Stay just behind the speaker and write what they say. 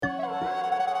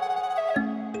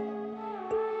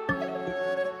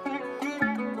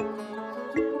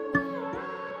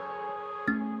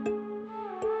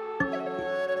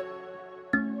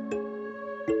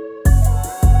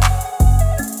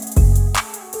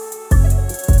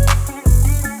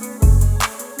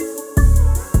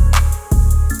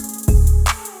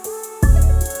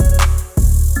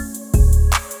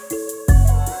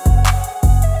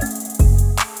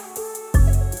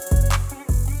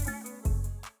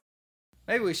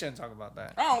Maybe we shouldn't talk about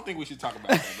that. I don't think we should talk about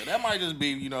that, but that might just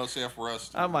be, said for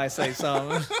us. I might say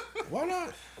something. Why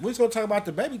not? We're just gonna talk about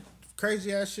the baby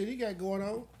crazy ass shit he got going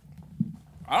on.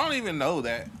 I don't even know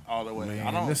that all the way. Man,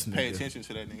 I don't this pay nigga, attention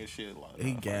to that nigga shit.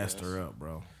 He gassed her up,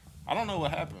 bro. I don't know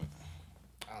what happened.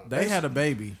 They had a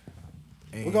baby.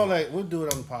 We'll do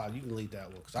it on the pod. You can lead that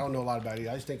one because I don't know a lot about it.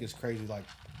 I just think it's crazy, like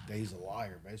that he's a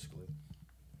liar, basically.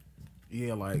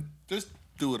 Yeah, like Just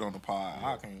do it on the pod.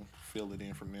 I can fill it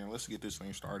in from there. Let's get this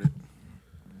thing started.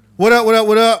 What up? What up?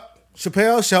 What up?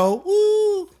 Chappelle Show.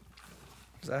 Woo!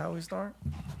 Is that how we start?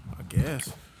 I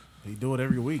guess he do it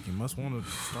every week. He must want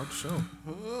to start the show.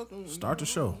 Start the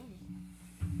show.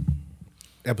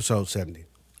 Episode 70.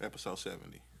 Episode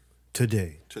 70.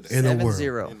 Today. In 70. a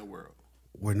world In the world.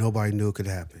 where nobody knew it could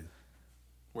happen.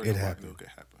 Where It nobody happened. knew it could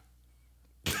happen.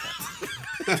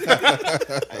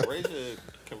 Hey, raise your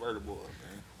convertible up,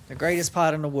 man. The greatest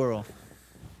pod in the world.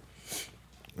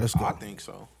 Let's go. I think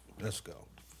so. Let's go.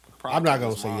 Probably I'm not 'cause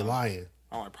gonna it's say you're mine. lying.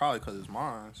 I'm like, probably because it's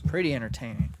mine. So Pretty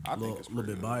entertaining. I A think it's little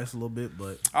pretty bit good. biased, a little bit,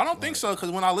 but I don't think so,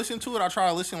 because when I listen to it, I try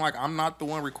to listen like I'm not the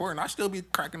one recording. I still be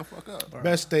cracking the fuck up.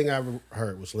 Best thing I ever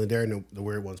heard was Lindari and the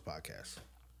Weird Ones podcast.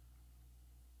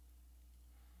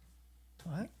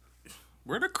 What?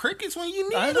 Where the crickets when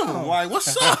you I need them? know. Like,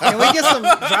 what's up? Can we get some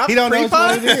drop He don't know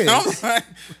what it is. I'm like,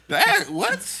 that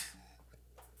what?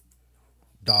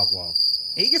 Dog walk.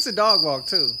 He gets a dog walk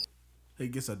too, he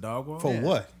gets a dog walk. For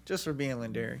what? just for being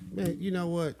Lindari. Man, you know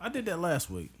what? I did that last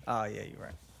week. Oh yeah, you're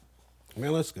right.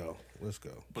 Man, let's go. Let's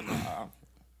go. But no,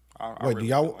 I Wait, really do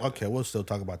y'all? feel like Okay, we'll still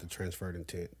talk about the transferred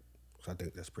intent. Cause I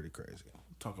think that's pretty crazy.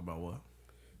 Talk about what?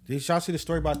 Did y'all see the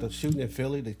story about the shooting in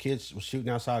Philly? The kids was shooting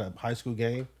outside a high school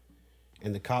game,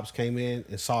 and the cops came in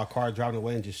and saw a car driving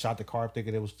away and just shot the car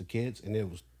thinking it was the kids, and it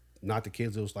was not the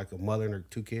kids. It was like a mother and her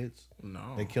two kids. No.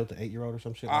 They killed the 8-year-old or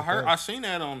some shit. I like heard, that. I seen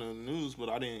that on the news, but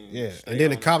I didn't. Yeah, stay and then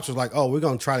the on cops was like, "Oh, we're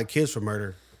gonna try the kids for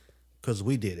murder because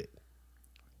we did it."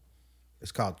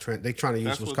 It's called they trying to use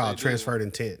That's what's what called they do. transferred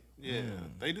intent. it. Yeah,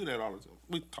 they do that all the time.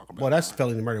 We talk about. Well, that's that.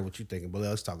 felony murder. What you thinking? But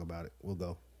let's talk about it. We'll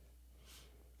go.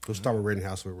 We'll start with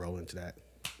Rittenhouse. We'll roll into that.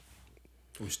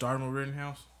 We starting with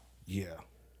Rittenhouse. Yeah.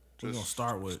 We're gonna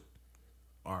start with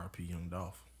R.P. Young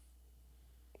Dolph.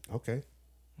 Okay.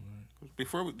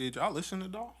 Before we did, y'all listen to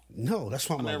Dolph? No, that's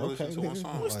why I'm I like, never okay. listened to one nigga.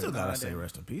 song. We still Like, gotta say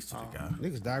rest in peace to the guy.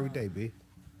 niggas die every day, B.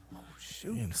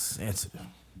 Insensitive.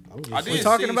 I'm just I saying. did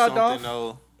talking see about something, Dolph?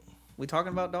 though. We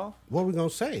talking about Dolph? What we gonna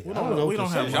say? I don't don't know. know. We what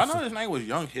don't to have say. Y'all know his name was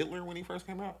Young Hitler when he first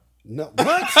came out? No.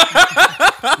 What?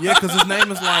 Yeah, because his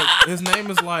name is like His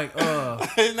name is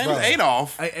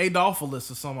Adolf. Adolphus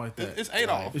or something like that. It's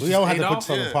Adolf. It's We just don't have to put Adolf? this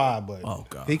on the Yeah. pod, but Oh,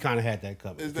 God. he kind of had that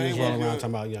covered. His He was name rolling was- around talking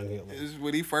about Young Hitler. It's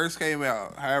when he first came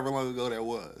out, however long ago that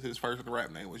was. His first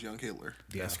rap name was Young Hitler.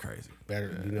 That's crazy.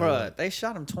 Better, you know. Bruh, they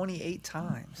shot him 28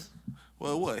 times.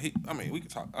 Well, what? We can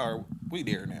talk. Or we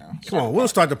there now. Come on, we'll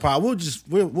start the pod. We'll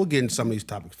get into some of these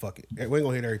topics. Fuck it. We ain't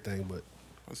gonna hit everything, but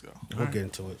Let's go. we'll get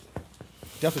into it.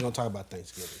 Definitely gonna talk about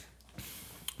Thanksgiving.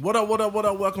 What up, what up, what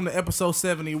up? Welcome to episode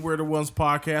 70 of We're the Ones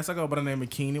podcast. I go by the name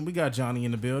of Keenan. We got Johnny in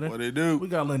the building. What it do? We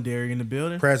got Lindari in the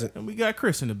building. Present. And we got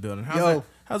Chris in the building. Yo.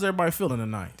 How's everybody feeling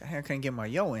tonight? The hair couldn't get my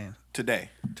yo in.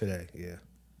 Today. Today, yeah.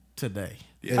 Today.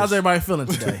 Yes. How's everybody feeling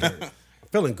today?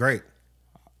 Feeling great.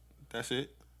 That's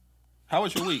it. How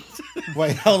was your week?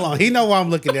 Wait, hold on. He know why I'm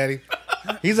looking at him.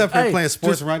 He's up here playing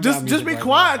sports just, right just, now. just be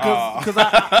quiet, because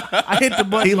I hit the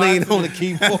button. He like- leaned on the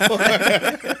keyboard.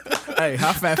 Hey,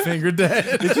 how fat fingered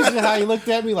that? Did you see how he looked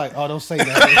at me? Like, oh, don't say that.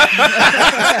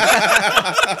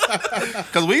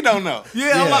 Because we don't know.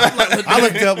 Yeah, I'm like, I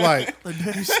looked up like,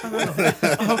 Daddy, shut up.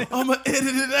 I'm going to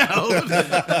edit it out.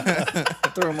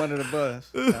 Throw him under the bus.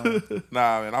 No.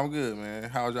 Nah, man, I'm good, man.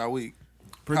 How was y'all week?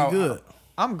 Pretty good.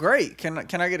 I'm great. Can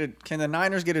the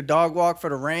Niners get a dog walk for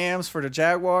the Rams, for the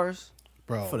Jaguars?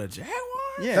 bro. For the Jaguars?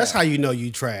 Yeah. That's how you know you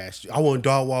trash. I want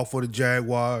dog walk for the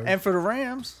Jaguars. And for the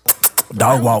Rams.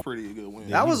 Dog walk. Pretty good win.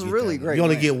 That was really great. You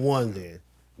only win. get one then.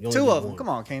 You only Two get of them. one. Come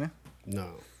on, Kana.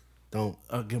 No, don't.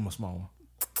 Give him a small one.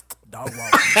 Dog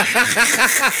walk.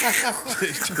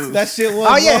 That shit was.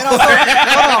 Oh yeah. No, hold on.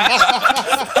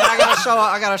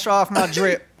 I gotta show off my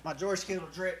drip. My George Kittle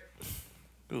drip.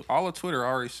 Dude, all of Twitter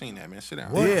already seen that, man. Sit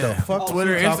down. What Yeah. the fuck?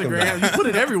 Twitter, you talking Instagram. about? You put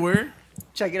it everywhere.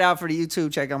 Check it out for the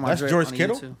YouTube. Check out my That's drip George on the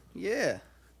Kittle? YouTube. Yeah.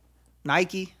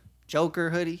 Nike, Joker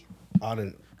hoodie. I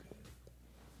didn't.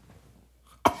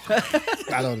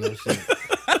 I don't know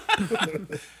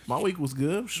shit. My week was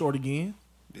good. Short again.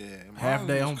 Yeah. Half mine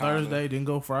day was on kinda- Thursday. Didn't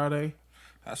go Friday.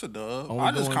 That's a dub. Only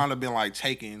I just going- kind of been like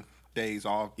taking days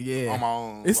off Yeah. on my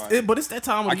own. It's like, but it's that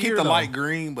time of I the keep year. the though. light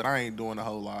green, but I ain't doing a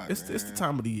whole lot. It's the man.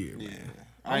 time of the year. Yeah. Man.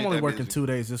 I I'm ain't only that working busy. 2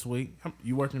 days this week.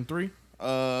 You working 3?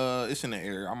 It's in the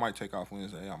air. I might take off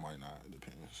Wednesday. I might not. It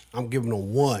depends. I'm giving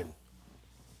them one.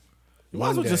 You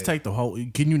might as well just day. take the whole.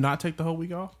 Can you not take the whole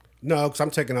week off? No, because I'm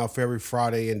taking off every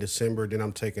Friday in December. Then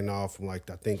I'm taking off from like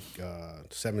I think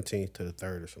 17th to the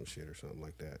 3rd or some shit or something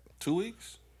like that. 2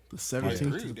 weeks. The 17th to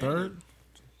the Damn. 3rd.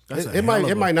 That's It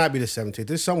might not be the 17th.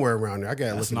 It's somewhere around there. I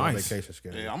gotta look at my nice. vacation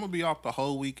schedule. Yeah, I'm gonna be off the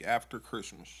whole week after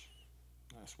Christmas.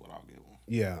 That's what I'll give them.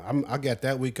 Yeah, I got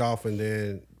that week off, and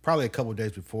then probably a couple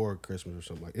days before Christmas or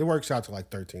something like. It works out to like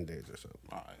 13 days or something.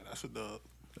 All right, that's a dub.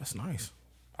 That's nice.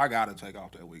 I gotta take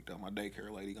off that week though. My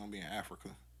daycare lady gonna be in Africa.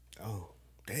 Oh,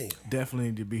 damn! Definitely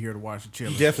need to be here to watch the You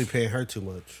chili. definitely paying her too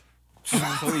much.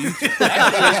 It's pretty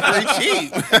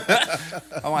cheap.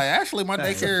 I'm like, actually, my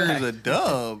daycare is a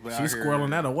dub. out She's here.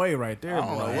 squirreling that away right there. I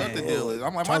don't know boy. what the deal is.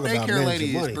 I'm like, my Talk about daycare managing lady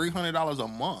is money. $300 a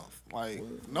month. Like,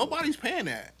 nobody's paying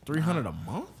that. $300 a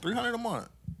month. $300 a month.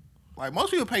 Like,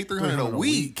 most people pay $300 a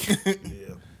week. Yeah.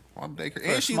 My daycare,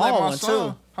 a and she small let my one,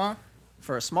 son, too. huh?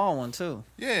 For a small one too.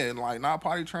 Yeah, and like not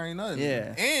potty trained nothing.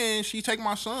 Yeah. and she take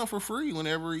my son for free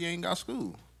whenever he ain't got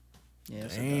school. Yeah.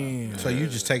 Damn. So you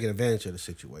just taking advantage of the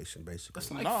situation, basically. That's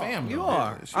like No. family. You Yeah,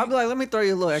 are. she- I'll be like, let me throw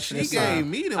you a little extra. she this time. gave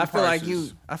me them I feel like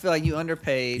prices. you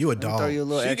underpaid. You a Let me Throw dog. you a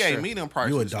little She extra. gave me them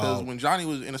prices You a because dog. when Johnny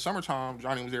was in the summertime,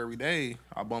 Johnny was there every day.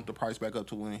 I bumped the price back up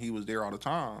to when he was there all the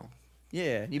time.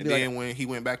 Yeah, you'd And be then like, when he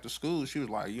went back to school, she was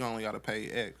like, "You only got to pay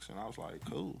X," and I was like,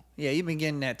 "Cool." yeah, you've been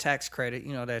getting that tax credit.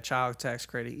 You know that child tax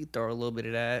credit. You throw a little bit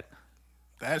of that.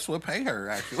 That's what pay her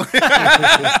actually.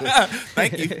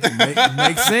 Thank you.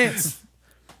 Makes sense.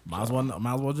 Might as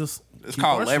well just. It's keep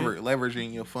called our shit.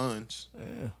 leveraging your funds.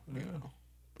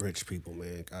 Rich people,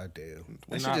 man. Goddamn. We're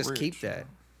They should not just rich. keep that.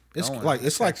 It's Going. like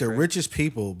Tax the rate. richest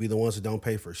people be the ones that don't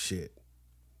pay for shit.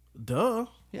 Duh.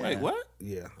 Yeah. Wait, what?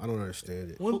 Yeah, I don't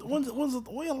understand it. When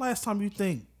the last time you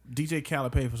think DJ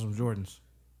Khaled paid for some Jordans?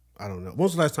 I don't know. When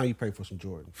was the last time you paid for some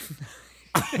Jordans?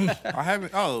 I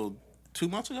haven't. Oh, 2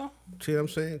 months ago. See what I'm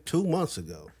saying? 2 months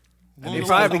ago. When they was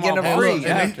probably the last getting time I them bought free. them?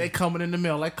 Yeah. And they coming in the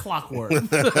mail like clockwork.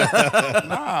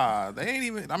 Nah, they ain't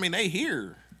even. I mean, they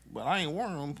here, but I ain't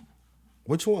worn them.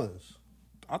 Which ones?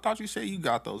 I thought you said you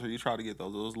got those, or you tried to get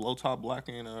those. Those low top black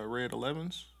and red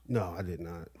 11s. No, I did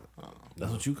not.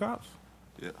 That's what you cops?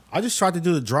 Yeah, I just tried to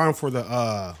do the drawing for the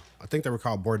I think they were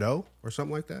called Bordeaux or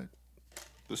something like that.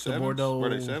 the sevens. Bordeaux- Were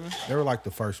they sevens? They were like the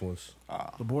first ones.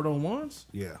 The Bordeaux ones?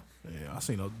 Yeah. Yeah, I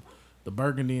seen the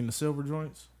burgundy and the silver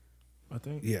joints. I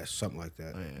think. Yes, something like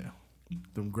that. Yeah,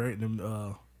 them great.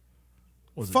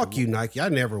 Fuck you, Nike. I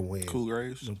never win. Cool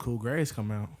grays. Them cool grays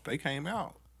come out. They came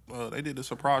out. They did the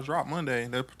surprise drop Monday.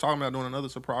 They're talking about doing another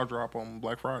surprise drop on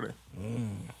Black Friday.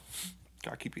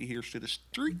 Gotta keep it here to the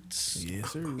streets.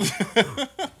 Yes, sir.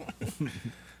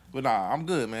 But nah, I'm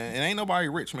good, man. And ain't nobody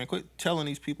rich, man. Quit telling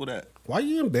these people that. Why are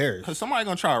you embarrassed? Cause somebody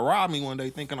gonna try to rob me one day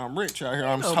thinking I'm rich out here.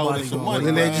 I'm Nobody holding some gonna- money.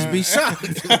 And then they just be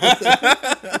shocked.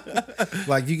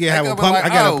 Like you can have a They gonna be pump. like, I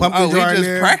got a pumpkin we jar in just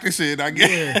there. practicing, I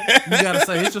guess. You gotta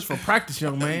say it's just for practice,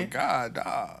 young man. God,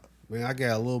 dog. Man, I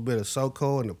got a little bit of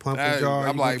SoCo in the pumpkin jar.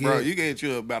 I'm you like, can bro, get. you get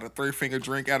you about a 3-finger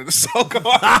drink out of the SoCo.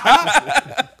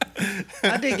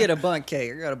 I did get a bunt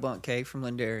cake. I got a bunt cake from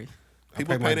Lindari.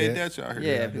 People pay my pay their debts. debts out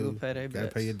here. Yeah, I people do. pay their Gotta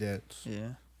bets. pay your debts. Yeah.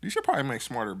 You should probably make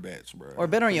smarter bets, bro. Or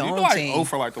bet on your you own be like team. 0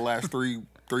 for like the last three,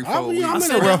 4 I'm weeks. in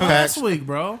said a rough that last patch. week,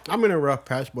 bro. I'm in a rough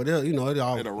patch, but it all.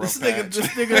 In a rough This nigga, patch. this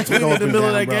nigga tweeted in up the and middle of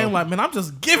down, that bro. game like, man, I'm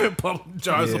just giving pumpkin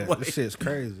jars Yeah, away. this shit's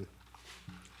crazy.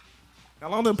 How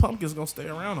long them pumpkins gonna stay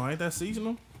around? Ain't that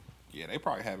seasonal? Yeah, they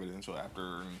probably have it until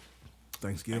after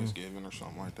Thanksgiving. Thanksgiving or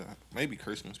something like that. Maybe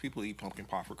Christmas. People eat pumpkin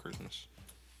pie for Christmas.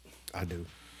 I do.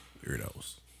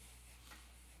 Weirdos.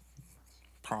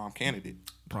 Prom candidate.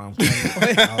 Prom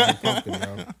I was a pumpkin,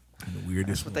 bro. the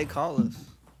weirdest What one. they call us.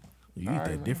 You eat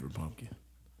that different pumpkin.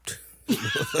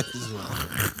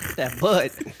 That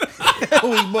butt.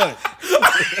 Who eat butt?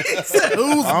 I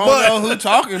don't know who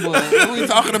talking, but who we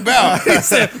talking about?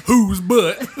 Whose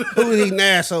butt? Who eating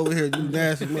ass over here? You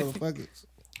nasty motherfuckers.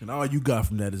 And all you got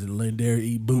from that is a legendary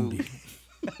eat booty.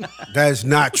 That is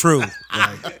not true.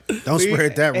 Like, don't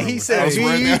spread that rumor. And he said, Right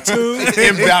now, me too.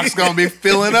 inbox gonna be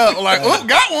filling up. Like, oh,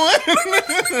 got one.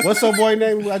 What's some boy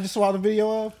name I just saw the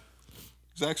video of?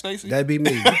 Zach Stacy. That'd be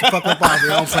me. Get the fuck up off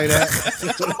here. I don't play that.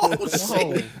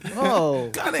 Oh,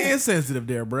 Kind of insensitive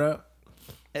there, bro.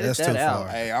 edit That's that too out. far.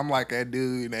 Hey, I'm like that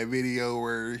dude in that video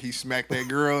where he smacked that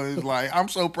girl and is like, I'm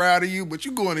so proud of you, but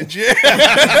you going to jail.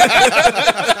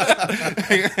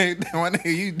 Hey, my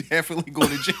nigga, you definitely going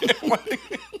to jail. My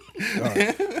nigga.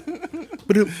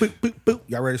 Boop, boop, boop, boop.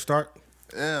 Y'all ready to start?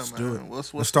 Yeah, man.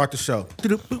 Let's What's start the show.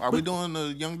 are we doing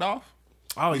the Young Dolph?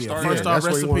 Oh yeah. started? First Yeah, off,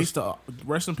 that's where he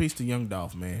rest in peace to Young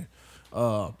Dolph, man.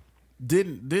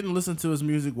 Didn't listen to his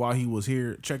music while he was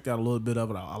here. Checked out a little bit of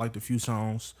it. I liked a few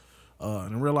songs.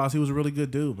 And realized he was a really good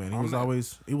dude, man.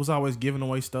 He was always giving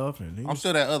away stuff, and I'm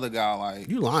still that other guy. Like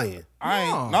You lying? I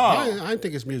ain't I no. didn't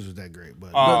think his music was that great,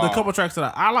 but the couple tracks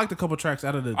that I liked, a couple tracks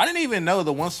out of the. I didn't even know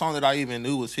the one song that I even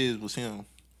knew was him.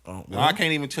 Oh, And I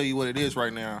can't even tell you what it is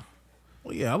right now.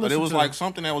 well, yeah, I But it listened was to like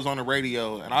something that was on the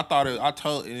radio, and I thought it. I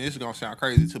told, and this is gonna sound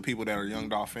crazy to people that are Young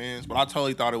Dolph fans, but I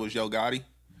totally thought it was Yo Gotti,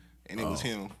 and it was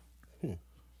him.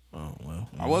 Oh well,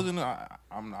 I wasn't.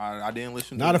 I didn't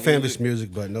listen. not to a fan of music. his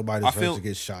music. But nobody I deserves feel- to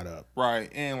get shot up. Right,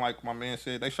 and like my man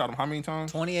said, they shot him how many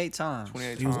times? 28 times.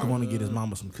 28 he was times. going to get his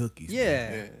mama some cookies.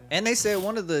 Yeah. Yeah. And they said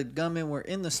one of the gunmen were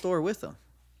in the store with him.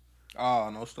 Oh,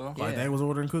 no stuff. Like Yeah. they was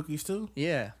ordering cookies too.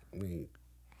 Yeah. I mean,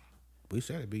 we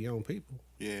said it'd be your own people.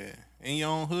 Yeah, in your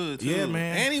own hood too. Yeah,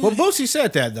 man. And he Well, was. Boosie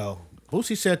said that though.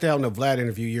 Boosie said that on the Vlad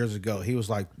interview years ago. He was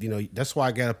like, that's why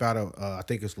I got up out of, I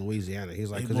think it's Louisiana.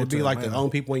 He's like, He because it'd moved be to like the Atlanta. own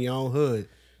people in your own hood.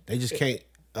 They just can't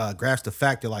grasp the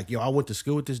fact that like, yo, I went to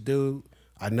school with this dude.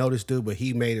 I know this dude, but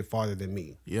he made it farther than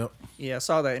me. Yep. Yeah, I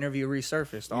saw that interview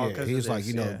resurfaced. All Yeah, because he was like,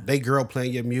 they girl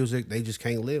playing your music. They just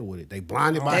can't live with it. They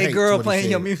blinded by hate. They is girl what he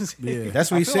playing your said. music. Yeah.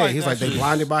 That's what he feel said. like He's like, that's they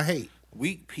blinded by hate.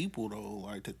 Weak people though,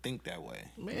 like to think that way.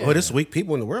 Well, there's weak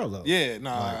people in the world though. Yeah, no,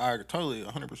 I totally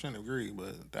 100% agree,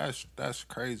 but that's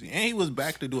crazy. And he was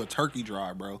back to do a turkey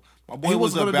drive, bro. My boy He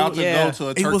was gonna about do- to yeah. go to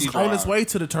a turkey He was drive. on his way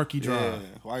to the turkey drive.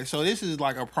 Yeah, like so. This is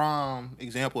like a prime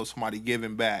example of somebody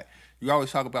giving back. You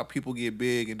always talk about people get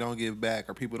big and don't give back,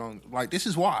 or people don't like. This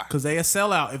is why. Cause they a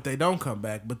sellout if they don't come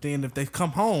back, but then if they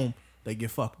come home, they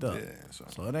get fucked up. Yeah,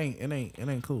 so it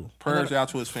ain't cool. prayers out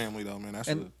to his family though, man. That's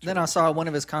And then I saw at one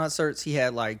of his concerts, he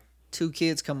had like 2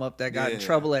 kids come up that got in Yeah.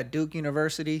 trouble at Duke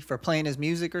University for playing his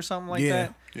music or something like Yeah.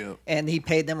 that. yeah. And he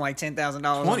paid them like $10,000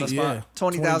 on 20, the spot. yeah.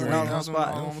 $20,000 on the $20,000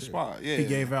 spot. on the spot. Yeah, He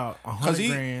gave out because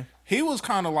 $100,000. he was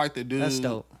kind of like the dude. That's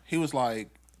dope. He was like,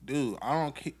 dude, I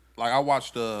don't like. I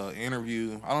watched the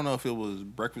interview. I don't know if it was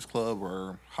Breakfast Club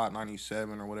or Hot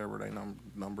 97 or whatever they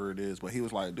number it is, but he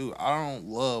was like, dude, I don't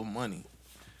love money.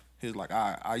 He's like,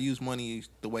 I use money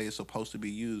the way it's supposed to be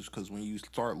used, because when you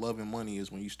start loving money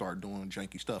is when you start doing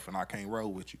janky stuff, and I can't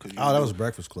roll with you. Cause Oh, that was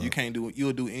Breakfast Club. You can't do it.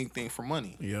 You'll do anything for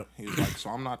money. Yep. He was like, so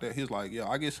I'm not that. He's like, yo,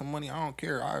 I get some money. I don't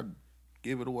care. I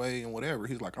give it away and whatever.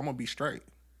 He's like, I'm gonna be straight.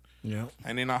 Yeah.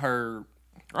 And then I heard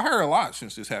a lot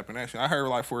since this happened. Actually, I heard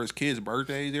like for his kids'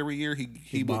 birthdays every year,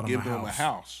 he bought would them give a them a house.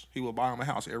 house. He would buy them a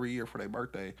house every year for their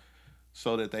birthday,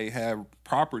 so that they have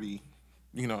property.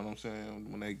 You know what I'm saying?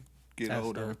 When they get That's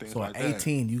older dope. and things So like at that.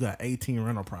 18, you got 18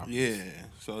 rental properties. Yeah.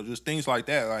 So just things like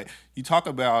that. Like you talk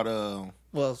about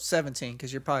Well, 17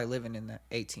 because you're probably living in the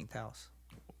 18th house.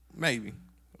 maybe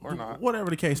or not. Whatever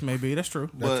the case may be, that's true.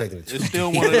 But taking it too it's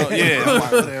still one of those. Yeah, I'm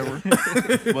like,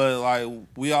 whatever. But like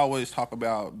we always talk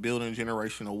about building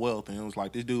generational wealth, and it was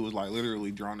like this dude was like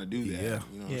literally trying to do that. Yeah.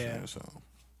 You know what Yeah. I'm saying? So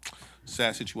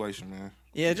sad situation, man.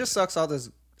 Yeah, it just sucks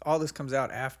all this comes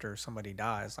out after somebody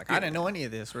dies. Like I didn't know any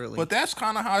of this really. But that's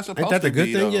kind of how it's supposed Ain't that to the good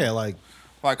be. thing? though. Yeah, like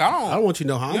Like I don't want you to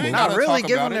know how You I'm ain't moving. not gotta really talk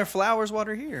give about them their it. flowers while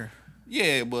they're here.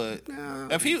 Yeah, but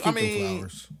if he, I Keep them mean,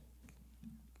 flowers.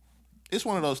 it's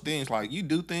one of those things. Like you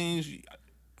do things.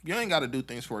 You ain't got to do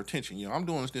things for attention. You know, I'm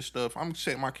doing this stuff. I'm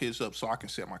setting my kids up so I can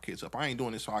set my kids up. I ain't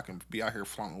doing this so I can be out here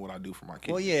flaunting what I do for my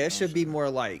kids. Well, yeah, You know it what should I'm be saying? more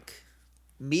like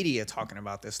media talking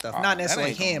about this stuff, Ah, not that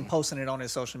necessarily ain't him gonna- posting it on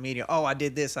his social media. Oh, I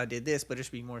did this, but it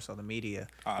should be more so the media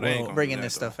Ah, they ain't gonna do bringing that,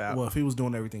 this though. stuff out. Well, if he was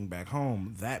doing everything back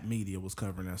home, that media was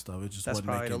covering that stuff. It just That's wasn't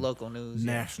probably the making local news.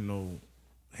 Yeah. national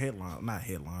headlines, not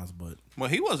headlines, but Well,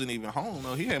 he wasn't even home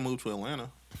though. He had moved to Atlanta.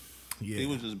 yeah. He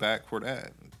was just back for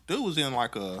that. Dude was in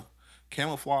like a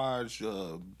camouflage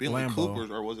Bentley Lambo. Coopers,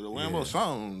 or was it a Lambo?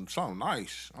 Yeah. Something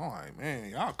nice. I'm like, man,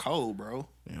 y'all cold, bro.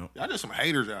 Yeah. Y'all just some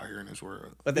haters out here in this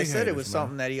world. But they Big said it haters, was man.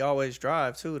 something that he always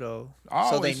drive too, though. I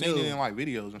So always they seen knew. it in like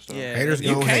videos and stuff. Yeah, Haters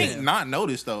You gonna can't hate. not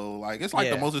notice though. Like it's like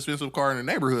Yeah. the most expensive car in the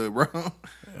neighborhood, bro. Yeah.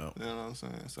 You know what I'm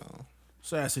saying? So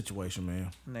Sad situation,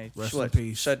 man. And they Rest what, in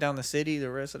peace. shut down the city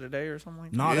the rest of the day or something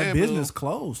like that. No, Yeah, that boo. business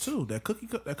closed too. That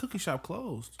cookie shop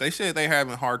closed. they said they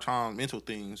having hard time mental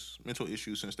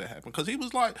issues since that happened. Cause he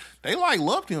was like, they like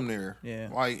loved him there. Yeah.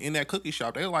 Like in that cookie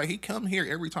shop, they like he come here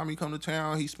every time he come to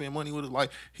town. He spend money with it.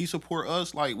 Like he support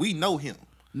us. Like we know him.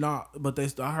 No, but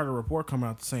I heard a report come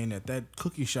out saying that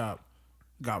cookie shop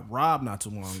got robbed not too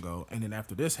long ago, and then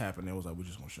after this happened, it was like we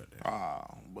just want to shut down.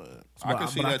 But So, I can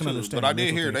see but I that can too. understand But I the did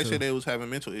mental hear thing, they said too. they was having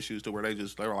mental issues to where they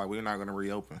were like, we're not gonna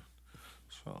reopen.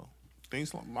 So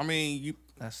things. I mean, you.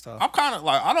 That's tough. I'm kind of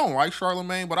like, I don't like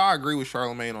Charlamagne, but I agree with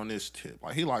Charlamagne on this tip.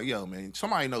 Like he like, yo, man,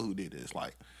 somebody know who did this.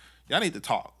 Like y'all need to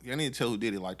talk. Y'all need to tell who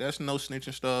did it. Like that's no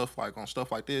snitching stuff. Like on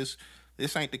stuff like this,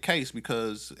 this ain't the case,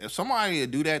 because if somebody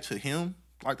do that to him,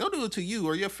 like they'll do it to you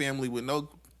or your family with no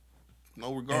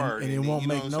regard, and it then, won't you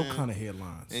know make what no I'm saying? kind of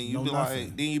headlines. And you no be nothing.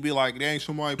 like, then you be like, dang,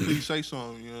 somebody please say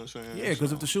something. You know what I'm saying? Yeah, because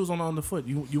So- if the shoe's on the underfoot,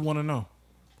 you want to know.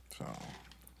 So,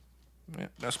 yeah,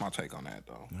 that's my take on that,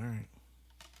 though. All right.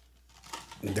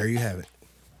 There you have it.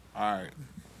 All right,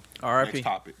 R.I.P. next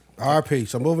topic. RP.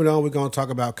 So moving on, we're going to talk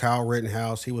about Kyle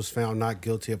Rittenhouse. He was found not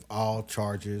guilty of all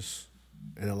charges,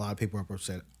 and a lot of people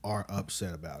are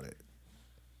upset about it.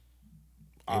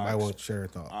 Anybody want to share their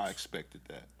thoughts? I expected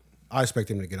that. I expect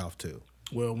him to get off too.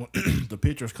 Well, when the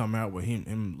pictures come out with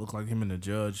him look like him and the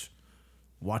judge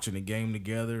watching the game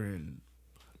together and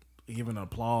giving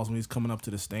applause when he's coming up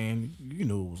to the stand, you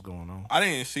knew what was going on. I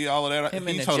didn't see all of that. Him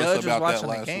He and the told us judge was about that watching the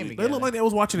last game week. together. They looked like they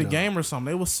was watching a game or something.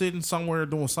 They was sitting somewhere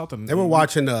doing something. They were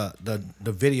watching the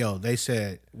video. They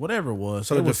said whatever it was.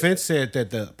 so. It The was, defense said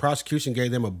that the prosecution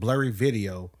gave them a blurry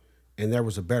video, and there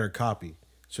was a better copy.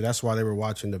 So that's why they were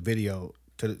watching the video.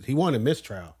 He wanted a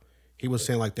mistrial. He was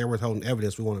saying like they're withholding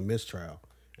evidence. We want a mistrial.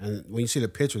 And when you see the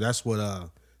picture, that's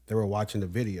what they were watching the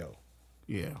video.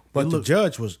 yeah. But It the looked-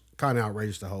 judge was kind of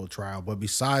outraged the whole trial. But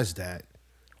besides that,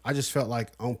 I just felt like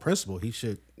on principle he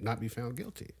should not be found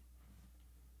guilty.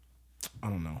 I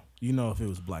don't know. You know, if it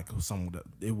was black or someone that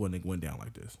it wouldn't have went down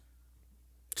like this.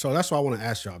 So that's what I want to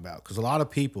ask y'all about, because a lot of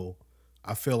people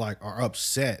I feel like are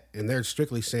upset, and they're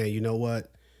strictly saying, you know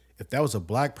what, if that was a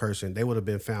black person, they would have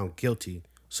been found guilty.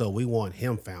 So we want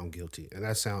him found guilty, and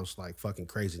that sounds like fucking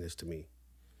craziness to me.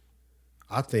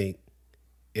 I think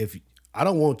if I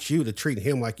don't want you to treat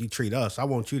him like you treat us, I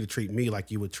want you to treat me like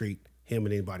you would treat him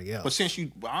and anybody else. But since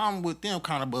I'm with them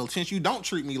kind of, but since you don't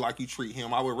treat me like you treat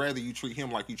him, I would rather you treat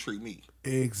him like you treat me.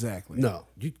 Exactly. No,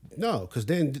 because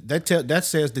then that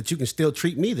says that you can still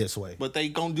treat me this way. But they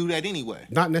gonna do that anyway.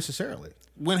 Not necessarily.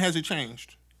 When has it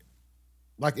changed?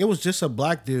 Like it was just a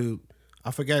black dude. I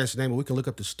forgot his name, but we can look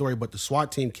up the story. But the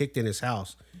SWAT team kicked in his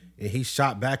house, and he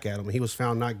shot back at him, and he was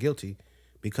found not guilty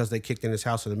because they kicked in his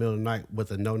house in the middle of the night with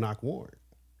a no-knock warrant.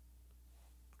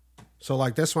 So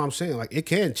like that's what I'm saying. Like it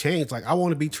can change. Like I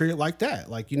want to be treated like that.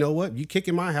 Like you know what? You kick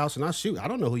in my house and I shoot. I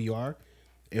don't know who you are.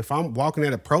 If I'm walking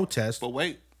at a protest, But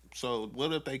wait, so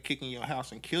what if they kick in your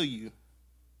house and kill you?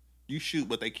 You shoot,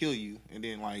 but they kill you, and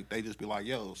then like they just be like,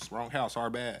 "Yo, it's wrong house, our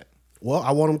bad." well,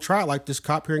 I want them tried like this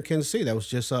cop here in Kansas City that was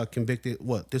just convicted.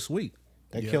 This week?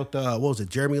 That killed what was it?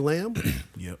 Jeremy Lamb.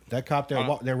 Yep. That cop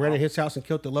that ran in his house and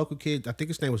killed the local kid. I think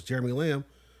his name was Jeremy Lamb.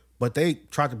 But they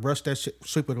tried to brush that shit,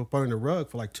 sweep it up under the rug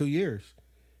for like 2 years.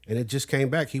 And it just came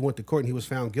back. He went to court and he was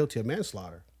found guilty of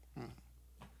manslaughter.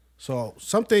 So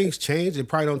some things change. It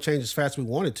probably don't change as fast as we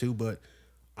wanted to, but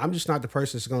I'm just not the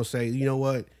person that's going to say, you know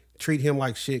what, treat him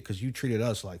like shit because you treated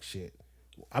us like shit.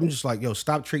 I'm just like, yo,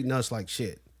 stop treating us like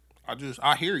shit.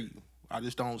 I hear you. I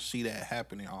just don't see that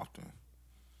happening often.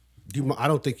 I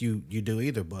don't think you do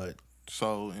either, but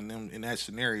So in that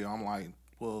scenario, I'm like,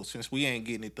 well, since we ain't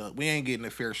getting a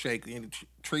fair shake, then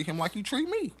treat him like you treat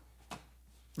me.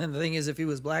 And the thing is, if he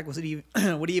was black, would he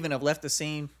even have left the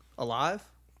scene alive?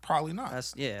 Probably not.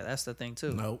 That's the thing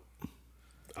too. Nope.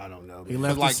 I don't know. He man.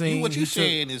 left the Like scene. what you he took-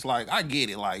 saying is like, I get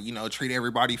it, like, you know, treat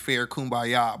everybody fair,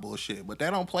 kumbaya bullshit, but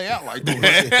that don't play out like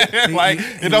that. Like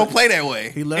it don't play that way.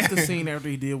 He left the scene after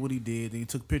he did what he did. He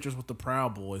took pictures with the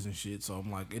Proud Boys and shit. So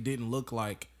I'm like, it didn't look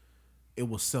like it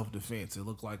was self-defense. It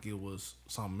looked like it was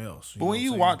something else. But when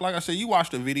you watch, like I said, you watch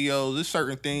the videos, there's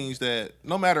certain things that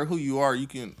no matter who you are,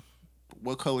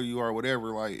 what color you are,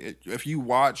 whatever, like if you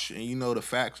watch and you know the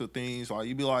facts of things, like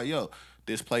you be like, yo,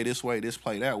 this play this way, this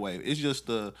play that way. It's just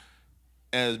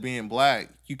as being black,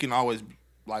 you can always,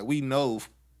 like, we know,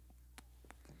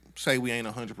 say we ain't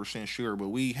 100% sure, but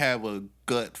we have a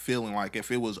gut feeling like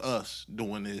if it was us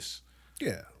doing this,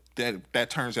 Yeah. that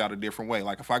turns out a different way.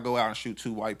 Like if I go out and shoot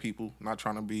two white people, not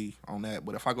trying to be on that,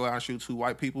 but if I go out and shoot two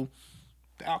white people,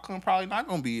 the outcome probably not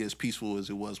gonna be as peaceful as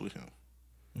it was with him.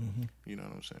 Mm-hmm. You know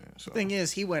what I'm saying? So The thing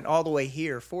is, he went all the way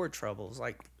here for troubles.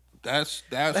 Like that's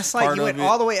that's part like you of went it.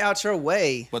 all the way out your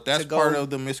way. But that's to go, part of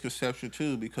the misconception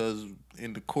too, because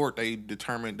in the court they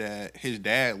determined that his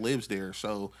dad lives there.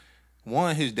 So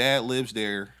his dad lives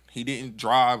there. He didn't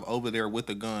drive over there with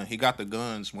a gun. He got the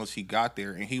guns once he got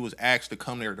there, and he was asked to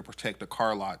come there to protect a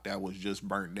car lot that was just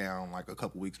burnt down like a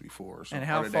couple weeks before or something. And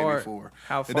how or the far- day before.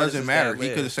 how It far does doesn't his matter. dad He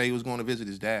live? could have said he was going to visit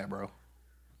his dad, bro.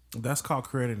 That's called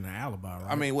creating an alibi,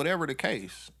 right? I mean, whatever the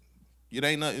case, it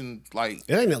ain't nothing like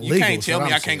It ain't you illegal, can't is tell what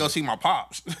me I'm I can't go saying. see my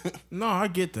pops. no, I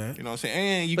get that. You know what I'm saying?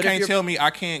 And you But if can't you're- tell me I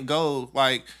can't go.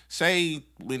 Like, say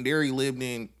Lindari lived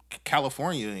in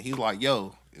California and he's like,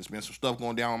 yo, it's been some stuff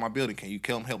going down on my building. Can you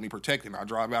come help me protect it? And I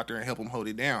drive out there and help them hold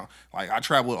it down. Like, I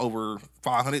travel over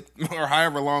 500 or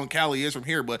however long Cali is from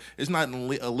here, but it's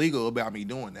nothing illegal about me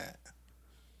doing that.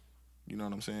 You know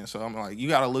what I'm saying? So I'm like, you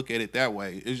got to look at it that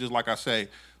way. It's just like I say,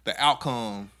 the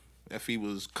outcome, if he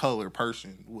was colored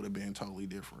person, would have been totally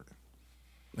different.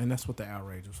 And that's what the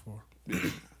outrage was for.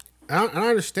 I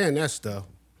understand that stuff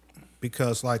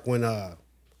because like when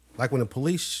the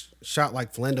police shot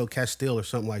like Philando Castile or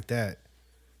something like that,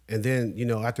 and then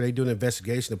after they do an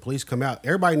investigation, the police come out.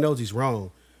 Everybody knows he's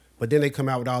wrong, but then they come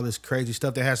out with all this crazy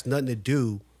stuff that has nothing to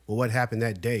do with what happened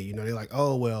that day. They're like,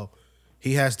 oh well,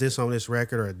 he has this on this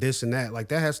record or this and that. Like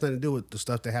that has nothing to do with the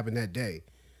stuff that happened that day.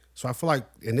 So I feel like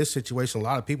in this situation, a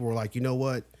lot of people were like, you know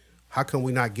what? How come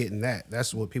we not getting that?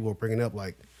 That's what people were bringing up.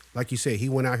 Like you said, he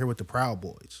went out here with the Proud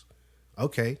Boys.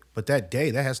 Okay, but that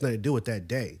day, that has nothing to do with that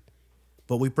day.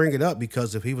 But we bring it up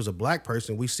because if he was a black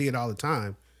person, we see it all the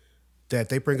time, that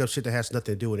they bring up shit that has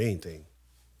nothing to do with anything.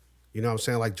 You know what I'm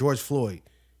saying? Like George Floyd.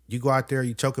 You go out there,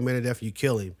 you choke him to death, you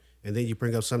kill him, and then you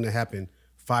bring up something that happened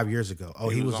 5 years ago. Oh,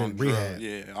 he was in rehab.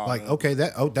 Yeah, like, okay,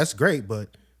 that's great, but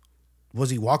was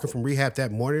he walking from rehab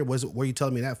that morning? What are you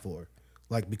telling me that for?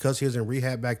 Like, because he was in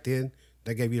rehab back then,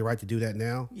 that gave you the right to do that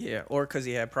now? Yeah, or because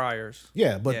he had priors.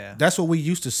 Yeah, but that's what we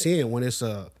used to seeing when it's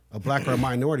a black or a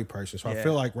minority person. So I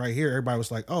feel like right here, everybody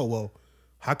was like, oh, well,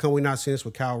 how come we not seeing this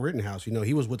with Kyle Rittenhouse?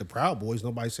 He was with the Proud Boys.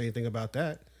 Nobody said anything about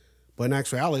that. But in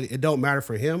actuality, it don't matter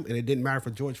for him, and it didn't matter for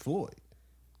George Floyd.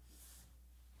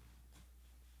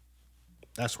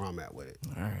 That's where I'm at with it.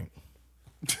 All right.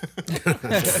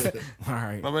 All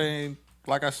right. I mean,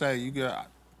 like I say,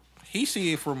 he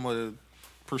see it from a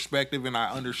perspective, and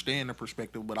I understand the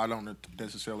perspective, but I don't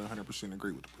necessarily 100%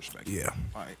 agree with the perspective. Yeah.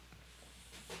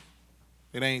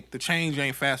 Like, the change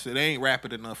ain't fast. It ain't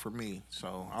rapid enough for me.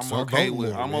 So I'm okay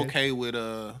with going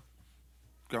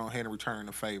ahead and returning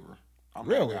the favor. I'm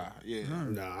really? That guy. Yeah.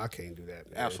 No, I can't do that,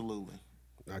 man. Absolutely.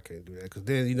 I can't do that because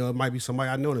then it might be somebody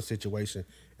I know in a situation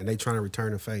and they trying to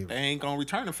return the favor. They ain't gonna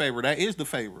return the favor. That is the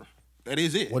favor. That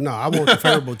is it. Well, no, I want the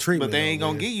favorable treatment. But they ain't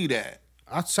gonna give you that.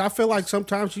 I feel like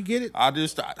sometimes you get it.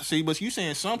 But you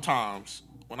saying sometimes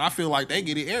when I feel like they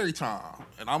get it every time,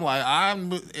 and I'm like,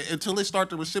 until it start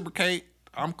to reciprocate,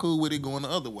 I'm cool with it going the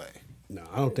other way. No,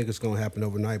 I don't think it's gonna happen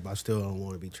overnight, but I still don't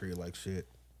want to be treated like shit.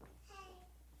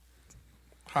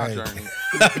 Hot journey.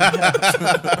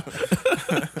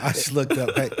 I just looked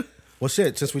up. Hey, well,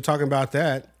 shit. Since we're talking about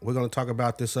that, we're gonna talk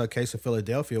about this case in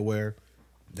Philadelphia where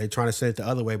they trying to send it the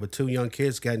other way, but two young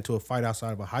kids got into a fight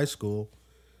outside of a high school,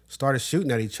 started shooting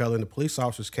at each other, and the police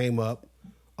officers came up,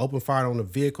 opened fire on the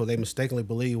vehicle they mistakenly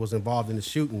believed was involved in the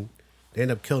shooting. They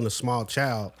ended up killing a small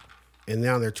child, and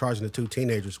now they're charging the two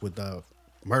teenagers with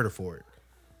murder for it.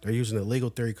 They're using a legal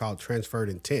theory called transferred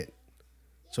intent.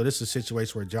 So this is a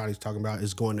situation where Johnny's talking about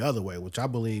is going the other way, which I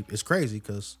believe is crazy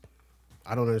because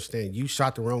I don't understand. You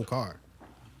shot the wrong car.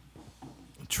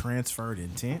 Transferred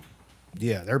intent?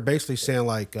 Yeah, they're basically saying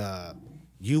like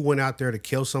you went out there to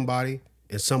kill somebody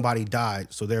and somebody died,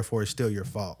 so therefore it's still your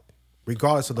fault.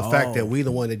 Regardless of the fact that we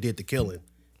the one that did the killing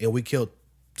and we killed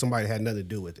somebody that had nothing to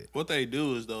do with it. What they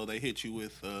do is, though, they hit you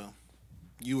with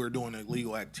you are doing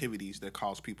illegal activities that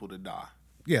cause people to die.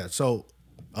 Yeah, so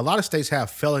a lot of states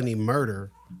have felony murder.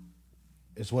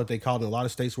 It's what they call it in a lot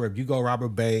of states where if you go rob a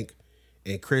bank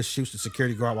and Chris shoots the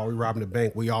security guard while we're robbing the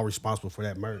bank, we all responsible for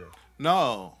that murder.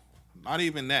 No, not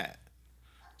even that.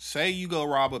 Say you go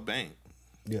rob a bank.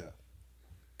 Yeah.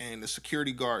 And the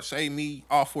security guard,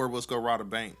 all four of us go rob a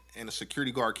bank, and the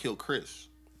security guard killed Chris.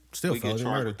 Still we get charged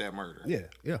murder. with that murder.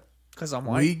 Yeah. Because I'm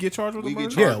white. We get charged with the murder?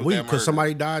 Get charged with that because murder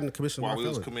somebody died in the commission while of we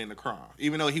was committing the crime.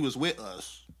 Even though he was with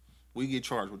us, we get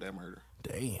charged with that murder.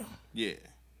 Damn. Yeah.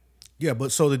 Yeah,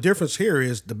 but so the difference here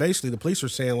is basically the police are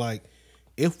saying like,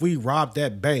 if we robbed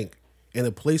that bank and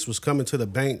the police was coming to the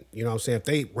bank, you know what I'm saying, if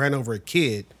they ran over a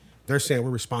kid, they're saying we're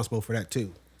responsible for that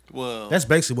too. Well, that's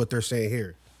basically what they're saying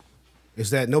here. Is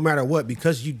that no matter what,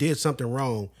 because you did something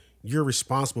wrong, you're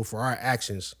responsible for our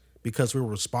actions because we were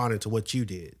responding to what you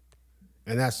did.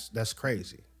 And that's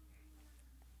crazy.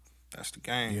 That's the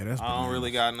game. Yeah, that's I don't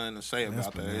really got nothing to say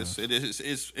about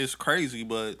that. It's crazy,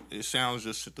 but it sounds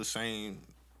just the same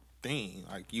thing.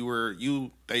 Like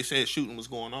they said shooting was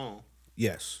going on.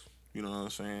 Yes. You know what I'm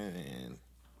saying? And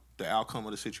the outcome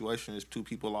of the situation is two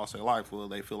people lost their life. Well,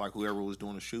 they feel like whoever was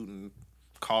doing the shooting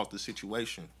caused the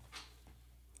situation.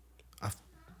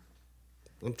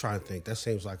 I'm trying to think. That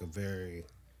seems like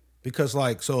because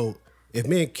so if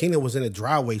me and Keenan was in a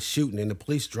driveway shooting and the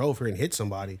police drove here and hit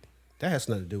somebody, that has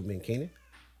nothing to do with me and Keenan.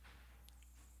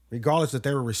 Regardless that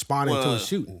they were responding to a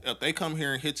shooting. If they come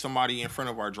here and hit somebody in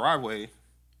front of our driveway,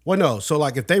 Well, no. So,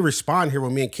 like, if they respond here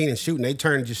when me and Keenan shooting, they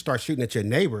turn and just start shooting at your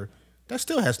neighbor. That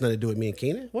still has nothing to do with me and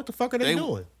Keenan. What the fuck are they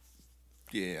doing?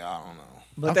 Yeah, I don't know.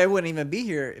 But they wouldn't even be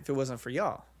here if it wasn't for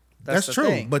y'all. That's the true.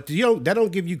 thing. But that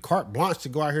don't give you carte blanche to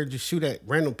go out here and just shoot at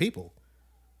random people.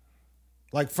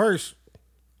 Like, first,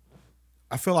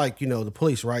 I feel like, the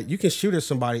police, right? You can shoot at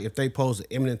somebody if they pose an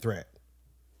imminent threat.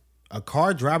 A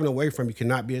car driving away from you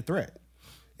cannot be a threat.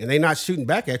 And they not shooting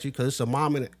back at you because it's a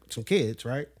mom and some kids,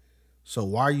 right? So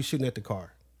why are you shooting at the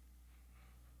car?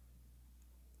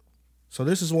 So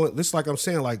this is like I'm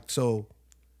saying, like, so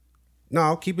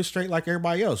no, keep it straight like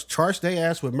everybody else. Charge their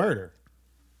ass with murder.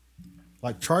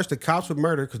 Like, charge the cops with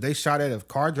murder because they shot at a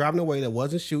car driving away that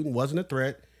wasn't shooting, wasn't a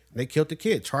threat, and they killed the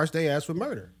kid. Charge their ass with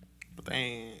murder. But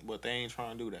they ain't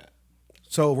trying to do that.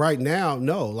 So right now,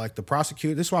 no, like the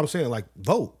prosecutor, this is what I'm saying, like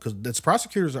vote. Because the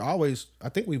prosecutors are always, I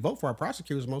think we vote for our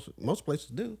prosecutors, most places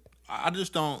do. I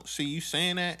just don't see you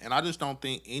saying that, and I just don't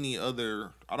think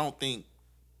I don't think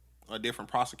a different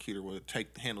prosecutor would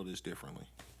handle this differently.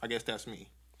 I guess that's me.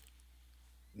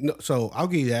 No, so I'll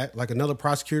give you that. Like, another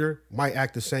prosecutor might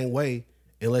act the same way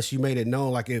unless you made it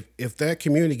known. Like, if that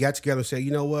community got together and said,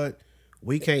 you know what,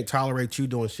 we can't tolerate you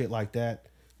doing shit like that,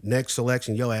 next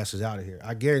election, your ass is out of here.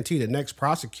 I guarantee the next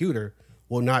prosecutor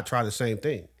will not try the same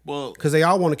thing. Well, because they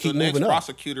all want to keep moving up. The next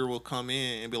prosecutor will come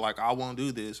in and be like, I won't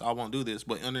do this.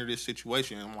 But under this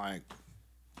situation, I'm like,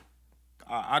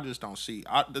 I just don't see.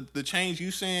 The change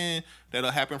you saying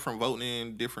that'll happen from voting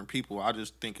in different people, I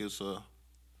just think it's a...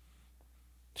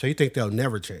 So you think they'll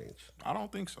never change? I don't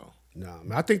think so. No,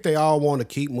 I think they all want to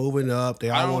keep moving up. They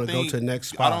all want to go to the next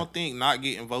spot. I don't think not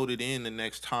getting voted in the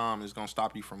next time is going to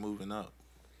stop you from moving up.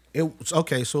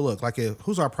 Okay, so look, like,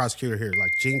 who's our prosecutor here?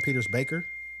 Like Jean Peters Baker?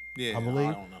 Yeah, I believe.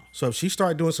 I don't know. So if she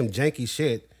started doing some janky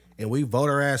shit and we vote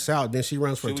her ass out, then she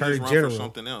runs for attorney general. For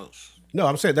something else. No,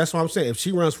 I'm saying that's what I'm saying. If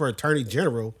she runs for attorney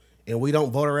general and we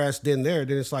don't vote her ass then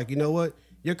it's like, you know what?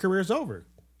 Your career's over.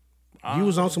 You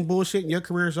was on some bullshit and your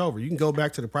career's over. You can go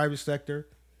back to the private sector.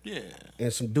 Yeah.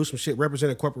 And do some shit,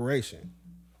 represent a corporation.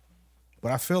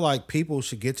 But I feel like people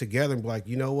should get together and be like,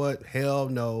 you know what? Hell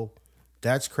no.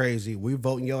 That's crazy. We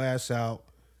voting your ass out.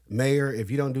 Mayor,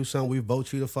 if you don't do something, we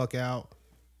vote you the fuck out.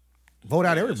 Vote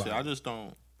out everybody. I just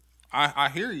don't. I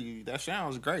hear you. That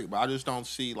sounds great, but I just don't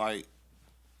see, like,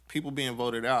 people being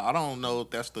voted out. I don't know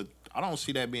if I don't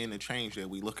see that being the change that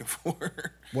we looking for.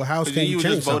 Well, how can you change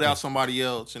just vote something? out somebody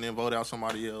else and then vote out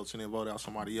somebody else and then vote out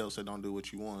somebody else that don't do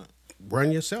what you want.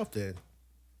 Run yourself then.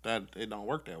 That it don't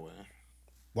work that way.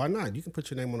 Why not? You can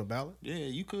put your name on the ballot. Yeah,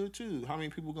 you could too. How many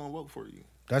people gonna vote for you?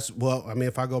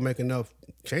 If I go make enough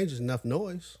changes, enough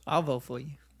noise. I'll vote for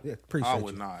you. Yeah, appreciate you. I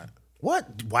would not.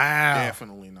 What? Wow.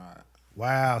 Definitely not.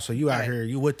 Wow. So you out here,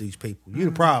 you with these people. You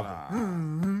the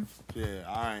problem. Nah. Yeah,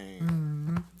 I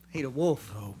ain't. He the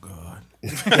wolf. Oh God.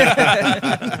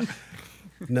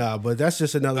 Nah, but that's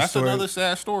just another story. That's another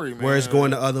sad story, man. Where it's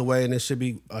going the other way, and it should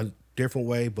be a different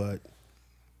way, but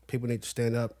people need to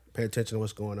stand up, pay attention to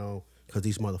what's going on, because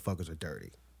these motherfuckers are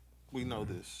dirty. We know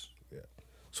this. Yeah.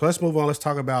 So let's move on. Let's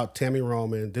talk about Tammy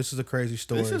Roman. This is a crazy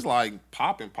story. This is like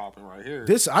popping right here.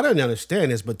 I didn't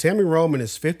understand this, but Tammy Roman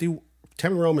is 50.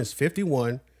 Tammy Roman's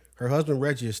 51. Her husband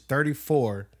Reggie is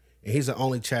 34, and he's the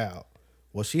only child.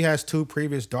 Well, she has 2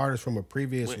 previous daughters from a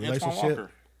previous relationship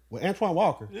with Antoine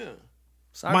Walker. Yeah.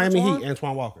 Miami Heat,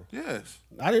 Antoine Walker. Yes.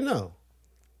 I didn't know.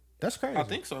 That's crazy. I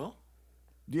think so.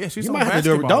 Yeah, she's. You might have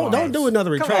to do. Don't do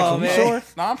another retraction. on, You man. sure?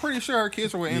 No, I'm pretty sure her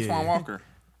kids are with Antoine Walker.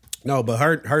 No, but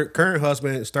her current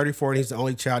husband is 34 and he's the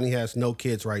only child and he has no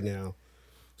kids right now.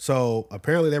 So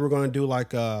apparently they were going to do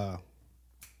like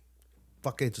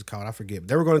fuck it's called, I forget.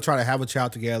 They were going to try to have a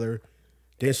child together.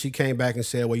 Then she came back and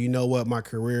said, well, you know what? My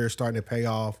career is starting to pay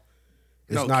off.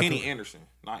 It's not Kenny Anderson,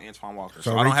 not Antoine Walker.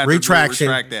 So I don't have retraction,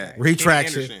 to retract that.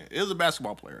 Retraction. Kenny Anderson is a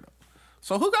basketball player, though.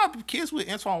 So who got kids with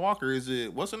Antoine Walker? Is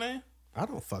it, what's her name? I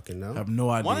don't fucking know. I have no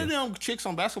idea. One of them chicks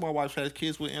on Basketball Wives had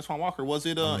kids with Antoine Walker. Was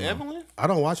it Evelyn? I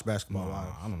don't watch Basketball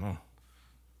Wives. I don't know.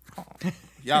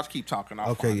 Y'all keep talking. I'll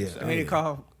Okay, find yeah. this out. I need to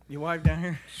call your wife down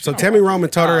here. So Tammy Roman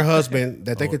told her husband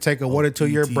that they could take a 1 or 2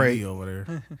 year ETV break over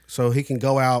there. so he can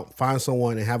go out, find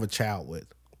someone, and have a child with.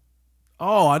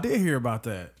 Oh, I did hear about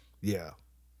that. Yeah.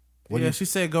 She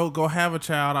said go have a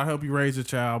child. I'll help you raise a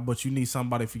child, but you need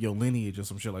somebody for your lineage or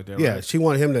some shit like that. Yeah, right? she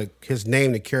wanted his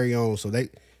name to carry on, so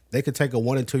they could take a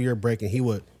 1 or 2 year break, and he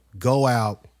would go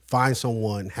out, find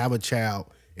someone, have a child,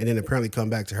 and then apparently come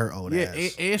back to her old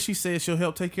ass. And she said she'll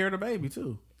help take care of the baby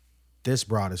too. This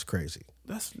broad is crazy.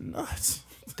 That's nuts.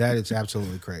 That is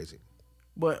absolutely crazy.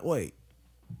 But wait,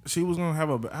 she was gonna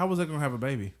have how was they gonna have a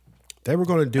baby? They were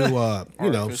going to do,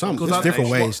 some Because there's different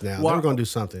I- ways now. They were going to do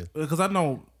something. Because I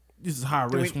know this is high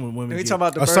risk when women. Did we get- talk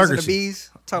about the A birds and the surrogacy. bees?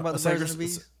 Talk about the A birds and the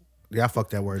surrogacy. bees. Yeah, I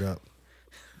fucked that word up.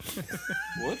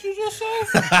 What you just say?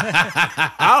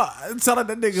 I tell that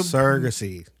nigga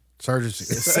Surrogacy.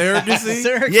 Surrogacy.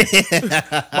 surrogacy.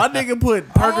 Yeah. My nigga put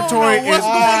purgatory. What's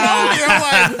going on here?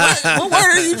 I'm like, what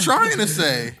word are you trying to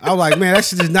say? I was like, man, that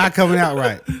shit is not coming out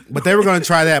right. But they were going to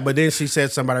try that. But then she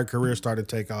said something about her career started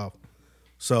to take off.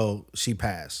 So she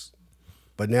passed.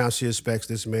 But now she expects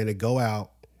this man to go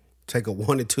out, take a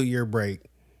 1 to 2 year break,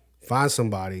 find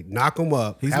somebody, knock him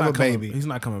up, have a baby. He's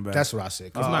not coming back. That's what I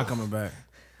said. He's not coming back.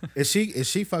 Is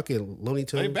she fucking Looney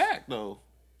Tunes? They back though.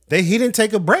 He didn't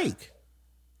take a break.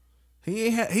 He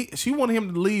ain't. She wanted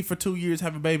him to leave for 2 years,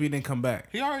 have a baby, and then come back.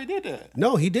 He already did that.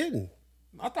 No, he didn't.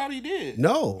 I thought he did.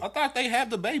 No. I thought they had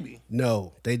the baby.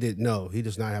 No, they did. No, he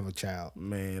does not have a child.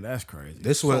 Man, that's crazy.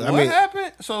 This So was. what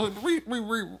happened? So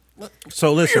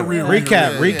So listen, recap,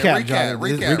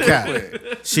 Johnny.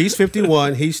 Recap. She's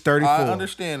 51. He's 34. I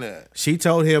understand that. She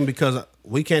told him because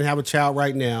we can't have a child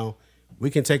right now, we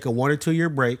can take a 1 or 2 year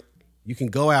break. You can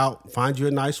go out, find you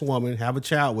a nice woman, have a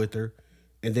child with her,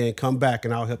 and then come back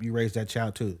and I'll help you raise that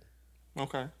child too.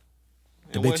 Okay.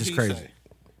 The And bitch what'd is he crazy. say?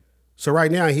 So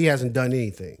right now he hasn't done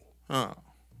anything. Huh.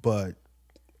 But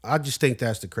I just think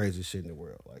that's the craziest shit in the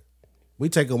world. Like, we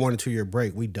take a 1 or 2 year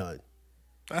break, we done.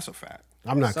 That's a fact.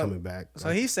 I'm not coming back. So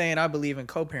he's saying I believe in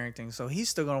co-parenting. So he's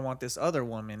still gonna want this other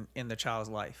woman in the child's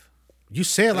life. You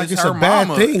said like it's her a bad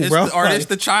mama. thing, bro. Or it's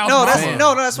the child's No, that's mama.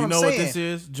 no, that's what You I'm know saying. what this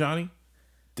is, Johnny?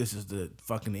 This is the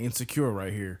fucking insecure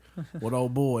right here. What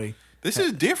old boy? This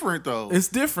is different though. It's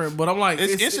different, but I'm like,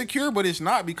 It's insecure, but it's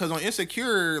not because on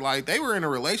Insecure, like they were in a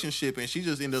relationship and she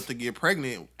just ended up to get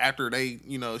pregnant after they,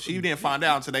 she didn't find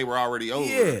out until they were already over.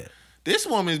 Yeah. This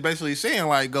woman is basically saying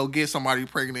like, go get somebody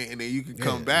pregnant and then you can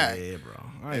come back. Yeah, bro.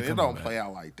 I And ain't it coming don't back. play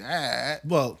out like that.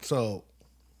 Well, so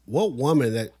what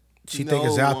woman that she think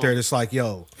is out there that's like,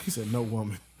 yo, He said no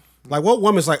woman. like what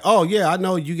woman's like, oh yeah, I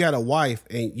know you got a wife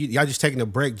and y'all just taking a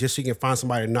break just so you can find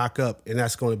somebody to knock up and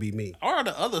that's going to be me. Or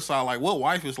the other side, like what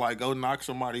wife is like, go knock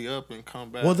somebody up and come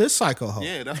back. Well, this psycho hoe,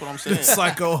 yeah, that's what I'm saying.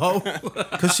 Psycho hoe.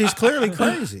 because she's clearly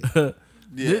crazy. yeah.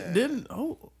 Didn't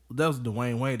that was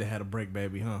Dwayne Wade that had a break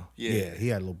baby, huh? Yeah, he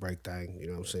had a little break thing. You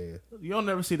know what I'm saying? You don't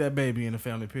never see that baby in the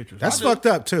family pictures. That's do. fucked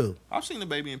up too. I've seen the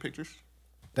baby in pictures.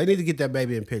 They need to get that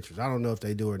baby in pictures. I don't know if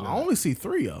they do or I not. only see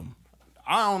 3 of them.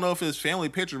 I don't know if it's family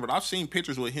pictures, but I've seen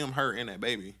pictures with him, her, and that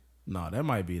baby. No, that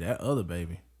might be that other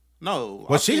baby. No.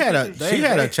 Well, I've she seen had pictures-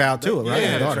 a child too, right? they A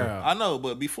had a daughter. child. I know,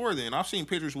 but before then, I've seen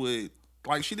pictures with,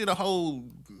 like, she did a whole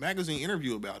magazine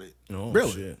interview about it. Oh,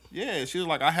 Really? Shit. Yeah, she was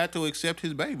like, I had to accept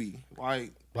his baby.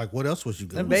 Like, Like, what else was you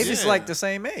The going? baby's Yeah. like the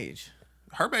same age.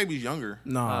 her baby's younger.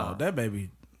 No, that baby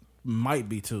might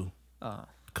be 2.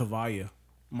 Kavaya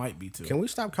might be 2. Can we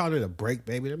stop calling it a break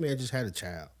baby? That man just had a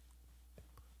child.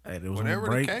 Hey, there was Whatever a the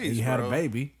break. case, he had bro. a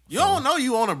baby. You don't know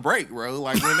you on a break, bro.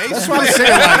 Like, when they That's what I'm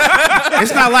saying. Like,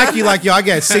 it's not like you like, yo, I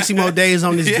got 60 more days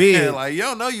on this yeah, bid. like, you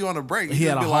don't know you on a break. You He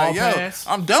just had a be like, hall yo, pass?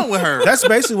 I'm done with her. That's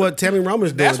basically what Tammy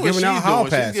Roman's doing, That's what giving she's out hall doing.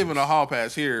 passes. She's giving a hall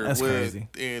pass here. That's with, crazy.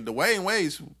 And the Wayne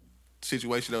Wade's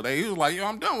situation, though, he was like, yo,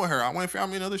 I'm done with her. I went and found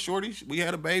me another shorty. We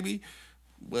had a baby.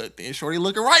 But then shorty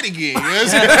looking right again. You know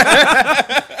what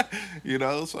I'm saying? You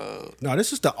know, so. No,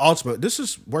 this is the ultimate. This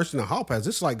is worse than a hall pass.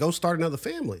 This is like go start another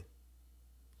family.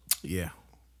 Yeah.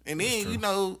 And then,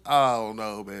 I don't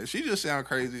know, man. She just sound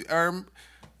crazy. I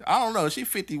don't know. She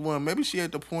 51. Maybe she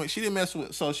at the point. She didn't mess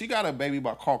with. So she got a baby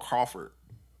by Carl Crawford.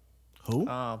 Who?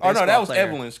 Oh, no, that was player.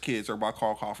 Evelyn's kids are by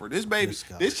Carl Crawford. This baby, This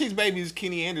guy. this chick's baby is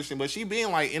Kenny Anderson, but she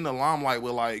being like in the limelight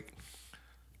with like,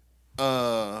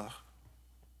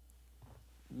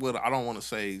 what I don't want to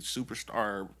say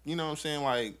superstar. You know what I'm saying?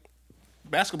 Like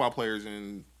basketball players,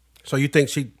 and So you think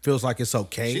she feels like it's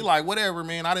okay? she like whatever,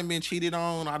 man. I done been cheated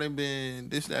on. I done been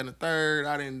this, that, and the third.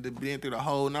 I done been through the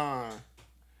whole 9.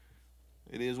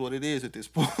 It is what it is at this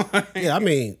point. Yeah, I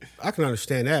mean, I can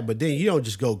understand that, but then you don't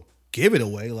just go give it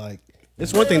away. Like,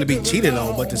 it's one thing to be cheated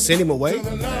on, but to send him away?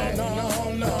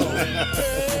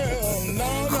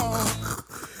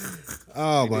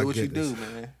 Oh, my Do what goodness. you do,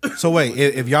 man. So wait,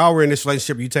 if y'all were in this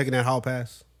relationship, you taking that hall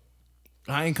pass?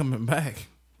 I ain't coming back.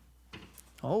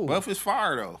 Oh, Buff is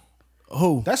fire though.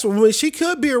 Who? That's what she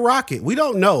could be a rocket. We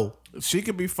don't know She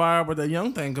could be fired, but that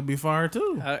young thing could be fired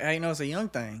too. I know it's a young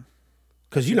thing.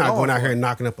 because you're not going out here and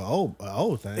knocking up an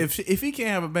old thing. If he can't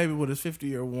have a baby with his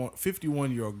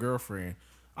 51-year-old girlfriend,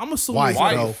 I'm assuming Wife,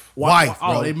 Wife. bro. Wife. Wife,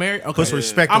 Oh, bro. they married. Okay. Put some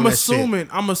respect on I'm that shit.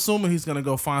 assuming he's gonna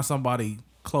go find somebody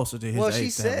closer to his Well,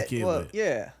 age she to have a said, kid well, with.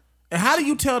 yeah. And how do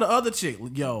you tell the other chick,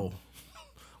 yo,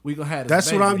 We gonna have this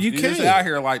That's what baby. I'm. You You just can't. out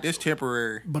here like this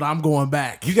temporary. But I'm going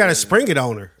back. You got to spring it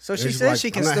on her. So she It's said like, she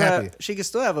I'm can not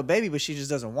still happy. have a baby, but she just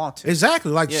doesn't want to.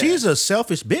 Exactly. Like Yeah. she's a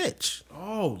selfish bitch.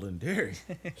 Oh, Lindari.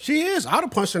 She is. I'd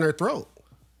have punched her in her throat.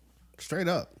 Straight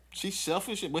up. She's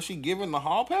selfish, but she giving the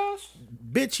hall pass.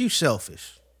 Bitch, you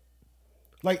selfish.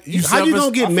 Like, You how you selfish?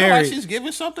 gonna get I feel married? like she's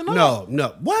giving something up.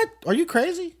 No. What? Are you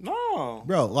crazy? No.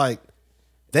 Bro, like,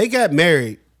 they got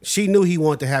married. She knew he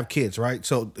wanted to have kids, right?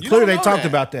 So clearly don't they know talked that.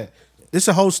 about that. This is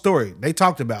a whole story. They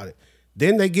talked about it.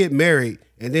 Then they get married,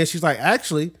 and then she's like,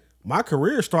 actually, my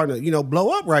career is starting to,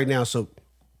 blow up right now. So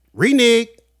renege.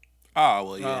 Oh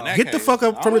well, yeah. in that Get the case, fuck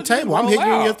up I from the would just table. I'm roll hitting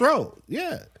you in your out. throat.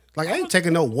 Yeah. Like, I ain't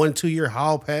taking no 1-2 year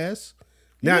hall pass.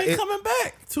 You Now, ain't coming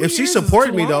back. 2 if she years is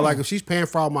supported too me, though, long. like if she's paying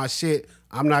for all my shit,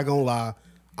 I'm not going to lie.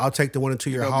 I'll take the 1 or 2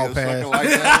 year Gonna hall get a sucker pass. like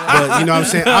that. But you know what I'm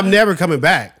saying? I'm never coming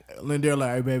back. Lindari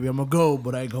like, hey, baby, I'm gonna go,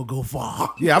 but I ain't gonna go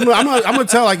far. Yeah, I'm gonna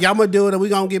tell like, yeah, I'm gonna do it and we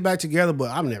gonna get back together,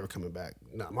 but I'm never coming back.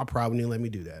 No, my pride wouldn't even let me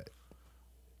do that.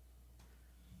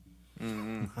 I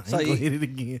ain't So gonna you- hit it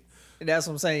again. That's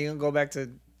what I'm saying. You gonna go back to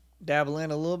dabble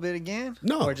in a little bit again?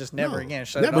 No, or just never no. again.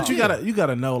 Shut Never it But off. you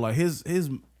gotta know, like his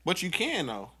But you can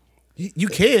though. You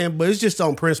can, but it's just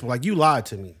on principle. Like you lied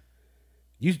to me.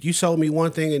 You sold me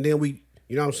one thing and then we,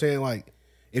 you know what I'm saying? Like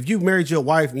if you married your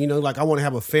wife, like I want to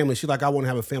have a family. She's like, I want to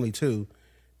have a family too.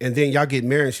 And then y'all get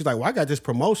married. And she's like, well, I got this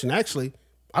promotion. Actually,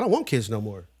 I don't want kids no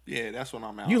more. Yeah, that's when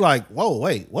I'm out. You like, whoa,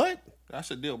 wait, what?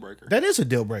 That's a deal breaker. That is a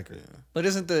deal breaker. But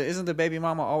isn't the baby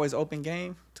mama always open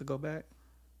game to go back?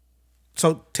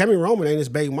 So Tammy Roman ain't his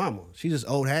baby mama. She's just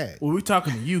old hag. well, we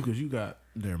talking to you because you got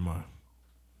never mind.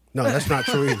 No, that's not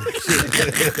true either.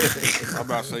 I'm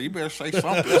about to say you better say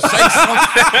something. Say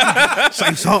something.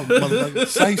 Say something, motherfucker.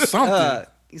 Say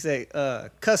something. You say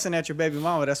cussing at your baby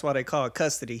mama. That's why they call it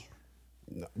custody.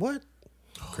 What?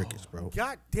 Crickets, bro.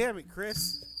 God damn it,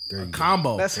 Chris. There you go.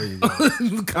 Combo. That's, There you go. that's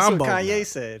what Combo. Kanye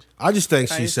said. I just think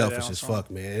Kanye she's said that selfish on as song.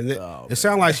 fuck, man. And it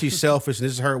sounds like she's selfish, and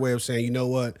this is her way of saying, you know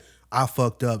what? I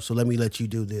fucked up, so let me let you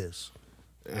do this.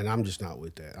 And I'm just not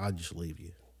with that. I'll just leave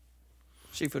you.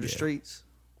 She for the streets.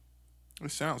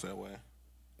 It sounds that way.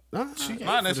 Nah,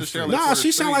 Not necessarily. nah, for the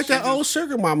she sound streets. like that She old just-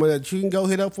 sugar mama that you can go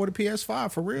hit up for the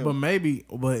PS5 for real.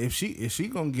 But if she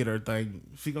gonna get her thing,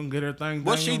 she gonna get her thing.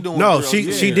 What's she done. doing? no, for she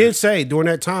those she years? did say during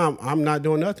that time, I'm not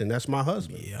doing nothing. That's my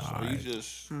husband. Yeah, So you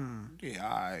just, yeah,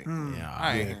 I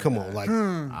Yeah, ain't. come on, like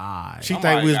alright. she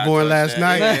think we was born last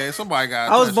night. Yeah, somebody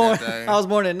got. I was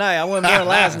born at night. I wasn't born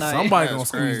last night. Somebody That's gonna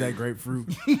squeeze crazy. that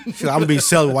grapefruit. I'm gonna be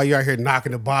selling while you out here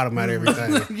knocking the bottom out of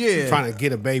everything. Yeah. trying to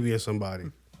get a baby or somebody.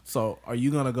 So are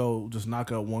you gonna go just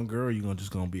knock up one girl? Or you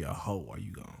gonna be a hoe? Are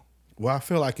you gonna Well, I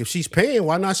feel like if she's paying,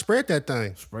 why not spread that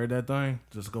thing? spread that thing?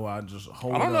 Just go out and just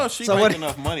hold I don't it know up. if she So make what-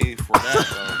 enough money for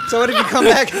that So what if you come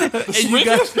back And you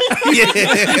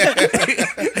got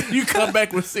you come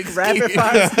back with 6 rapid kids.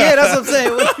 fire? Yeah, that's what I'm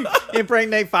saying. What if you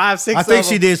impregnate 5, 6 I think of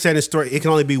she them? did say in the story it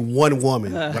can only be one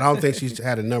woman, but I don't think she's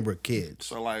had a number of kids.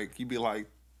 though. So like you be like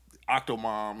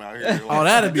Octomom out here. Oh, Like,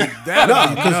 that'd be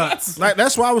nuts. Like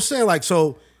that's why I was saying, like,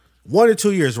 so 1 or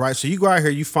 2 years, right? So you go out here,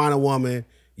 you find a woman,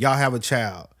 y'all have a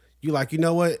child. You like, you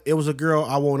know what? It was a girl,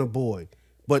 I want a boy.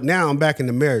 But now I'm back in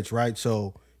the marriage, right?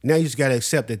 So now you just gotta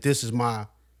accept that this is my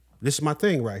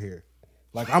thing right here.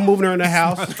 Like I'm moving her in the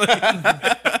house.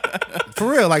 For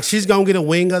real. Like she's gonna get a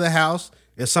wing of the house.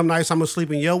 And some nights I'm gonna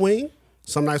sleep in your wing.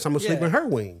 Some nights I'm gonna sleep Yeah. in her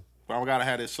wing. but I gotta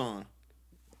have this son.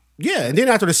 Yeah, and then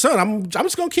after the son, I'm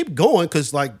just gonna keep going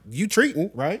because like you treating,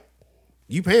 right?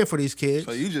 You paying for these kids.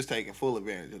 So you just taking full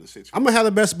advantage of the situation. I'm gonna have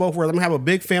the best of both worlds. I'm gonna have a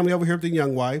big family over here with the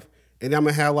young wife, and I'm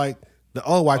gonna have like the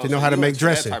old wife Oh, to so know how to you make into that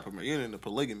dressing. type of- You're into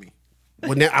polygamy.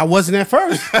 Well, now, I wasn't at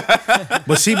first,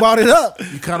 but she brought it up.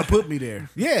 You kind of put me there.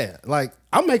 Yeah, like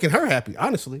I'm making her happy,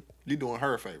 honestly. You doing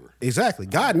her a favor. Exactly.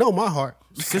 God know my heart.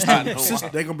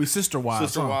 They're gonna be sister wives.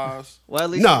 Sister wives. Well, at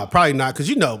least Nah, probably not, because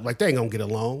like they ain't gonna get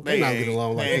along. They not ain't- get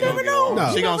along like they ain't that. gonna get along.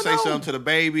 No. She gonna say something to the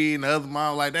baby and the other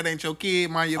mom like that ain't your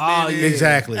kid, mind your Oh, business. yeah.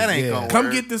 Exactly, That ain't yeah. gonna Come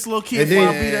work. get this little kid And before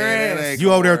I then- beat her Yeah, that ass. ain't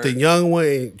You over there gonna with the work. young one,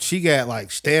 and she got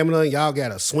like stamina, and y'all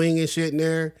got a swing and shit in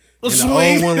there. And the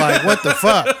swing. old one, like, what the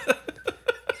fuck?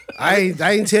 I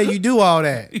ain't tell you do all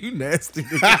that. You nasty.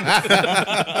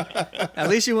 at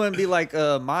least you wouldn't be like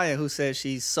Maya, who said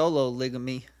she's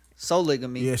soligamy.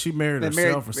 Yeah, she married Been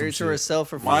herself or some married to shit. herself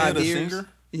for Maya 5 the years. singer?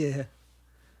 Yeah.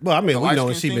 Well, I mean, we know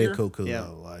light-skinned she been singer? cuckoo Yeah.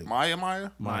 though. Like,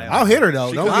 Maya. I'll hit her though.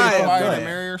 She Don't couldn't get get it somebody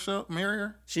fucked to up. marry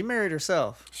her. She married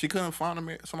herself. She couldn't find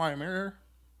somebody to marry her.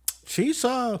 She's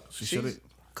She should have.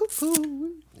 Cuckoo.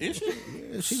 Is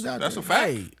she? she's out That's there. a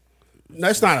fact. Hey,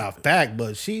 That's not a fact,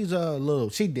 but she's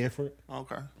she different.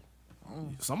 Okay.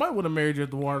 somebody would have married you at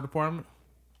the water department.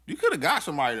 You could have got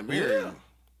somebody to marry you.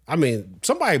 I mean,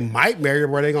 somebody might marry her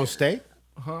where they gonna stay.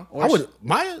 I would.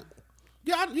 Maya.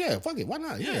 Yeah, fuck it. Why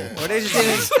not? Yeah. Or they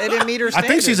didn't meet her I standards.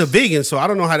 think she's a vegan, so I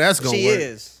don't know how that's gonna She work.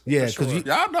 is. Yeah, for because sure.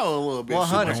 Y'all know a little bit too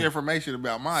 100. much information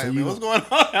about Maya. Man, what's going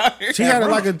on out here? she had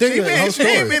like a thing. She The whole she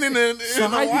ain't story. been in the So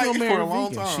how you Hawaii gonna for marry a a long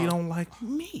vegan? time. She don't like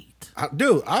meat.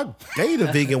 Dude, I dated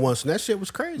a vegan once, and that shit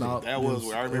was crazy. No, That was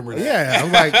where I remember that. Yeah,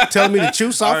 I'm like telling me to chew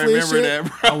I softly and remember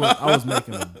shit. that, bro. I was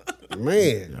making a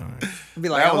Man, Be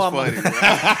like, That I was want funny, my, bro.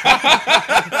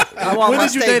 I want When my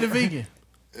did you steak. date a vegan?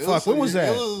 Fuck, when was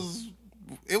that?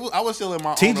 It was. I was still in my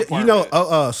own TJ, apartment. you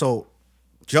know, so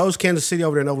Joe's Kansas City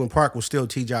over there in Overland Park was still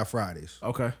TGI Fridays.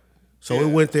 Okay. So we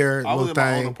went there, I was little in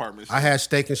my own thing. apartment, I had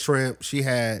steak and shrimp. She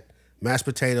had mashed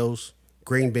potatoes,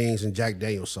 green beans, and Jack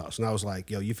Daniel's sauce. And I was like,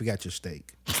 yo, you forgot your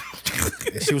steak.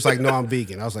 And she was like, no, I'm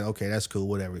vegan. I was like, okay, that's cool,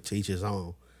 whatever. To each his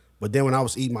own. But then when I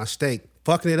was eating my steak,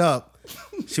 fucking it up,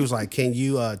 she was like, can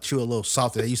you chew a little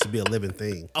softer? That used to be a living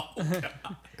thing.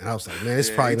 And I was like, man, it's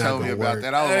Yeah, probably he not told me going to about work.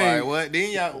 that. I was like, what?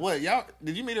 Then y'all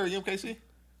did you meet her at UMKC?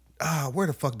 Where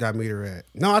the fuck did I meet her at?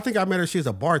 No, I think I met her. She was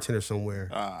a bartender somewhere.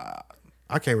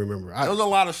 I can't remember. There was a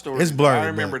lot of stories. It's blurry, I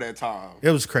remember but- that time.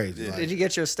 It was crazy. like- Did you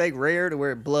get your steak rare to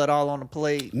where blood all on the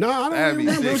plate? no, I don't That'd be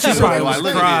remember. sick. She She probably was- like,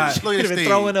 look at this. Look at Could this have been thing.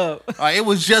 throwing up. It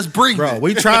was just breathing. Bro,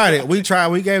 we tried it.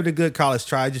 We gave it a good college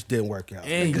try. It just didn't work out.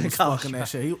 And he was fucking that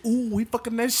shit. We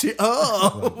fucking that shit up.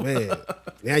 Oh, man.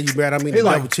 Now you mad? I mean, the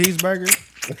double cheeseburger.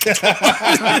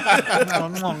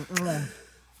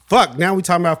 Fuck. Now we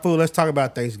talking about food. Let's talk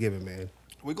about Thanksgiving, man.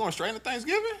 We going straight into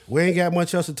Thanksgiving? We ain't got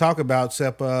much else to talk about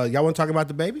except y'all want to talk about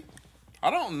the baby? I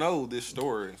don't know this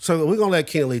story. So we're gonna let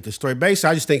Kenan lead the story.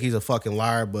 Basically, I just think he's a fucking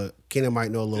liar, but Kenan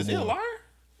might know a little Is he more. a liar?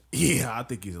 Yeah, I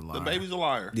think he's a liar. The baby's a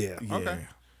liar. Yeah. Yeah. Okay.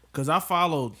 Cause I've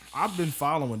been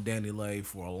following Danny Lay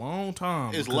for a long time.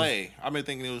 It's because Lay. I've been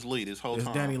thinking it was Lee this whole It's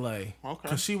time. Danny Lay. Okay.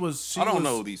 Cause she I don't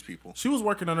know these people. She was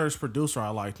working under this producer I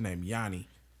liked named Yanni,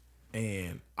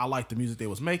 and I liked the music they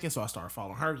was making, so I started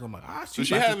following her. 'Cause I'm like, Does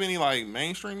she have any like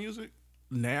mainstream music?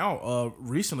 now.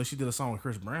 Recently she did a song with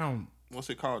Chris Brown. What's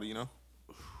it called? Do you know?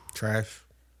 Trash.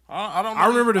 I don't know. I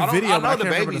remember the don't- video, I but I know the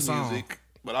can't remember baby the song. music,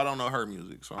 but I don't know her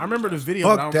music. So I remember the video.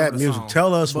 but I Fuck don't that remember the music. song.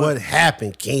 Tell us But- what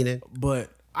happened, Kenan. But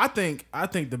I think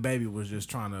the baby was just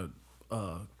trying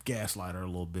to gaslight her a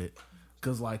little bit,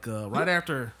 cause like right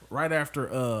after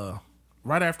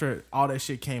all that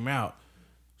shit came out,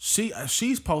 she's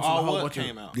posting a whole what bunch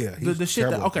came of out? Yeah, the he's shit that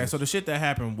terrible at okay. this. So the shit that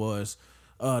happened was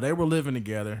they were living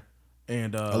together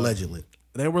and Allegedly.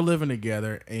 they were living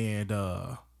together and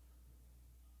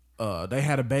they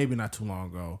had a baby not too long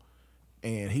ago,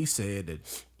 and he said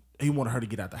that he wanted her to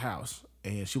get out the house,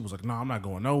 and she was like, "No, I'm not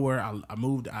going nowhere. I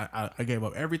moved. I gave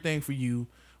up everything for you.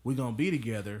 We gonna be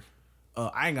together.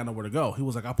 I ain't got nowhere to go." He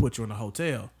was like, "I'll put you in a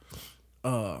hotel."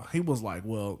 He was like,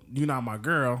 "Well, you're not my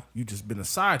girl. You just been a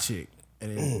side chick,"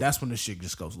 and then that's when the shit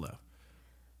just goes left.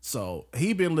 So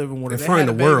he been living with her. In They front had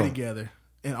of a the baby world. together,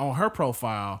 and on her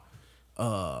profile,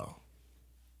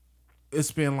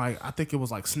 it's been like I think it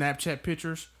was like Snapchat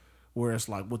pictures where it's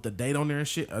like with the date on there and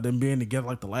shit of them being together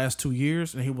like the last 2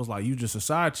 years, and he was like, "You just a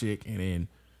side chick," and then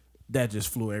that just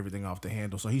flew everything off the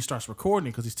handle. So he starts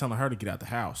recording because he's telling her to get out the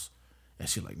house, and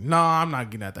she's like, "Nah, I'm not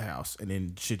getting out the house," and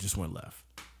then shit just went left.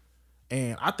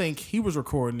 And I think he was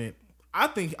recording it. I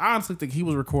honestly think he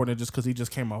was recording it just because he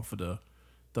just came off of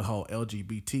the whole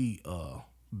LGBT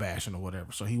bashing or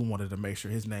whatever. So he wanted to make sure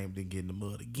his name didn't get in the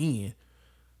mud again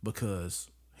because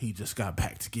he just got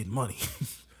back to getting money.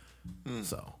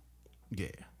 So, yeah,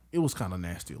 it was kind of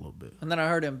nasty a little bit. And then I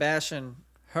heard him bashing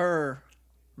her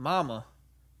mama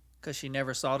because she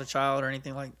never saw the child or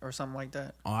anything or something like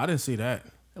that. Oh, I didn't see that.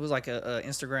 It was like a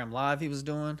Instagram live he was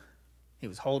doing. He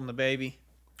was holding the baby.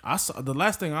 I saw the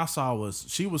last thing I saw was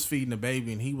she was feeding the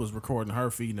baby and he was recording her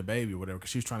feeding the baby or whatever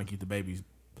because she was trying to keep the baby's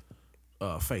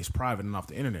face private and off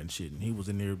the internet and shit. And he was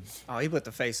in there. Oh, he put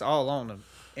the face all on the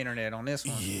internet on this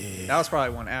one. Yeah. That was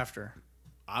probably one after.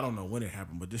 I don't know when it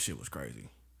happened, but this shit was crazy.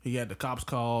 He had the cops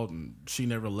called and she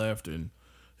never left, and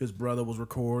his brother was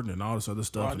recording and all this other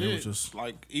stuff. Well, I and it did. was just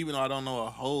Like, even though I don't know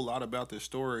a whole lot about this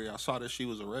story, I saw that she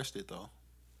was arrested though.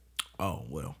 oh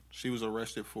well, She was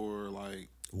arrested for like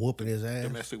Whooping his ass.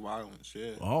 domestic violence.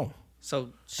 Yeah. oh So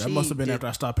that she must have been did, after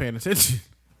I stopped paying attention.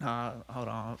 Hold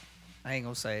on. I ain't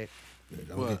gonna say it. Yeah,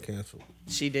 don't get canceled.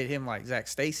 She did him like Zach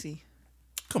Stacy.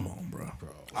 Come on, bro.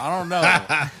 I don't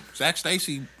know. Zach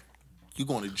Stacy, you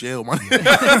going to jail, man.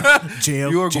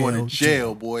 Jail. You are going to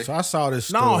jail, boy. So I saw this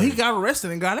story. No, he got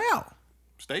arrested and got out.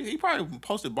 He probably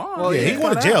posted bond. Well, Yeah, he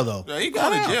going to jail though. Yeah, he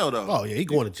going to jail though. Oh yeah, he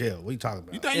going to jail. What are you talking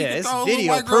about? You think Yeah, you can it's throw a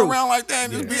video white girl proof. around like that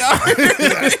and just be out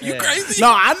here? You Yeah. crazy? No,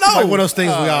 I know. Like one of those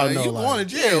things we all know. You like, going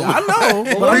to jail? I know. but I I'm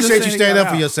just appreciate you saying he standing got up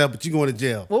for out. yourself, but you going to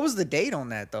jail. What was the date on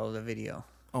that though? The video.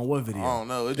 On what I video? don't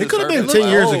know. It could have been It 10 looked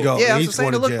years old. ago. Yeah, and I was he's just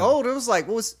saying going it to looked jail. old. It was like,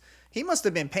 he must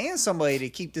have been paying somebody to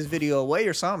keep this video away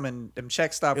or something, and them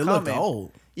checks stopped It coming. looked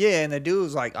old. Yeah, and the dude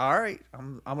was like, "All right,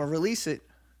 I'm gonna release it."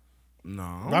 No,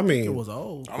 I I mean- mean, it was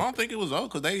old. I don't think it was old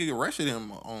because they arrested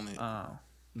him on it.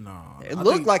 No, It I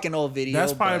looked think like an old video.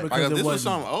 that's probably but Like if because this it was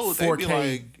wasn't something old, they'd be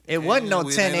 4K. like, It wasn't no "Ain't nothing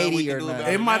we 1080 can or do nothing."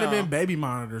 about It might have now." been baby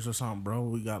monitors or something, bro.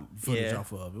 We got footage Yeah.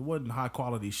 off of. It wasn't high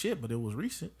quality shit, but it was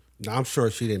recent. No, I'm sure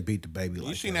she didn't beat the baby like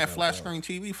You seen that that flat though. screen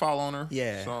TV fall on her?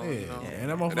 Yeah. So, Yeah, you know, and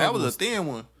that and motherfucker that was a was- thin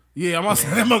one. Yeah, I'm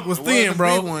saying that mug was It thin, wasn't a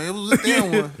bro. big one. It was a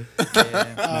thin one. If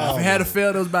it had a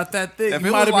failed, it was about that thick. If you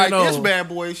it might was have like been this old. bad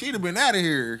boy, she'd have been out of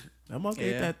here. That mug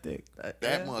ain't Yeah. that thick.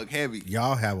 That mug heavy.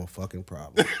 Y'all have a fucking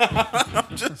problem.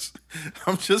 I'm just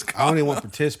I don't even want to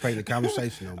participate in the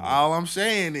conversation no more. all I'm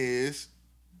saying is,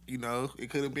 it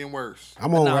could have been worse.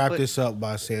 I'm going to Nah, wrap put- this up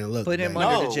by saying, look, put him man,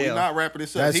 under No, the jail. we're not wrapping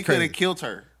this up. That's He could crazy. have killed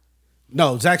her.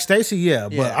 no, Zach Stacy, yeah,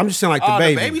 but Yeah. I'm just saying like the Oh,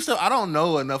 baby. the baby stuff, I don't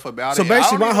know enough about So it. basically, I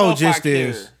don't my even whole know if I gist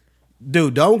is, care.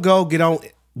 dude, don't go get on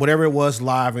whatever it was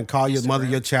live and call your mother,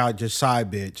 your child, your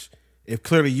side bitch. If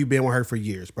clearly you've been with her for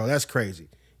years, bro, that's crazy.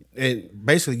 And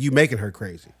basically, you making her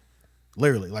crazy.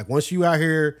 Literally, like once you out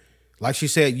here, like she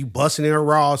said, you busting in her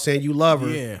raw, saying you love her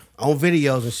Yeah. on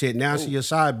videos and shit. Now she your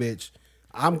side bitch.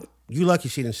 You lucky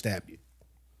she didn't stab you.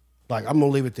 Like I'm gonna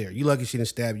leave it there. You lucky she didn't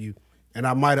stab you, and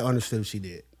I might have understood if she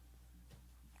did.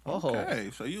 Oh,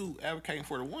 Okay, so you advocating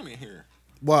for the woman here.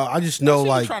 Well, I just know See, you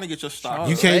like trying to get your stock.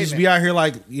 you up. can't just be out here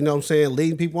like, you know what I'm saying,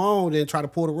 leading people on, then try to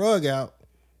pull the rug out.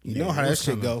 You know how it that was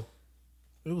shit kinda- go.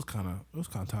 It was kind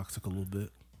of toxic a little bit.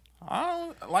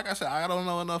 Like I said, I don't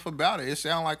know enough about it. It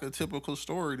sounds like a typical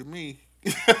story to me.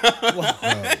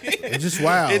 It's just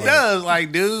wild. It like, does,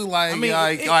 like, dude, like, mean,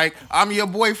 like I'm your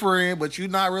boyfriend, but you're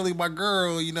not really my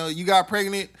girl. You got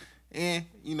pregnant, and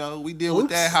we deal with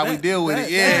that how we That- deal with that-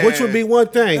 it. Yeah, Which would be one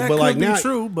thing, That but like could be now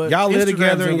true, but y'all live Instagram's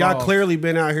together and y'all involved. clearly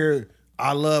been out here.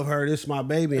 I love her. This is my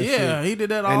baby. And Yeah, shit. he did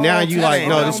that all And now you the like, time.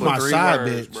 no, That this is was my 3 side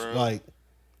words, bitch. bro. Like,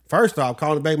 first off,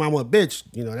 calling the baby mama a bitch,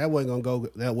 that wasn't gonna go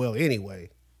that well anyway.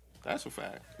 that's a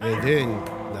fact. And then,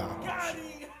 nah.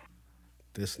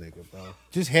 This nigga, bro.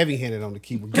 Just heavy handed on the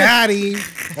keyboard. Got him.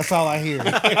 That's all I hear.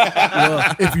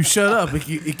 Well, if you shut up,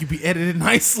 it could be edited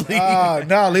nicely.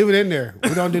 No, leave it in there.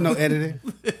 We don't do no editing.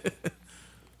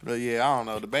 But yeah, I don't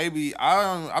know. The baby,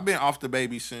 I've been off the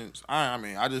baby since.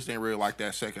 I just didn't really like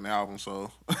that second album, so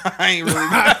I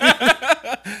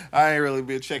ain't really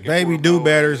been checking. Baby, for him, do no.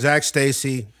 better. Zach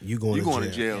Stacy, you going You to going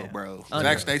jail. to jail, bro.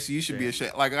 Zach Stacy, you should be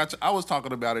ashamed. Like I was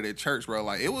talking about it at church, bro.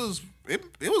 Like it was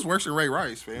worse than Ray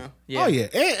Rice, fam. yeah. Oh yeah,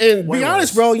 and Way be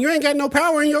honest, worse. bro. You ain't got no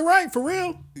power in your right for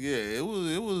real. Yeah, it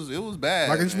was bad.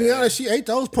 Like just man. be honest, she ate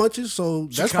those punches, so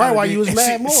She that's kinda probably why did. you was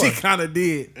mad She- more. She kind of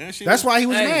did. And she That's was- why he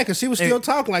was Hey, mad because she was still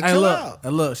talking. Like, Hey, chill look, out.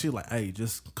 and look, she like, hey,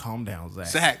 just calm down, Zach.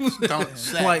 Zach, don't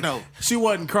Zach, Like, no. she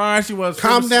wasn't crying. She was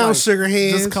Calm down, like, sugar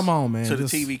hands. Just come on, man. So the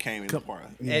Just- TV came in the part.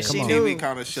 And come she on. knew. TV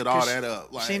kind of shut all that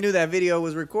up. Like, She knew that video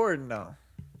was recording though.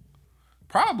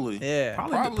 probably. Yeah.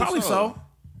 Probably so.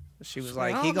 She was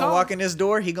like, Oh, he gonna go. walk in this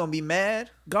door, he gonna be mad.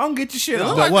 Go and get your shit It on.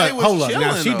 looked But like what? they was Hold up. Now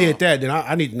chilling, she though. did that. Then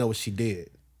I need to know what she did.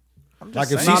 I'm Like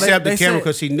just if she saying. No, stepped they the camera said-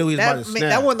 because she knew he was that, about to snap.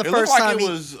 that wasn't the It looked first like time it he.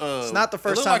 was. It's not the it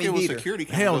first looked time like he it was beat her. security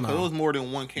camera. Hell because no. It was more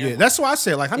than one camera. Yeah, that's why I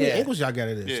said like how many Yeah. angles y'all got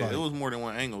at this? Yeah, like, it was more than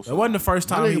one angle. It So. wasn't the first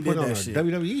my time nigga he put did on that a shit.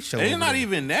 WWE show. It's over not there.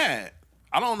 even that.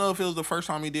 I don't know if it was the first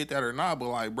time he did that or not, but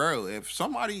like, bro,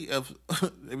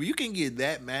 if you can get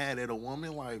that mad at a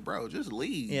woman, like, bro, just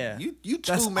leave. Yeah. you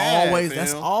That's too mad. always fam.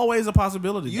 that's always a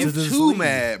possibility. You Just too leave.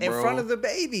 mad, In bro. front of the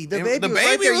baby. The And baby the was right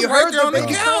baby there. was You right heard there on the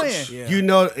baby couch. crying. Yeah. You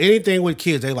know, anything with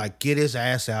kids, they like get his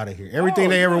ass out of here. Everything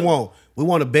they ever want. We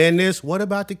want to ban this. What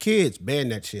about the kids? Ban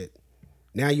that shit.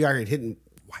 Now you out here hitting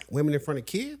white women in front of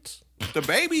kids. The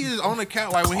baby is on the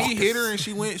couch. Like when he hit her and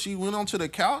she went onto the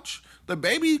couch. The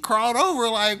baby crawled over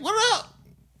like, "What up?"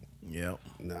 Yep.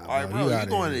 Nah, Like, bro, bro, you outta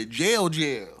going here. to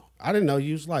jail. I didn't know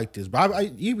you was like this, but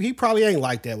he probably ain't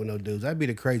like that with no dudes. That'd be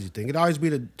the crazy thing. It'd always be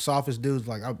the softest dudes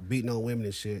like I'm beating on women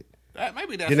and shit.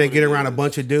 Maybe that's Then they what get it around a is.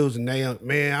 bunch of dudes and they,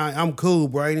 man, I'm cool,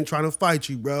 bro. I ain't even trying to fight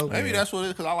you, bro. Maybe that's what it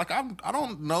is. Because I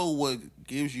don't know what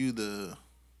gives you the.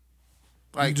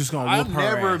 Like, You just gonna I've whoop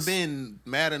her never ass. been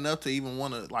mad enough to even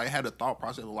want to like had a thought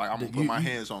process of like I'm gonna put my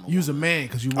hands on them. Use a man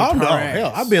because you Oh whooped no, her ass.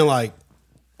 hell, I've been like,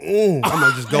 I'm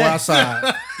gonna just go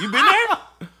outside. You been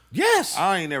there? Yes,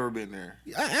 I ain't never been there.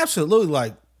 absolutely.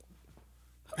 Like,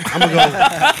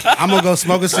 I'm gonna go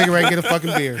smoke a cigarette and get a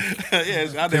fucking beer.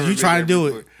 Yes, I never You been trying to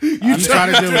there do it? before. You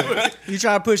trying to do it? You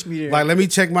try to push me there. Like, let me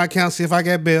check my account, see if I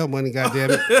got bail money.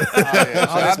 Goddamn it! Oh, yeah.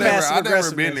 So this passive I never been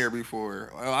aggressiveness. there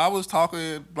before. I was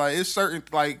talking like it's certain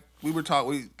like we were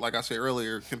talking. Like I said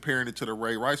earlier, comparing it to the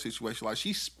Ray Rice situation. Like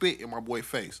she spit in my boy's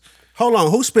face. Hold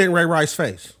on, who spit in Ray Rice's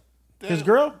face? His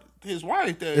girl? His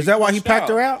wife. Is that why he pushed packed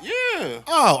her out? Yeah.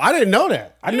 Oh, I didn't know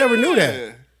that. I never knew Yeah.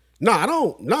 that. No, I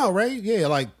don't. No, Ray. Yeah,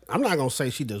 like I'm not gonna say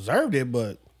she deserved it,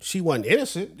 but she wasn't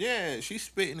innocent. Yeah, she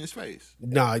spit in his face.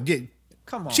 Nah, yeah,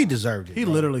 Come on. she deserved it. He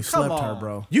bro. literally slept her, on.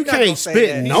 bro. You Not gonna can't say spit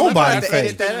that. in He's nobody's gonna have to face.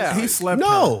 edit that out. He slept her.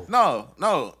 No.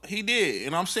 No, he did,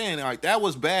 and I'm saying like that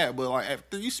was bad. But like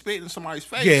after you spit in somebody's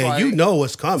face, Yeah, like, you know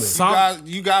what's coming.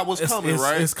 you got what's coming,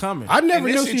 right? It's coming. I never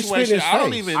In knew this she spit in situation, his face. I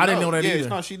don't even. I didn't know that yeah, either.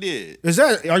 No, she did. Is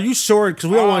that? Are you sure? Because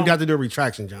we don't want to have to do a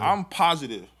retraction, John. I'm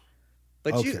positive.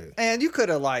 But you Okay. and you could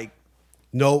have like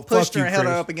no, pushed fuck her you, and held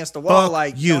her Chris. up against the wall. Fuck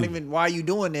like, you. don't even. Why are you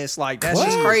doing this? Like, that's What?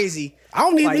 just crazy. I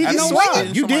don't even Like, need to you know swinging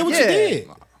why. You did what you Yeah. did.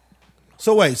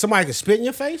 So wait, somebody can spit in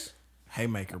your face?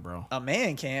 Haymaker, bro. A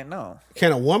man can't. No,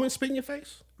 Can a woman spit in your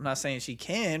face? I'm not saying she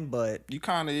can, but You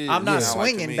kind of is. I'm not yeah, like to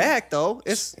swinging me. back though.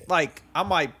 It's like I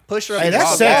might push her up Hey,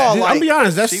 against that's the wall. sexist. Like, I'm be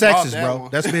honest, that's she bought sexist, that bro.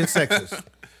 one. That's being sexist.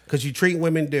 Because you treat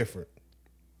women different.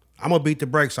 I'm gonna beat the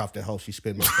brakes off that hoe she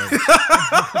spit in my face.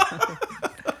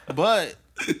 But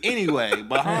anyway,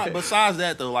 besides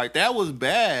that though, like that was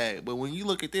bad. But when you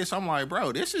look at this, I'm like,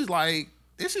 bro, this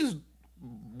is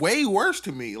way worse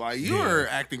to me. Like you are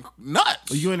acting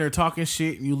nuts. You in there talking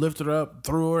shit and you lifted her up,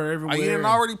 threw her everywhere. Like, you done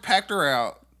already packed her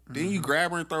out. Then you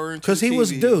grab her and throw her into Because the he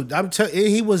was, TV. dude,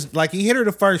 he was like, he hit her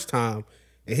the first time.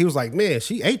 And he was like, man,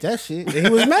 she ate that shit. And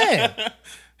he was mad.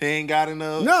 He ain't got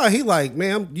enough. No, he like,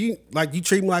 man, you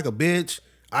treat me like a bitch.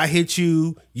 I hit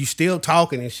you. You still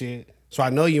talking and shit. So I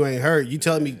know you ain't hurt. You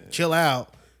telling me chill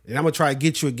out. And I'm going to try to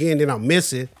get you again. Then I'm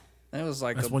missing. it was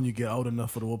like That's a, when you get old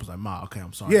enough for the whoop. It's like, ma, okay,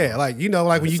 I'm sorry. Yeah, like, you know,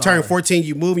 like when you sorry. turn 14,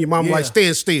 you move and your mom Yeah. like,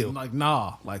 stand still. I'm like,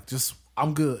 nah, like just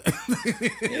I'm good. yeah.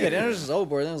 Then it was just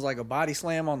over. Then it was like a body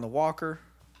slam on the walker.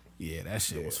 Yeah, that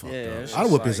shit was fucked Yeah, up. it's I'd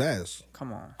just whip like, his ass.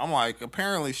 Come on. I'm like,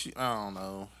 apparently I don't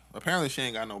know. Apparently she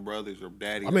ain't got no brothers or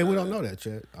daddy. I mean, we don't know that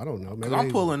yet. I don't know. Maybe I'm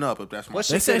they- pulling up if that's my. What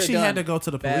They said coulda she done had to go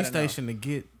to the bad police enough. station to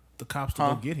get the cops to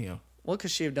go get him. What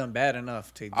could she have done bad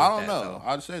enough to? Get I don't that, know. though?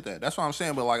 I'd say that. That's what I'm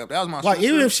saying. But like, if that was my Like,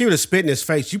 sister, even if she would have spit in his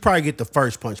face, you probably get the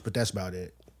first punch, but that's about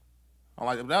it. I'm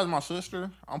like, if that was my sister,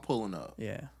 I'm pulling up.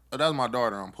 Yeah, If that was my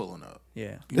daughter, I'm pulling up.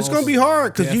 yeah. It's gonna be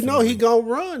hard because you know he Definitely. gonna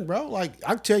run, bro. Like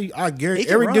I tell you, I guarantee He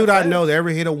can every run dude I fast. know that ever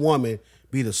hit a woman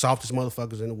be the softest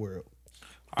motherfuckers in the world.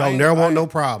 I Don't ain't- never I want ain't- no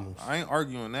problems. I ain't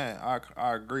arguing that.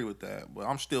 I agree with that, but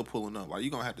I'm still pulling up. Like, you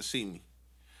gonna have to see me.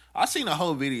 I seen a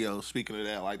whole video speaking of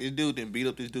that. Like, this dude didn't beat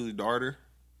up this dude's daughter.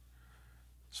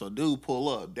 So dude pull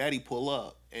up, daddy pull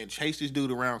up, and chase this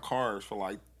dude around cars for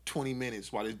like 20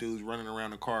 minutes while this dude's running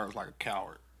around the cars like a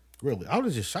coward. Really, I would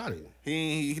have just shot him.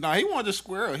 He wanted to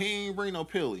square up. He ain't bring no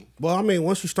pilly. Well, I mean,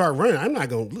 once you start running, I'm not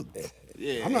gonna look.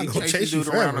 Yeah, I'm not he gonna chased chase this you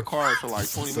dude around forever. the cars for like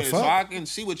 20 The minutes. So fuck? I can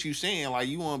see what you saying. Like,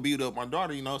 you want to beat up my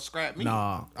daughter, scrap me.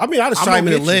 Nah, I mean, I'd have I'm shot him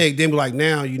gonna in the get you. leg, then be like,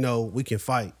 now you know we can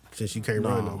fight since you can't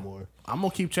run no more. I'm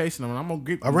gonna keep chasing him, and I'm gonna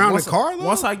get Around once the car, though?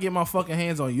 Once I get my fucking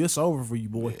hands on you, it's over for you,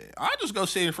 boy. I just go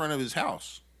sit in front of his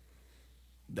house.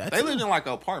 That's They lived in like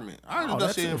an apartment. I just go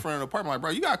that's sit in it. front of the apartment. Like,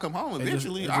 bro, you gotta come home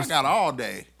eventually. it I just- got all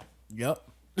day. Yep.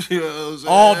 You know what I'm saying?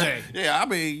 All day. Yeah, I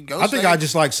mean, go. I think stay- I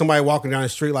just like somebody walking down the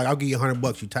street, like I'll give you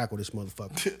 $100, you tackle this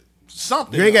motherfucker.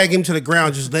 something. You ain't gotta get him to the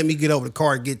ground, just let me get over the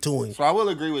car and get to him. So I will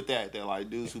agree with that. That like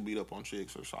dudes who beat up on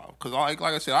chicks are soft. Cause like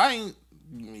I said, I ain't.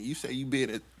 I mean, you say you been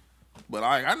it, but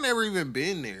I never even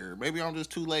been there. Maybe I'm just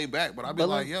too laid back. But I be But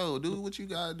like, like- yo, dude, what you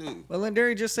gotta do? Well,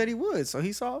 Lindari just said he would, so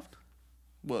he's soft.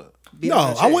 What? Beat No,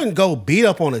 up the I chick. wouldn't go beat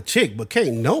up on a chick, but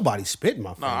can't nobody spit in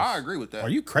my face. No, I agree with that. Are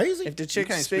you crazy? If the chick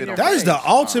can't spit in spit your on That is face, the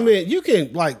ultimate. You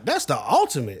can like that's the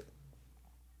ultimate.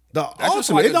 The just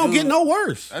ultimate. like It a don't get dude- no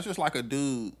worse. That's just like a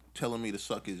dude telling me to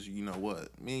suck his. You know what?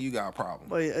 Me and you got a problem.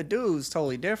 But a dude's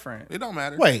totally different. It don't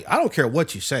matter. Wait, I don't care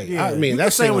what you say. Yeah, I you mean, can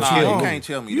that's say saying what what you you Nah, want. you can't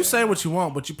tell me. You that. say what you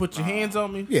want, but you put your hands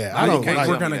on me. Yeah, Nah, I you don't can't like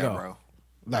tell we're me gonna that, go. bro.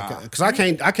 like because I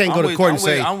can't go I'm to with- court and I'm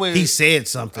say with- I'm with he said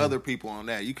something. Other people on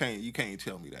that, you can't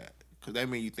tell me that because that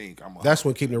mean you think I'm. That's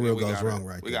when keeping it real we goes got wrong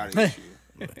right We there. got an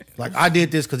issue. Like I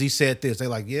did this because he said this. They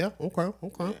like, yeah, okay.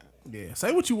 Yeah,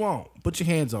 say what you want. Put your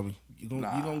hands on me. You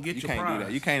gonna get you your can't prize. do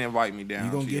that. You can't invite me down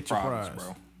You gonna to your get your privates, prize.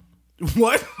 bro.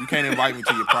 What? You can't invite me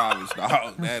to your privates,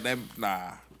 dog.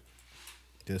 Nah,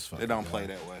 This fucking it don't guy. play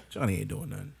that way. Johnny ain't doing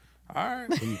nothing. All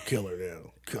right, You kill her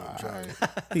now. Kill Johnny.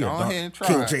 He a go dark, ahead and try.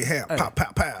 Kill it. J Ham. Pow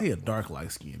pow pow. he a dark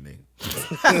light skinned nigga.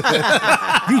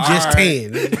 You just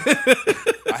 10.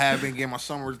 nigga. I have been getting my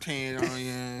summer tan on.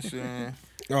 Yeah, shit.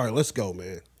 All right, let's go,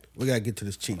 man. We gotta get to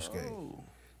this Chiefs game.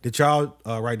 Did y'all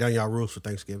write down y'all rules for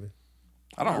Thanksgiving?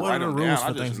 I don't What write are the them rules down.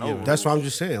 I for just know. Thanksgiving? That's what I'm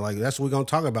just saying. Like that's what we're gonna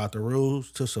talk about. The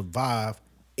rules to survive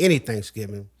any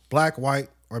Thanksgiving, black, white,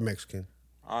 or Mexican.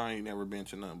 I ain't never been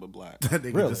to nothing but black. That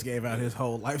nigga Really? just gave out his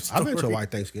whole life story. I've been to a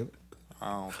white Thanksgiving.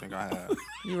 I don't think I have.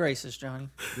 You racist, Johnny.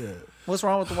 Yeah. What's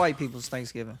wrong with the white people's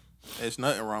Thanksgiving? There's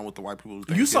nothing wrong with the white people.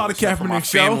 You saw the except for Kaepernick my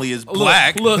show. family is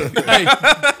black. Look, hey,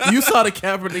 you saw the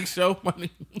Kaepernick show,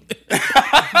 money.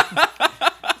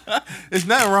 There's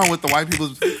nothing wrong with the white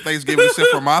people's Thanksgiving except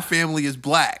for my family is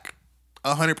black.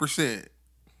 100%.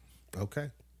 Okay.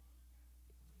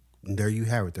 And there you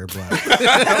have it. They're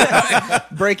black.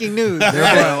 Breaking news.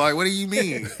 Yeah, like, what do you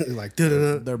mean? Like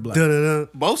da-da-da, They're black. da-da-da.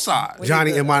 Both sides.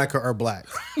 Johnny and Monica are black.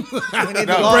 We need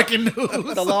the law, Breaking news.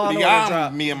 the law and order Beyond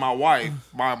drop. me and my wife,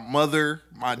 my mother,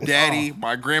 my daddy,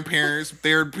 my grandparents,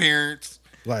 third parents.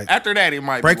 Like After that, it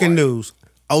might be breaking white. news.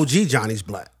 OG Johnny's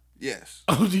black. Yes.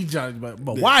 OG Johnny, but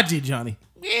YG Johnny.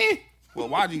 Eh. Well,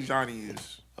 YG Johnny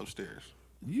is upstairs.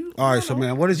 You, All right, so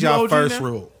man, what is You y'all OG first now?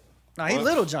 rule? Nah, he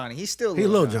little Johnny. He's still He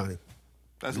little Johnny.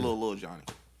 That's little Johnny.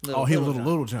 oh, he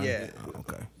little Johnny. Yeah. Oh,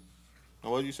 okay.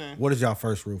 Now, what are you saying? What is y'all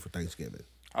first rule for Thanksgiving?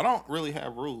 I don't really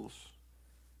have rules.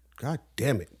 God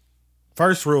damn it.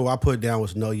 First rule I put down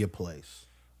was know your place.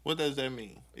 What does that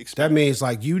mean? That means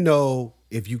like you know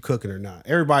if you cooking or not.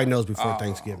 Everybody knows before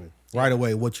Thanksgiving. Right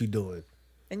away what you doing.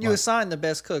 And you assign the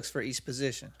best cooks for each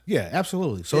position. Yeah,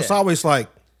 absolutely. So it's Yeah. always like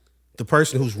the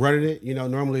person who's running it, you know,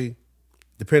 normally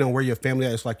depending on where your family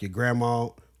at, it's like your grandma,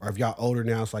 or if y'all older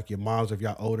now, it's like your moms, if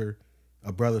y'all older,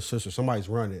 a brother, sister, somebody's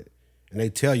running it. And they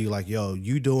tell you like, yo,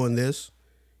 you doing this,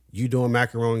 you doing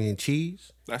macaroni and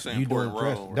cheese. That's an you doing important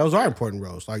dressing. role, right? Those are important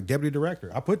roles. Like deputy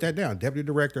director. I put that down. Deputy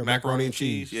director of Macaroni and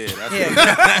cheese. Yeah, that's Yeah.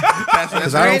 that's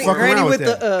Because I don't Granny, fuck Granny around with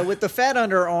with that. the fat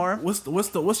under her arm. What's the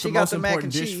She most got the mac important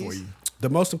and dish for cheese. you? The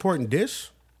most important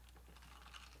dish?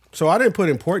 So I didn't put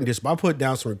important dish, but I put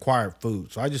down some required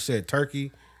food. So I just said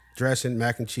turkey, dressing,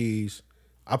 mac and cheese.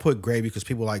 I put gravy because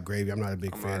people like gravy. I'm not a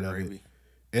big fan not of gravy. it.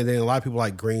 And then a lot of people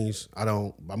like greens.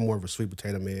 I'm more of a sweet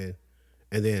potato man.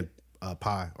 And then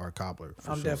pie or a cobbler.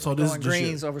 For I'm sure. definitely So this going is just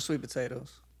greens over sweet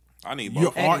potatoes I need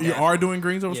You both. are doing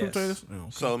greens over sweet Yes. potatoes? Oh, okay.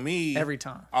 So me, every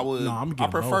time. I would. No, I'm I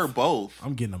getting prefer both,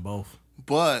 I'm getting them both.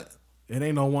 but It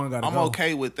ain't no one got to I'm go.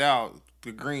 okay without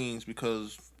the greens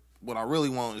because what I really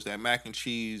want is that mac and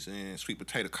cheese and sweet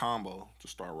potato combo to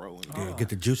start rolling. Yeah, get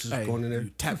the juices Hey, going in there.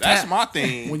 you tap, That's tap. my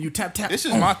thing. When you tap. This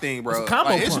is my thing, bro. It's a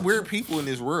combo It's punch. weird people in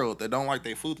this world that don't like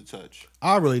their food to touch.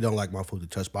 I really don't like my food to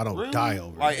touch, but I don't Really? die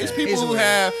over Like it. it's people It's who weird.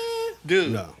 have,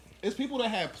 dude. No. It's people that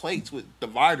have plates with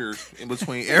dividers in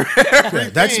between every. Yeah,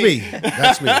 that's me.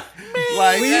 That's me.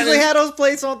 Like We that usually is- have those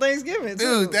plates on Thanksgiving,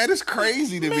 too. dude, that is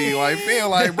crazy to me. Like, feel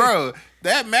like, bro,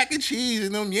 that mac and cheese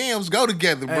and them yams go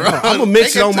together, bro. I'ma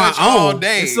mix They it can on my touch all own.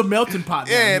 day. It's a melting pot.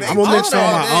 Yeah, down I'm here. gonna mix it on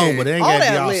all my day. own, but it ain't All gotta be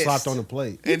that all list. slopped on the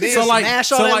plate. and then, So like,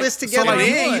 Mash all so that like- list so together. like and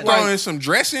you then you eat throw like- in some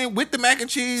dressing with the mac and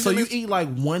cheese. So and you it's- eat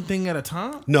like one thing at a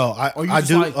time? No, Or you I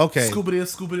just do. like Okay, scoop it in,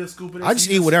 scoop it in, scoop it in. I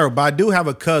just eat whatever, but I do have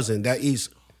a cousin that eats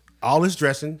all his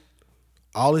dressing,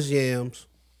 all his yams,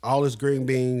 all his green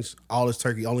beans, all his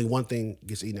turkey. Only one thing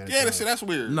gets eaten at a yeah, time. that's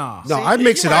weird. Nah. No, I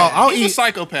mix it all. I'll He's a eat.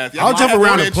 psychopath. I'll jump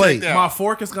around the plate. My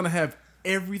fork is gonna have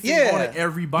everything Yeah. on it,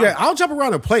 every bite. Yeah, I'll jump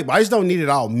around the plate, but I just don't need it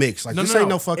all mixed. Like No, this no, ain't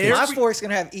no. no fucking My Every- fork's going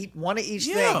to have one of each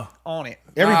Yeah. thing on it.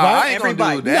 every Nah, bite. I ain't Every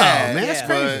gonna do bite. that. No, man, that's Yeah.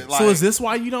 crazy. But, So like, is this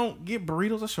why you don't get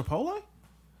burritos at Chipotle?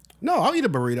 No, I'll eat a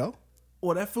burrito.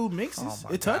 Well, that food mixes.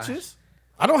 It touches.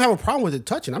 I don't have a problem with it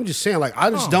touching. I'm just saying, like,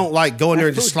 I just don't like going there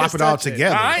and just food slap just it all touch it.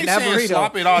 together. I ain't That saying burrito.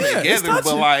 slop it all Yeah, it's together, but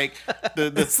touching. like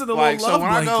the It's in a like little so love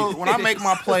when I go blanket. when I make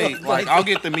my plate, like I'll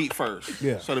get the meat first.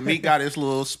 Yeah. So the meat got its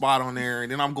little spot on there,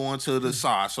 and then I'm going to the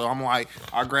sauce. So I'm like,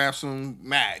 I grab some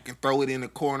mac and throw it in the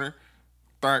corner.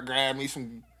 Grab me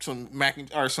some mac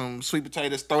or some sweet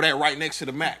potatoes. Throw that right next to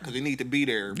the mac because it need to be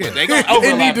there. But they gonna It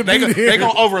overlap. need to be there. They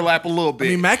gonna overlap a little bit. I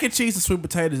mean, mac and cheese and sweet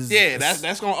potatoes. Is, Yeah,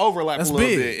 that's gonna overlap that's a little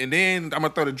big. bit, and then I'm gonna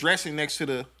throw the dressing next to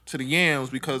the yams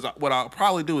because what I'll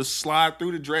probably do is slide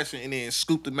through the dressing and then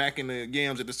scoop the mac and the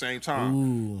yams at the same time.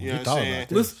 You know what I'm thought saying? about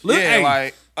this. Look, yeah, hey,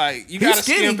 like you he's gotta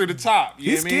skinny. skim through the top.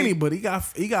 You He's know what I mean? skinny, but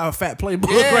he got a fat playbook.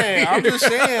 Yeah, right I'm here. just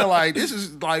saying, like, this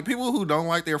is like people who don't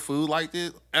like their food like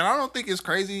this, and I don't think it's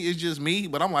crazy. It's just me,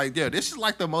 but I'm like, yeah, this is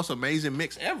like the most amazing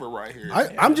mix ever right here.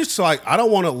 I'm just like, I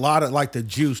don't want a lot of like the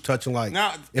juice touching. Like,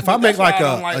 Now, if but I make that's why like I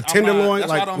don't a like- I'm tenderloin, not- that's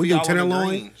why I like don't we be do all on the tenderloin,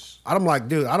 greens. I'm like,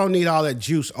 dude, I don't need all that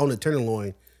juice on the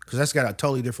tenderloin because that's got a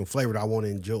totally different flavor that I want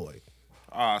to enjoy.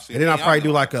 See, And then I'll me, probably I'm do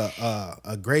doing- like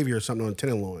a gravy or something on the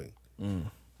tenderloin.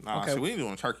 Nah, Okay. see, we ain't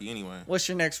doing turkey anyway. What's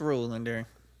your next rule, Lindari?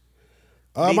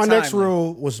 Be My next timely.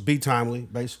 rule was be timely,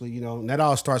 basically. And that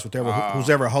all starts with who's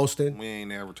ever hosting. We ain't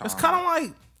never talking. It's kind of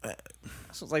like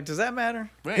So it's like, does that matter?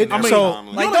 so- Like,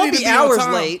 you don't need be to on hours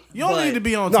time. late, You don't but- need to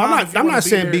be on No, time. I'm not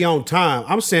saying be on time.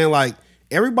 I'm saying like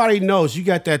everybody knows you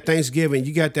got that Thanksgiving,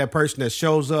 you got that person that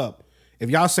shows up. If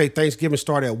y'all say Thanksgiving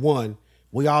start at 1,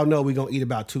 we all know we're gonna eat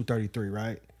about 2:33,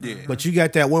 right? Yeah. But you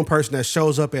got that one person that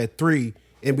shows up at 3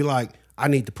 and be like, I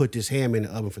need to put this ham in the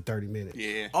oven for 30 minutes.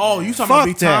 Yeah. Oh, you talking Fuck about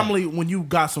be that. timely when you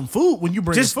got some food, when you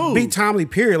bring Just food. be timely,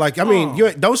 period. Like, I mean,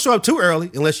 you don't show up too early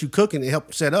unless you cooking and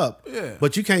help set up. Yeah.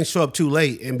 But you can't show up too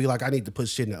late and be like, I need to put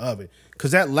shit in the oven.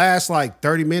 Because that last like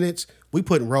 30 minutes, we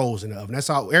putting rolls in the oven. That's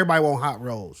all. Everybody want hot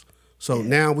rolls. So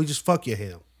now we just fuck your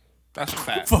ham. That's a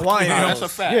fact. Why Nah, not? that's a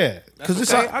fact. Yeah. Because That's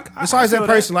it's, a like, fact. it's always that feel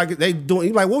person like they doing,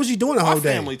 you like, what was you doing the My whole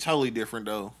day? family totally different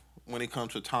though. When it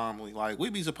comes to timely, like we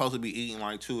be supposed to be eating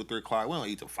like 2 or 3 o'clock. We don't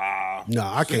eat till 5. No,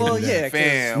 I can't Well, do yeah, that. 'cause-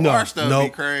 Fam, No, our stuff be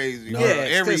nope. crazy. No. Bro. Yeah,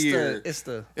 it's Every just year. it's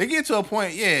the It get to a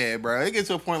point, yeah, bro. It get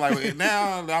to a point like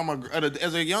now that I'm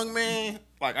as a young man,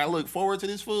 like I look forward to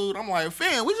this food. I'm like,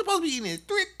 fam, we supposed to be eating at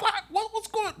 3 o'clock. What's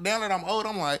going? Now that I'm old,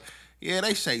 I'm like, yeah,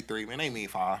 they say 3, man. They mean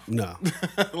 5. No.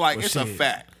 Like Well, it's a shit.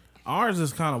 fact. Ours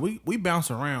is kind of we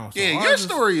bounce around. So Yeah, ours your is-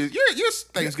 story is your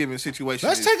Thanksgiving situation.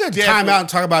 Let's is take a time definitely- out and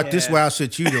talk about this Yeah. wild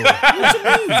shit you doing.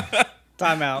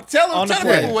 timeout. Tell on them, the tell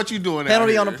play. people what you doing.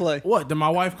 Penalty out on the here. play. What? Then my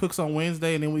wife cooks on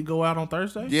Wednesday and then we go out on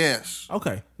Thursday. Yes,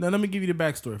 Okay. Now let me give you the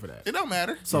backstory for that. it don't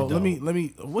matter. So let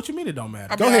me. What you mean it don't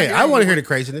matter? Go ahead. I want to hear the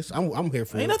craziness. I'm here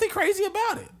for Ain't it. nothing crazy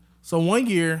about it. So one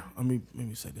year, let me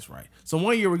say this right. So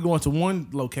one year we're going to one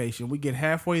location. We get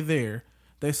halfway there.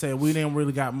 They say we didn't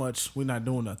really got much. We're not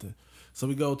doing nothing. So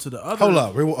we go to the other.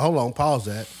 Hold on. Pause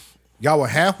that. Y'all were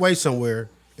halfway somewhere,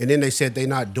 and then they said they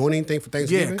not doing anything for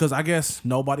Thanksgiving. Yeah, because I guess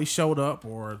nobody showed up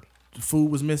or the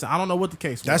food was missing. I don't know what the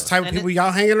case that's was. the type of And people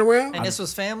y'all hanging around. And this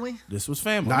was family. This was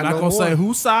family. Not I'm not no gonna say more.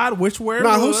 whose side, which where. Nah,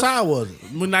 it was. whose side was it?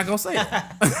 We're not gonna say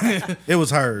it. It was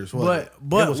hers. wasn't it? It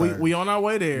But was hers. we on our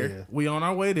way there. Yeah. We on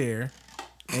our way there,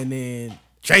 and then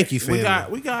Janky family.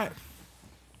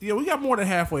 we got more than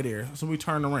halfway there. So we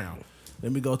turned around.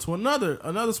 Then we go to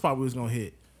another spot we was gonna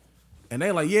hit, and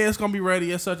they like, yeah, it's gonna be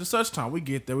ready at such and such time. We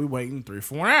get there, we waiting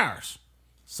 3-4 hours.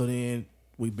 So then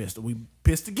we missed it. We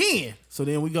pissed again. So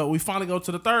then we finally go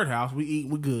to the third house. We eat,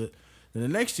 we good. Then the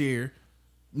next year,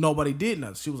 nobody did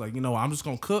nothing. She was like, you know, I'm just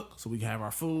gonna cook so we can have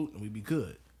our food and we be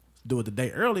good. Do it the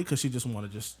day early because she just want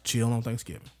to just chill on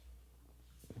Thanksgiving.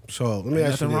 So let me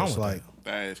ask you nothing wrong this: with like,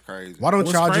 That is crazy. why don't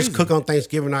What's y'all crazy? just cook on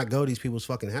Thanksgiving, not go to these people's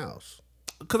fucking house?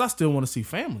 Because I still want to see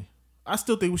family. I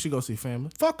still think we should go see family.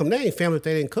 Fuck them. They ain't family if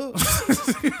they didn't cook.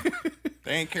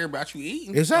 They ain't care about you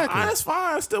eating. Exactly. That's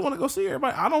fine. I still want to go see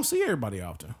everybody. I don't see everybody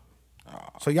often.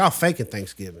 So y'all faking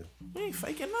Thanksgiving. We ain't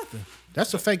faking nothing.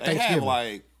 That's a fake They have Thanksgiving.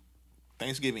 like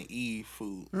Thanksgiving Eve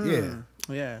food. Yeah.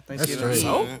 Yeah, Thanksgiving. strange. Eve.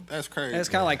 So? That's crazy. It's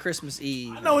kind of like Christmas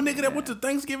Eve. I know a nigga that went to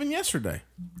Thanksgiving yesterday.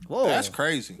 Whoa, That's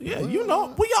crazy. Yeah, you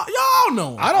know. Y'all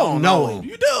know him. I don't know him.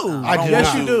 You do. I do yes,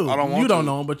 not. you do. I don't want you don't to.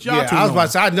 know him, but y'all Yeah, two I was know about him.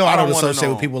 to say, I know I I don't don't wanna associate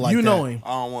know with people like You that. know him. I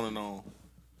don't want to know.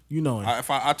 You know him.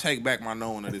 I take back my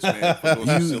knowing of this man. for doing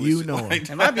some silly you shit know like him.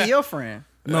 that. it might be your friend.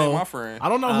 That No. ain't my friend. I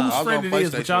don't know whose I was friend on it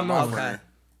is, but PlayStation y'all with know my him. friend.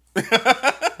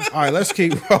 All right, let's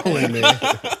keep rolling, man.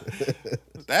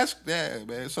 That's yeah,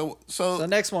 man. So The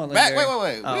next one, Back, Larry.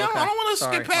 wait. Oh, I okay. don't want to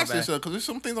Sorry, skip past my this bad. because there's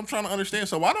some things I'm trying to understand.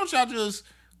 So why don't y'all just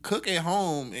cook at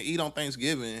home and eat on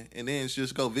Thanksgiving and then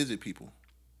just go visit people?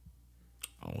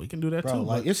 Oh, we can do that Bro, too.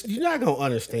 like, you're not going to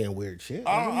understand weird shit.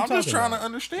 What are you I'm just talking trying about? to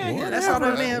understand. Yeah, that's how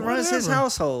that Whatever. man runs his whatever.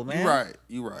 household, man.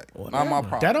 You right. Not my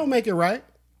problem. That don't make it right.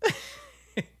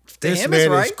 To This him, man it's is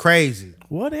right. crazy.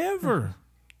 Whatever.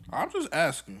 I'm just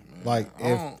asking, man. Like, I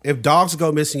don't- if dogs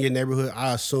go missing in your neighborhood,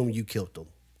 I assume you killed them.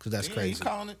 Because that's Yeah, crazy. you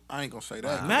calling it? I ain't gonna say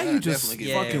that. Now you That just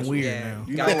definitely Yeah, get fucking weird yeah. now.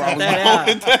 You Gotta know where I cut was that going out.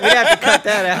 with that. We have to cut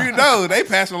that out. You know they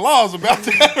passing laws about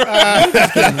that.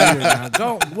 Weird now.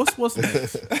 Go. What's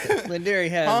next? Lindari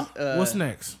has. What's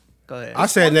next? Go ahead. I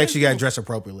said next you got to dress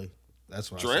appropriately.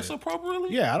 That's what I Dress said. appropriately.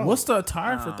 Yeah, I don't. What's the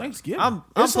attire for Thanksgiving? I'm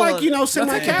It's like, pulling-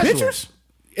 semi-casual. pictures?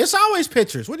 It's always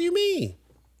pictures. What do you mean?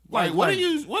 Like, what like- are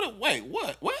you? What? Wait,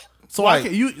 what? What? So Like- I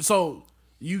can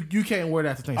you can't wear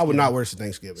that to Thanksgiving. I would not wear this to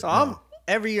Thanksgiving. So no.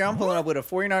 every year I'm pulling up with a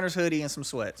 49ers hoodie and some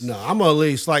sweats. No, I'm gonna at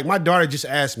least like my daughter just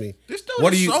asked me. This dude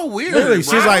what is are you? so weird, Literally,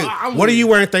 bro. she's like, I'm "What are weird. you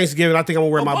wearing Thanksgiving?" I think I'm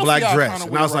gonna wear Well, my both black of y'all dress, kinda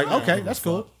and I was weird like, right now. "Okay, that's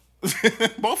cool."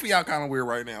 Both of y'all kind of weird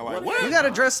right now. Like, what? You got to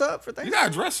dress up for You Thanksgiving.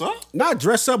 gotta dress up. Not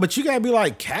dress up, but you gotta be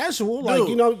like casual. Like Dude,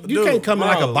 you dude, can't come in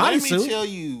like a Bro, let me bodysuit. tell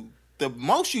you, the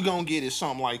most you gonna get is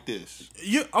something like this.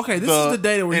 You okay? This is the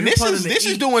day where and you're this planning is to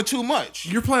eat. doing too much.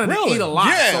 You're planning Really? to eat a lot.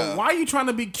 Yeah. So why are you trying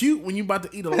to be cute when you about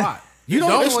to eat a lot? You don't.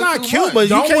 Don't It's look not too cute, much. but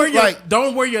you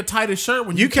Don't wear your tightest shirt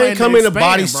when you playing can't come to in a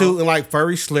expand, bodysuit bro. and like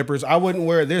furry slippers. I wouldn't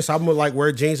wear this. I would like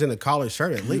wear jeans and a collared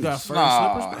shirt at You least. got furry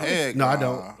Nah, slippers, bro? heck No, I nah.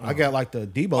 don't. I got like the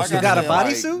Debo Like suit. I got a said,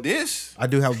 bodysuit? Like this? I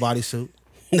do have a bodysuit.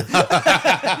 You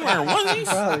wearing onesies?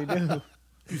 Probably do.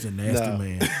 He's a nasty No.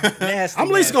 man. Nasty. I'm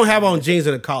at least gonna have on jeans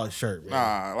and a collared shirt, man.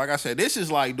 Nah, like I said, this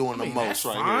is like doing the most that's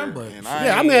right fine, here. but- And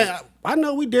Yeah, I ain't- mean, I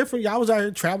know we different. Y'all was out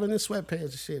here traveling in sweatpants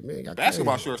and shit, man. Y'all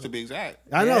basketball crazy. shorts to be exact.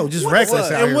 I know, just What- reckless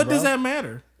what? out And here, what bro. does that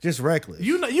matter? Just reckless.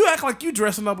 You act like you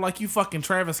dressing up like you fucking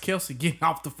Travis Kelce getting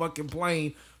off the fucking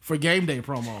plane for game day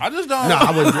promo. I just don't. No,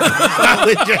 I wouldn't. I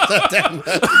wouldn't dress up that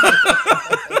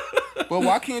much. But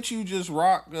why can't you just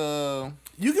rock?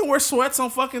 You can wear sweats on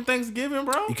fucking Thanksgiving,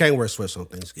 bro. You can't wear sweats on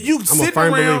Thanksgiving. You I'm a sitting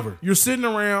firm around. believer. You're sitting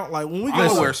around like when we I go.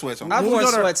 don't wear sweats on. I've When we worn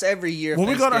go to- sweats every year. When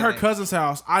we go to her Thanksgiving. cousin's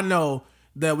house, I know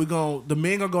that the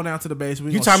men gonna go down to the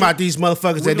basement. You talking about these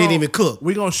motherfuckers that didn't even cook?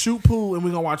 We gonna shoot pool and we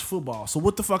gonna watch football. So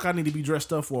what the fuck I need to be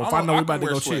dressed up for if I know we about to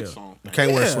go chill? You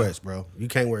can't wear Yeah. sweats, bro. You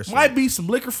can't wear sweats. Might be some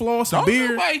liquor flowing, some Don't beer.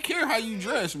 nobody care how you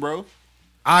dress, bro.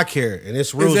 I care, and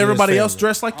it's rules. Is in everybody this else family.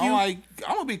 dressed like I'm you? like,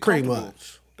 I'm gonna be Pretty comfortable.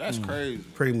 much. That's crazy.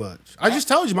 Pretty much. I just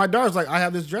told you, my daughter's like, I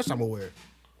have this dress I'm gonna wear.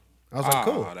 I was like,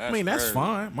 cool. I mean, that's crazy.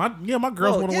 fine. My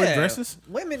girls want to wear dresses.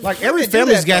 Women, Like every women do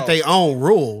family's that, got though. their own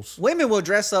rules. Women will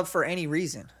dress up for any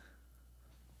reason.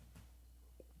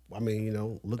 I mean, you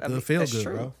know, look I good, mean, feel that's good,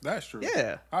 true. bro. That's true.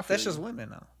 Yeah, I feel that's just you. women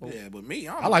though. Yeah, but me,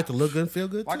 I like to look good and feel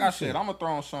good. Like too, I shit. said, I'm gonna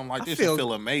throw on something like this feel- and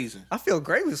feel amazing. I feel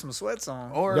great with some sweats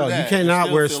on. Or No, you that, cannot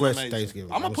still wear feel sweats amazing.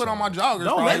 Thanksgiving. I'm gonna I'm put on my sorry. joggers.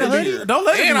 Don't for let like it a be- year. don't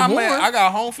let it And be I'm worn. I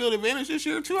got home field advantage this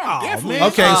year too. I'm definitely. man.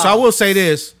 Okay, so I will say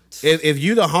this: if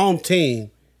you the home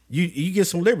team, you get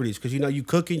some liberties because you know you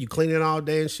cooking, you cleaning all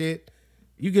day and shit.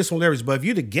 You get some liberties, but if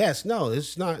you the guest, no,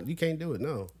 it's not. You can't do it.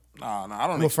 No, Nah, I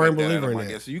don't I'm a expect firm that out believer of in my that.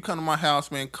 guests. You come to my house,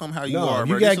 man. Come how you No, are,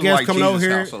 you bro. got This is guests like coming over Jesus'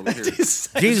 here. house over here.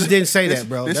 Jesus didn't say that,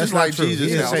 bro. This That's is not like true. He Jesus'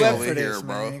 didn't house say Sweat over that. for here, this,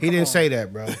 bro. man. He didn't say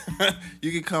that, bro.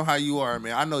 You can come how you are,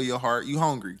 man. I know your heart. You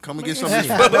hungry? Come and get some.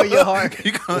 I know your heart.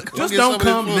 You come Just get don't some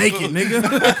come of this naked, food.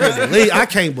 nigga. I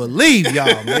can't believe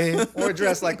y'all, man. Or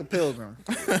dress like a pilgrim.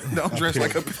 Don't dress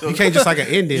like a. You can't just like an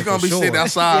Indian. You're gonna for be sure. sitting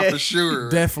outside Yeah. for sure.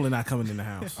 Definitely not coming in the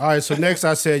house. All right, so next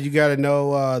I said you got to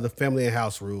know the family and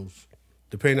house rules,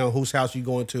 depending on whose house you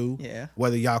going to. Yeah.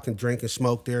 Whether y'all can drink and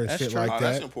smoke there and That's shit true. like Oh,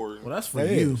 that's that. important. Well, that's for That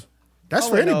you. is. That's I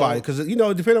for would know. anybody because you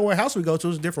know depending on what house we go to,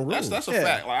 it's different rules. That's a Yeah.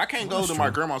 fact. Like I can't go to my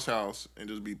grandma's house and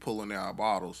just be pulling out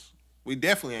bottles. We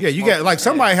definitely ain't yeah, you got smoking. like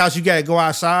somebody's house. You got to go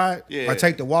outside Yeah. or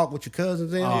take the walk with your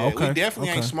cousins in. Yeah, okay, we definitely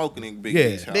ain't okay. smoking in Big Yeah.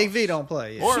 V's house. Big V don't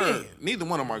play. Yeah. Or neither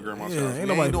one of my grandma's Yeah, house. ain't We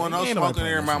nobody- ain't doing no ain't nobody smoking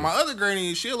there. playing My that other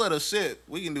granny, she'll let us sip.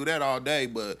 We can do that all day,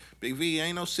 but Big V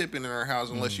ain't no sipping in her house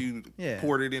unless you Yeah.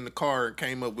 poured it in the car and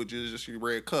came up with just your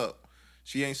red cup.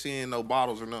 She ain't seeing no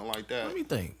bottles or nothing like that. Let me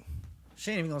think. She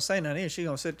ain't even gonna say nothing. She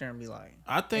gonna sit there and be like,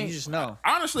 I and think you just know.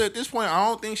 Honestly, at this point, I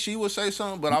don't think she would say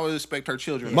something, but I would expect her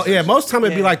children. to say Yeah, most time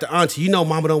it'd be Yeah. like the auntie. You know,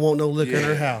 mama don't want no liquor in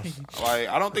her house. something. Like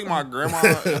I don't think my grandma. My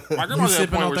you grandma's at a sipping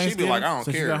point on where she'd be Thanksgiving. like, I don't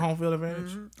Since you care. got home field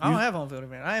advantage. I don't have home field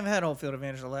advantage. I haven't had home field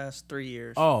advantage the last 3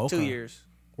 years. Oh, okay. 2 years.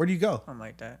 Where do you go? Something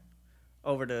like that.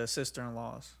 Over to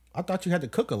sister-in-law's. I thought you had to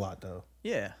cook a lot though.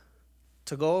 Yeah.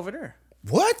 To go over there.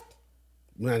 What?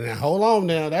 Now, hold on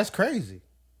now. That's crazy.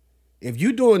 If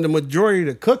you doing the majority of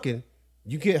the cooking,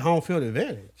 you get home field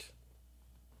advantage.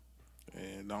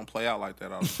 And don't play out like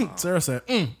that all the time. Sarah said,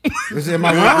 Is it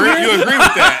my wrong? You agree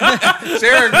with that?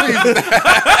 Sarah agrees with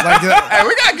that. Like, Hey,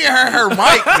 we gotta get her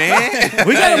mic, man.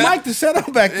 we got a mic to set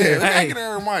up back Yeah, we there. gotta get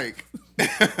her mic.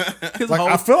 his Like, whole,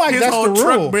 I feel like his that's whole the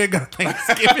truck rule. bed got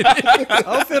Thanksgiving.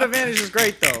 Home field advantage is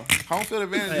great though. Home field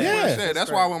advantage. Yeah. Yeah, what I said.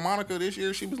 That's why when Monica this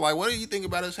year, she was like, "What do you think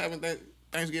about us having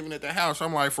Thanksgiving at the house?"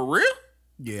 I'm like, "For real,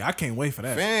 Yeah, I can't wait for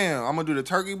that. fam? I'm gonna do the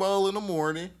turkey bowl in the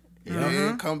morning, and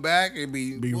then come back and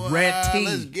be red tea.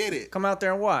 Let's get it. Come out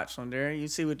there and watch on there. You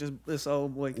see what this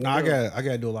old boy can No, I do. got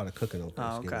to do a lot of cooking on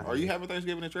Thanksgiving. okay. Are you having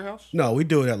Thanksgiving at your house, No, we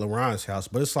do it at LaRon's house,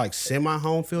 but it's like semi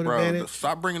home field bro? advantage.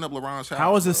 Stop bringing up LeBron's house.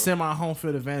 How is bro. it semi home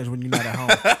field advantage when you're not at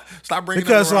home? Stop bringing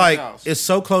Because up LeBron's like house. it's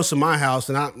so close to my house,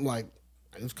 and I'm like,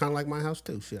 it's kind of like my house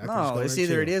too. Shit, I can just No, go it's there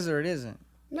either chill. it is or it isn't.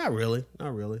 Not really,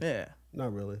 not really, Yeah.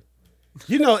 not really.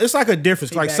 You know, it's like a difference.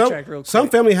 He Like backtracked real some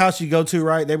quick. family house you go to,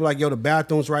 right? They be like, yo, the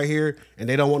bathroom's right here, and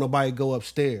they don't want nobody to go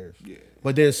upstairs. Yeah.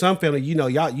 But then some family, you know,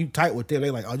 y'all you tight with them. They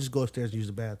like, I'll just go upstairs and use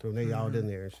the bathroom. They all in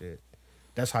there and shit.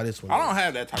 That's how this one. I don't is.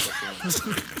 have that type of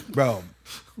feeling. Bro,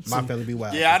 my family be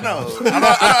wild. Yeah, I know.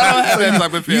 I don't have that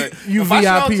type of feeling. you If I show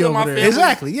up VIP to over my there. family-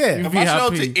 Exactly. Yeah. You If I show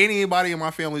up VIP. to anybody in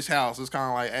my family's house, it's kind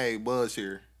of like, hey, Buzz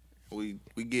here. We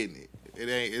getting it. It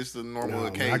ain't. It's the normal No,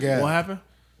 man, occasion. I got- What happened?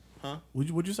 Huh?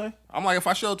 What'd you say? I'm like, if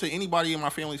I show up to anybody in my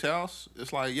family's house,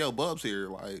 it's like, yo, Bub's here.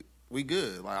 Like, we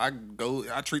good. Like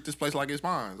I treat this place like it's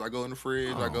mine. I go in the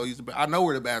fridge. I go use I know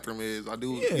where the bathroom is. I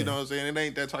do. Yeah. You know what I'm saying? It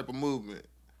ain't that type of movement.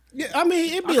 Yeah, I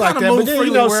mean, it'd be I like kinda that. But move then,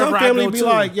 freely some wherever I family go, be too.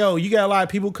 like, yo, you got a lot of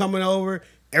people coming over.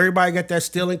 Everybody got that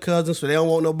stealing cousin, so they don't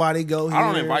want nobody to go here. I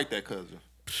don't invite that cousin.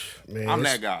 Man, I'm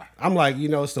it's- that guy. I'm like,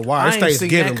 it's the I wire. It's ain't seen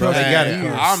Thanksgiving, that bro. They cousin got in it.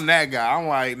 years. I'm that guy. I'm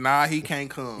like, nah, he can't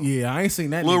come. Yeah, I ain't seen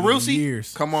that Lil nigga in Rusi,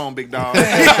 years. come on, big dog. Lil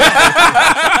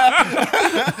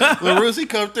Rusi,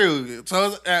 come through.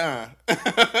 So,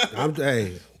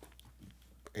 Hey,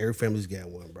 every family's got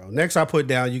one, bro. Next, I put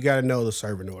down, you got to know the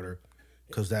serving order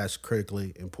because that's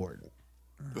critically important.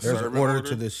 There's an order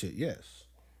to this shit. Yes.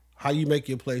 How you make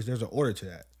your plates, there's an order to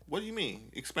that. What do you mean?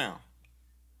 Expound.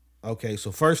 Okay,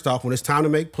 so first off, when it's time to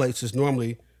make plates, it's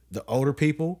normally the older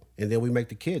people, and then we make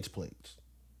the kids' plates,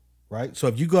 right? So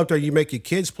if you go up there, you make your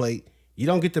kids' plate, you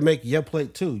don't get to make your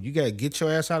plate too. You got to get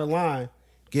your ass out of line,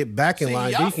 get back in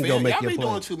line, then you can go make y'all your be doing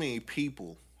plate. too many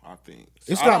people, I think.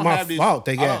 It's I not don't my have this- fault.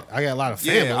 I I got a lot of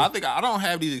family. Yeah, but I think I don't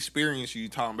have these experiences you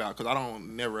talking about because I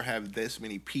don't never have this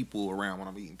many people around when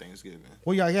I'm eating Thanksgiving.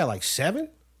 Well, y'all got like 7?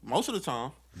 Most of the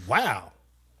time, Wow.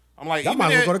 I'm like, Y'all even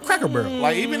might as if- well go to Cracker Barrel.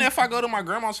 Like even if I go to my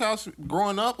grandma's house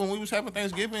growing up when we was having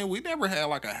Thanksgiving, we never had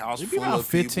like a house It'd be full about of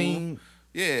 15. people.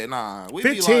 Yeah, nah. We'd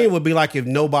 15 be like, would be like if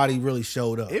nobody really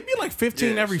showed up. It'd be like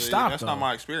 15 yeah, every see, stop. That's though. not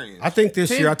my experience. I think this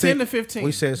 10 year, 10 to 15.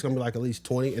 we said it's going to be like at least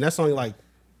 20. And that's only like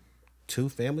 2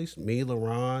 families, me,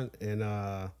 LaRon, and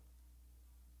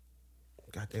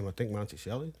goddamn, I think Monty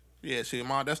Shelley. Yeah, see,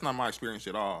 that's not my experience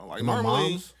at all. Like And my normally,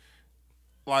 mom's.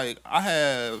 like I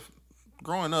have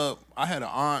growing up, I had an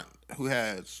aunt who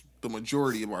has the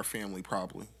majority of our family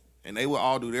probably, and they would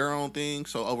all do their own thing.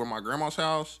 So over my grandma's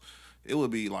house, it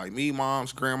would be like me,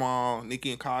 mom's, grandma,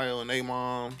 Nikki and Kyle, and they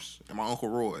moms, and my uncle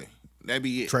Roy. That'd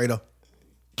be it. Trader.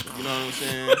 You know what I'm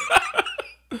saying?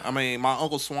 I mean, my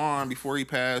Uncle Swan, before he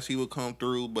passed, he would come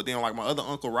through. But then, like, my other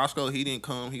Uncle Roscoe, he didn't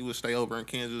come. He would stay over in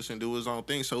Kansas and do his own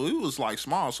thing. So it was, like,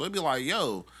 small. So it'd be like,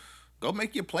 yo, go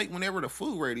make your plate whenever the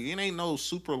food ready. It ain't no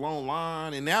super long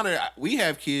line. And now that we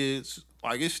have kids,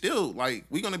 like, it's still, like,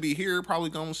 we going to be here, probably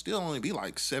going to still only be,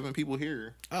 like, 7 people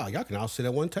here. Oh, y'all can all sit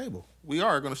at one table. We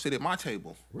are going to sit at my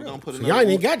table. We're going to put So another y'all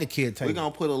ain't even got the kid table. We're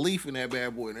going to put a leaf in that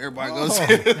bad boy, and everybody Oh. goes sit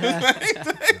at the same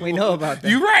table. We know about that.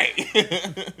 You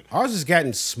right. Ours has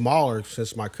gotten smaller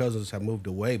since my cousins have moved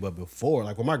away. But before,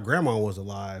 like when my grandma was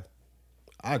alive,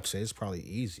 I'd say it's probably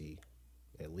easy,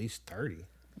 at least 30.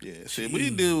 Yeah, see,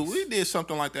 we did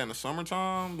something like that in the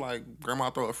summertime. Like grandma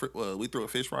we threw a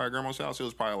fish fry at grandma's house. It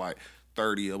was probably like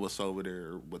 30 of us over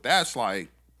there. But that's like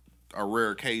a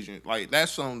rare occasion. Like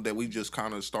that's something that we just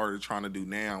kind of started trying to do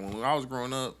now. When I was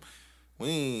growing up, we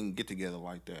didn't get together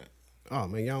like that. Oh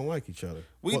man, y'all don't like each other.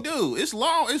 We do. It's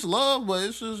love, but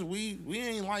it's just we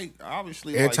ain't like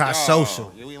obviously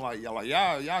Antisocial. Like, we ain't like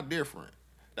y'all different.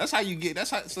 That's how you get. That's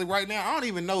how. So right now, I don't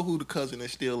even know who the cousin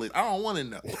is still is. I don't want to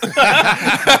know.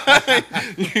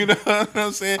 You know what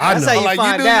I'm saying? I know. That's how you Like,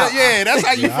 find do out. Yeah, that's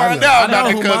how you Yeah, I find know. out I know about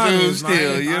the who mine cousin is. who's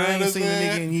still. You know I what I'm ain't seen the nigga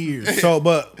saying? in years. So,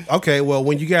 but okay, well,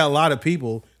 when you got a lot of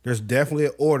people, there's definitely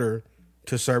an order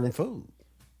to serving food.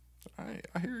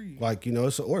 I hear you. Like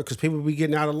it's an order because people be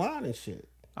getting out of line and shit.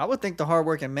 I would think the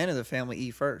hardworking men of the family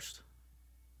eat first.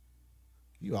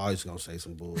 You always gonna say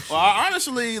some bullshit. Well, I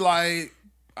honestly, like,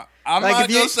 I'm Like, not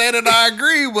if you- gonna say that I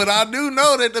agree, but I do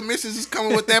know that the missus is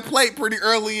coming with that plate pretty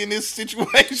early in this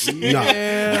situation. No.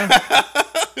 Yeah.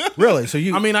 Really? So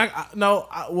you? I mean,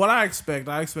 what I expect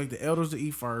the elders to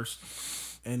eat first,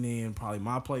 and then probably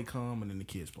my plate come, and then the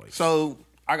kids' plate. So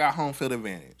I got home field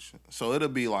advantage. So it'll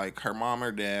be like her mom,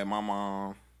 her dad, my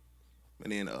mom,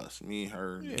 and then us, me,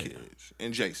 her, and the kids,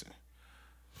 and Jason.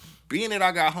 Being that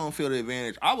I got home field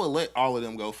advantage, I would let all of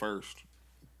them go first.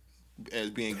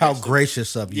 As being how guests.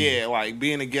 gracious of you. Yeah, like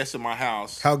being a guest of my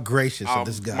house. How gracious of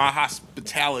this guy. My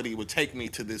hospitality would take me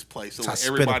to this place. So let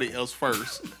Hospitable. everybody else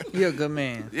first. You're a good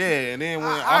man. Yeah, and then when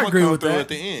I I'm agree gonna come with through that. at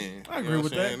the end. I You know agree what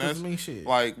with I'm that, saying? 'cause That's I mean, shit.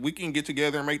 like we can get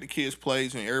together and make the kids'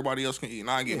 plays, and everybody else can eat,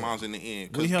 and I get mine in the end.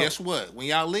 We Because help. guess what? When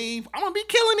y'all leave, I'm gonna be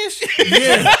killing this shit.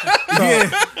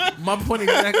 Yeah. My point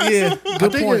exactly. Yeah. I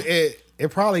Good think point.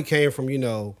 it probably came from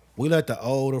we let the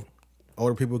older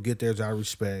people get theirs out of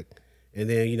respect, and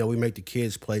then we make the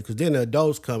kids play because then the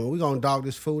adults come and we gonna dog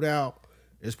this food out.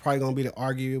 It's probably gonna be the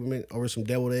argument over some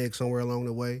deviled eggs somewhere along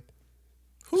the way.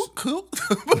 Who cooked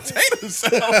potato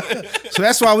salad? So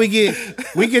that's why we get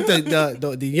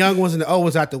the young ones and the old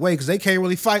ones out the way because they can't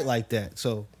really fight like that.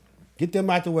 So get them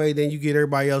out the way, then you get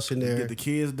everybody else in there. Get the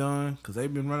kids done because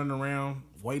they've been running around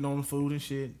waiting on the food and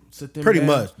shit. Sit them Pretty down.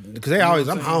 much because they You know always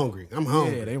what I'm I'm saying? hungry. I'm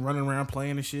hungry. Yeah, they running around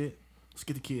playing and shit. Let's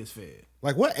get the kids fed.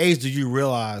 Like, what age did you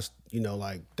realize,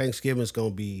 like Thanksgiving's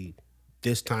gonna be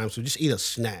this time? So just eat a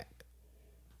snack.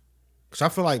 Cause I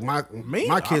feel like my I've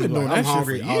kids been be doing like, I'm that shit for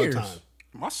hungry all the years. time.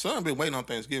 My son been waiting on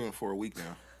Thanksgiving for a week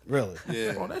now. Really?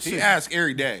 Yeah, Oh, that he shit- asks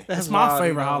every day. That's my wild,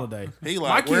 favorite you know. holiday. He My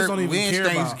like, kids don't even when's care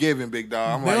about. Thanksgiving, big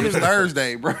dog? I'm They like, don't it's even-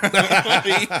 Thursday, bro.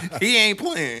 he ain't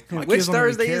playing. My Which kids don't even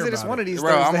Thursday care is it? It's about one of these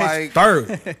Bro, I'm Thursdays.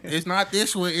 like, Third. it's not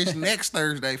this one. It's next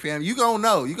Thursday, fam. You gonna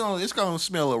know. It's gonna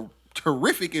smell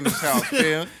terrific in this house,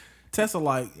 fam. Tessa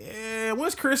like, yeah,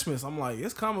 when's Christmas? I'm like,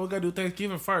 it's coming. We gotta do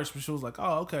Thanksgiving first. But she was like,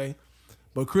 oh, okay.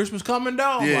 But Christmas coming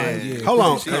down. Yeah. Like, yeah. Hold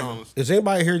on. She on- Is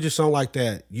anybody here just something like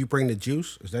that? You bring the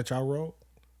juice? Is that y'all role?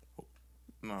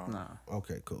 No,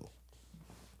 Okay, cool.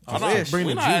 I don't, Bring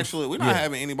we're the not juice. actually. We're not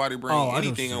having anybody bring Oh, I know what you're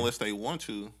anything saying. unless they want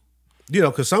to. You know,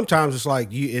 because sometimes it's like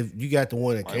if you got the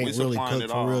one that Like, we can't really supplying cook it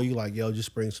for all. real, you like, yo,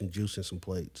 just bring some juice and some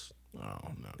plates. Oh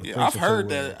no. Yeah, Bring I've some heard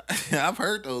food that. I've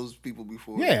heard those people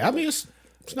before. Yeah, I mean it's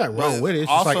not wrong But with it.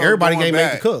 It's just like also everybody going ain't made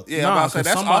to back- cook. Yeah, Nah, I'm about to say 'cause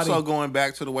that's somebody- also going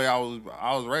back to the way I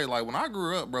was raised. Like when I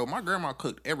grew up, bro, my grandma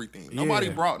cooked everything. Nobody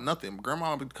Yeah. brought nothing.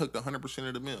 Grandma cooked 100%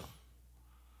 of the meal.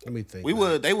 Let me think.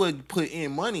 They would put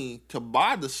in money to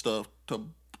buy the stuff to,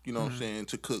 you know what I'm saying,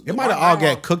 to cook. It But might my have all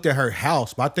grandma- got cooked at her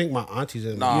house, but I think my aunties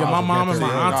and Nah, Yeah, my house mom got and my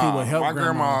their- auntie would help my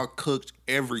grandma grandma. cooked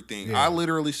everything. Yeah. I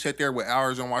literally sat there with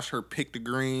hours and watched her pick the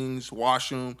greens, wash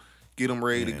them, get them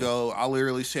ready to go. I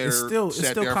literally sat It's still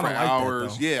there for kinda like that,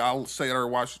 hours. though. Yeah,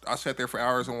 I sat there for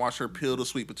hours and watched her peel the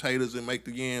sweet potatoes and make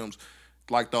the yams.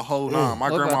 Like the whole nine.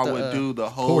 My What grandma about the, would do the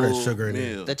pour whole that sugar in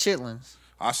there. meal. The chitlins.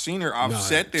 I seen her. I've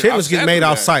sat there. Chitlins I've get sat made through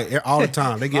off that. site all the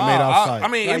time. They get made off site. I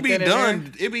mean, Like it be that in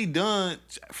done. It be done.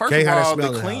 First Can't of have that all, smell the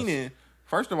in the cleaning.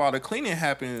 First of all, the cleaning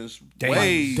happens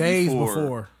Days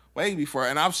before. Way before.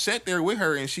 And I've sat there with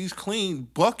her, and she's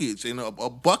cleaned buckets and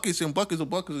buckets and buckets of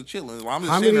chitlins. Well, I'm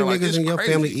just How sitting many there like, niggas this in your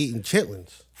crazy. family eating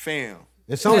chitlins? Fam.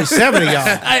 It's only 7 of y'all.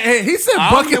 Hey, he said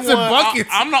I'm buckets the and one- buckets.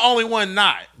 I'm the only one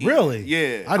not. Really?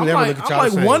 Yeah. I I'm never like, look at I'm y'all like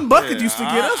the same. one bucket used to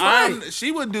get us right.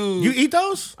 She would do. You eat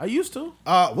those? I used to.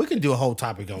 We can do a whole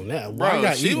topic on that. Why you Bro,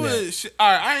 not she eating would. that? All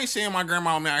right, I ain't saying my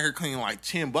grandma out here cleaning like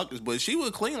 10 buckets, but she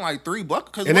would clean like 3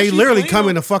 buckets. 'cause And once they you literally clean come them-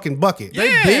 in a fucking bucket.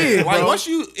 Yeah, big, like bro. once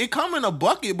it come in a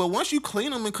bucket, but once you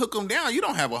clean them and cook them down, you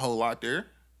don't have a whole lot there.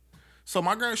 So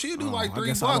my grandma, she'd do like I 3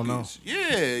 guess I don't know. buckets.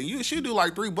 Yeah, she'd do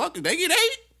like 3 buckets. They get 8.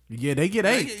 Yeah, they get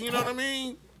They 8. get- you know what I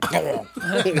mean?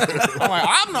 I'm like,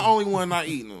 I'm the only one not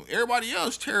eating them. Everybody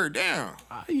else tear it down.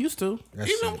 I used to.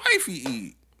 That's Even sick. wifey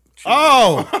eat.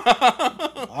 Oh!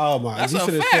 Oh my! That's you a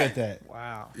should have fact. said that.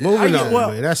 Wow. Moving I- on,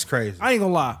 well, man. That's crazy. I ain't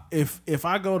gonna lie. If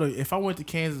I went to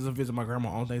Kansas and visit my grandma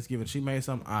on Thanksgiving, she made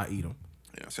something, I eat them.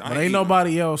 Yeah, see, I But eat ain't 'em.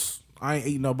 nobody else. I ain't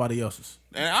eating nobody else's.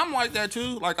 And I'm like that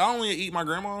too. Like I only eat my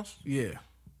grandma's. Yeah.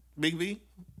 Big V.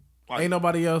 Like, Ain't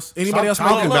nobody else. Anybody else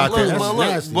talking make it? about that. That's look.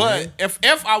 nasty, But man.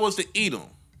 if I was to eat them,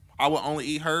 I would only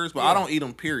eat hers. But I don't eat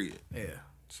them. Period. Yeah.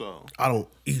 So, I don't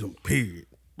eat them. Period.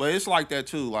 but it's like that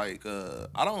too. Like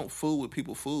I don't fool with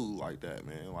people food like that,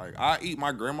 man. Like I eat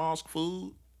my grandma's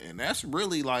food, and that's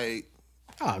really like.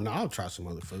 Oh no, I'll try some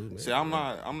other food, man. See, I'm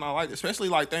not like that. Especially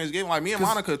like Thanksgiving. Like me and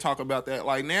Monica talk about that.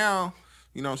 Like now.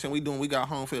 You know what I'm saying? We got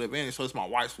home field advantage, so it's my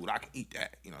wife's food. I can eat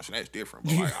that. You know what I'm saying? That's different.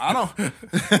 But like I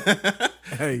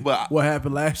don't. Hey, But- what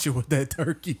happened last year with that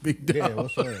turkey, big dog? Yeah,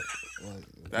 what's that?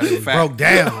 That's a fact. Broke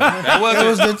down. That wasn't. That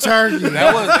was the turkey.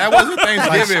 That wasn't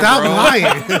Thanksgiving, Stop bro.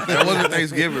 lying. That wasn't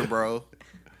Thanksgiving, bro.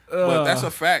 But that's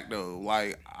a fact though.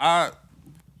 Like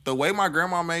the way my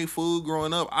grandma made food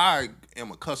growing up, I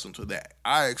am accustomed to that.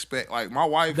 I expect like my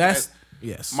wife.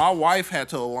 Yes. My wife had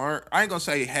to learn. I ain't gonna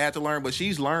say had to learn, but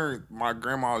she's learned my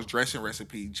grandma's dressing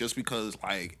recipe just because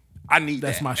like I need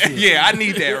That's that. my shit. Yeah, I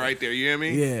need that right there. You know what I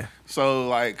mean? Yeah. So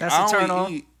like That's I a turn only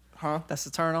on? eat. Huh? That's the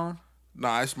turn on.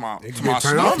 Nah, it's my can my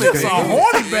turn off stomach. the It's a Yeah.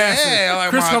 horny bastard. Yeah, like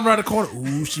Chris my- come around the corner.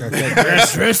 Ooh, she got that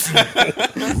dressing.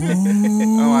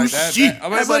 I'm like that. shit. I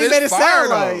mean, That's but what he it's made it fire, sound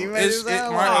though. like. He made it It's-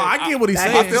 sound my- like. Oh, I get what he's Back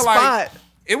saying. in the feel like- spot.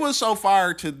 It was so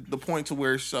fire to the point to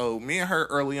where me and her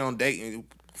early on dating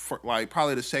for like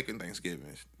probably the second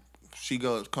Thanksgiving, she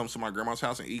comes to my grandma's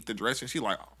house and eat the dressing. She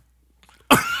like,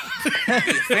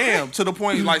 fam, to the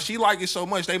point like she like it so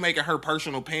much they making her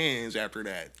personal pans after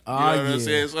that. You know what I'm yeah.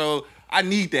 saying? So I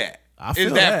need that. I It's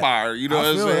feel that that. fire. You know I what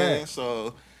I'm feel saying? that.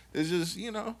 So it's just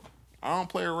I don't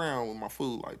play around with my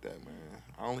food like that, man.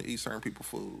 I only eat certain people's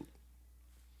food.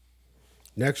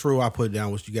 Next rule I put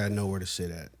down was you got to know where to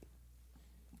sit at.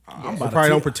 I'm It about probably a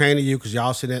don't t- pertain to you because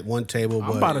y'all sit at one table. I'm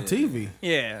But about a TV.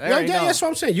 Yeah, yeah, that's what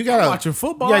I'm saying. You got to watching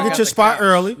football. You got to I get got your the spot couch.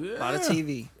 early. By the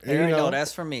TV. And There you you know- go.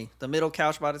 That's for me. The middle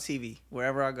couch by the TV,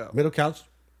 wherever I go. Middle couch.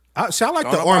 I like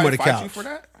Don't the arm of nobody the fight you couch. for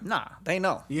that? Nah, they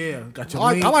know. Yeah, got your I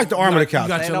like- lean. I like the arm You of the got- couch. You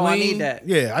got They your know I lean. need that.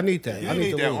 Yeah, I need that. You I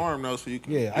need the that lean. arm though, so you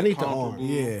can. Yeah, I get need the comfortable. arm.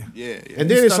 Yeah. Yeah. And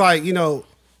then it's like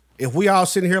if we all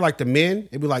sitting here like the men,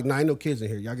 it'd be like, nah, ain't no kids in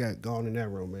here. Y'all got gone in that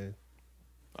room, man.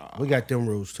 We got them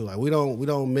rules too. Like we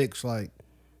don't mix like,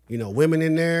 women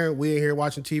in there. We in here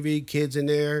watching TV, kids in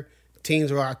there,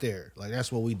 teens are out there. Like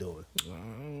that's what we doing.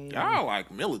 Y'all like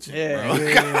militant, Yeah. bro.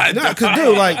 Yeah. No, cause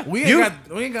dude, like We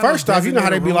ain't got first no off, you know how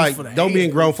they be designated like, rooms for the don't be in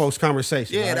age grown groups. folks'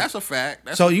 conversation. Yeah, right? that's a fact.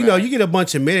 That's So a you fact. get a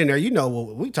bunch of men in there.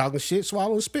 Well, we talking shit,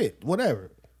 swallow and spit,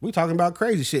 whatever. We talking about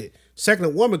crazy shit. Second, a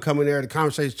woman come in there, the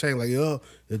conversation change like, yo,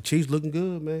 the Chiefs looking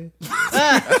good, man.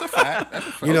 That's a fact. That's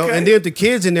a fact. And then if the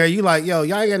kids in there, you like, yo,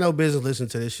 y'all ain't got no business listening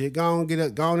to this shit. Go on in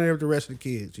there with the rest of the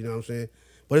kids. You know what I'm saying?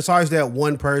 But it's always that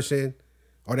one person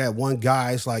or that one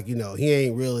guy. It's like, he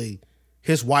ain't really.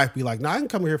 His wife be like, nah, I can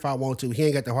come here if I want to. He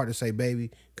ain't got the heart to say,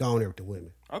 baby, go on there with the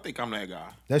women. I think I'm that guy.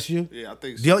 That's you? Yeah, I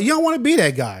think so. You don't want to be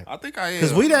that guy. I think I am.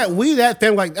 Because we that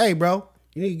family like, hey, bro,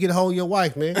 you need to get a hold of your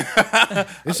wife, man.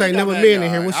 This ain't never I'm that men guy.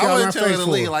 in here. What's I y'all in our wouldn't tell her face to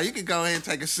for? leave. Like, you can go ahead and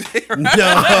take a seat.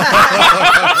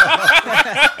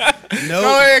 No.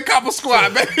 Go ahead, couple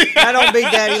squat, baby. I don't big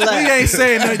daddy He left. ain't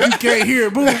saying nothing. You can't hear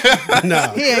it. Boo.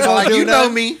 No. He ain't gonna Like, do you know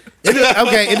nothing. me.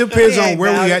 It depends He on ain't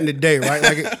where about we it. at in the day, right?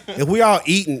 Like if we all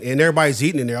eating and everybody's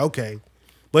eating in there, okay.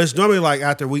 But it's normally like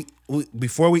after we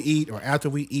before we eat or after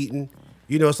we eating,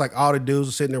 it's like all the dudes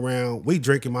are sitting around. We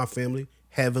drinking my family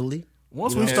heavily.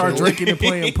 Once we start drinking and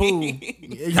playing pool,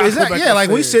 Like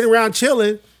we sitting around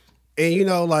chilling, and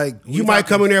you might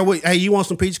come in there with, hey, you want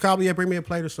some peach cobbler? Yeah, bring me a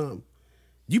plate or something.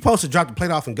 You supposed to drop the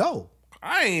plate off and go.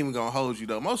 I ain't even gonna hold you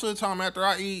though. Most of the time after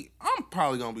I eat, I'm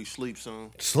probably gonna be asleep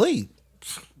soon. Sleep.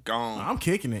 Gone. I'm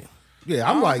kicking it. Yeah, I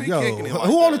I'm don't like, be yo, kicking it like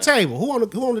who on the that. table? Who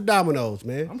on the dominoes,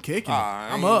 man? I'm kicking it. I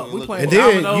I'm ain't up. even We looking playing And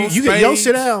then dominoes, you don't spades.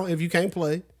 sit down if you can't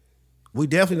play. We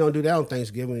definitely don't do that on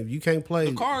Thanksgiving. If you can't play,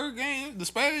 The card game, the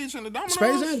spades and the dominoes.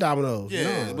 spades and dominoes.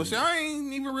 Yeah, No. but see, I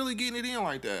ain't even really getting it in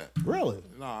like that. Really?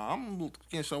 Nah, I'm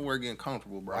getting somewhere getting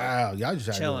comfortable, bro. Wow, y'all just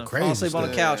out doing Chilling, crazy fall asleep on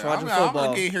the stuff. couch watching I'm football.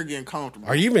 gonna get here getting comfortable.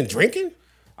 Are you even drinking?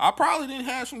 I probably didn't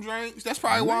have some drinks. That's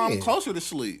probably why I'm Man. closer to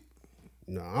sleep.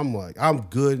 No, I'm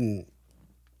good and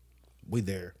we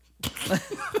there.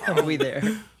 Are we there?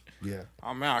 Yeah.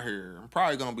 I'm out here. I'm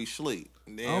probably gonna be asleep.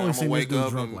 And then I I'm only gonna seen this wake dude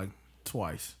up drunk and like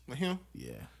twice. him.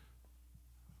 Yeah.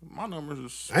 My numbers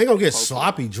is. I ain't gonna get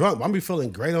sloppy drunk. But I'm be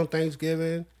feeling great on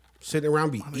Thanksgiving. Sitting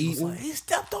around be eating. He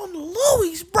stepped on the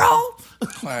Louis, bro.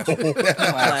 Classic.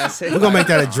 Classic. We're gonna make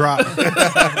that a drop.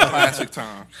 Classic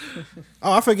times.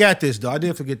 Oh, I forgot this though. I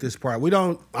did forget this part. I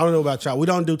don't know about y'all. We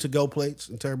don't do to-go plates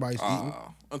until everybody's eating.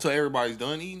 Until everybody's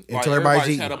done eating. Until everybody's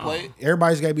eating. had a plate.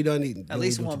 Everybody's gotta be done eating. At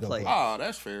least one plate. Oh,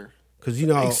 that's fair. Because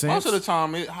Makes sense. Most of the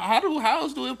time,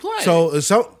 how's do it play? So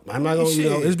I'm not gonna. Shit.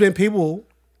 It's been people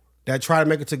that try to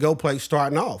make it to-go plate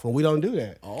starting off, and we don't do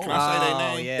that. Can I say their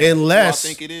name? yeah. Unless Who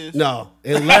I think it is? No,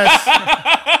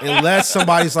 unless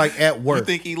somebody's like at You work.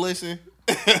 think he listen?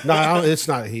 No, it's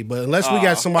not he. But unless we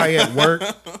got somebody at work,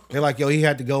 they're like, yo, he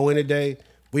had to go in today.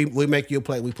 We make you a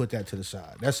plate. We put that to the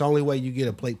side. That's the only way you get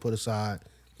a plate put aside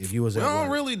if you was We at don't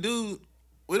work. really do.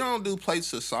 We don't do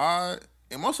plates aside.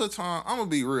 And most of the time, I'm gonna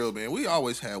be real, man. We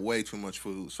always had way too much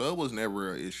food, so it was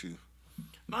never an issue,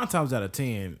 9 times out of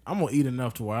 10, I'm gonna eat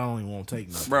enough to where I don't even want to take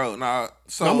nothing. bro. Nah,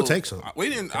 so I'm gonna take some. We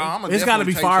didn't. I'm gonna It's gotta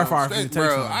be definitely take firefighter some. for you to take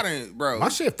bro. some. I didn't, bro. My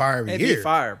shit fire every It'd year. be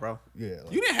fire, bro. Yeah.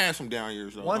 like- You didn't have some down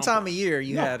years though. One time a year,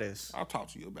 you had this. I'll talk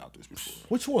to you about this before.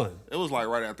 Which one? It was like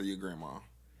right after your grandma.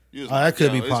 You was Oh, that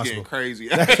could be It's possible. getting crazy.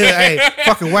 Hey,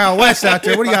 fucking Wild West out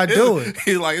there. What are y'all doing?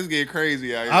 He's like, it's getting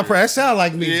crazy out here. That sound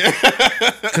like me. Yeah.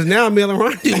 Because now Mill and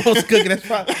Ronnie wants to cook it. That's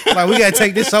probably, like, we got to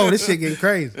take this over. This shit getting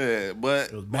crazy. Yeah,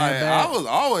 but bad. I was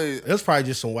always It was probably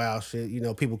just some wild shit.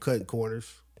 People cutting corners.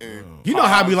 You know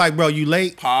how I be like, bro, you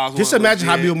late? Pause Just wasn't imagine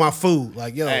how I be legit. with my food.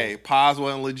 Like, yo, hey, pause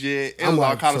wasn't legit. It I'm was all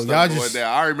like, kind of so stuff y'all going just-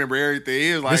 down. I remember everything.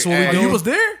 He was like, This what we hey, doing? You was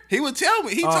there? he would tell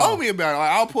me. He Oh. told me about it.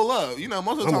 Like, I'll pull up. Most of the I'm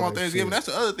time on like, Thanksgiving, shit. that's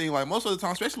the other thing. Like, most of the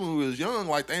time, especially when we was young,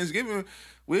 like Thanksgiving,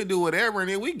 we'd do whatever, and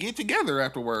then we get together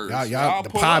afterwards. y'all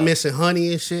the pull pie up. missing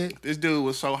honey and shit. This dude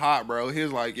was so hot, bro. He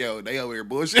was like, yo, they over here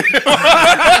bullshit.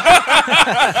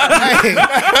 Hey,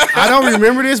 I don't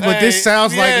remember this, but this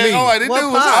sounds like me. Oh, like, this What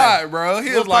dude was pie? hot, bro. He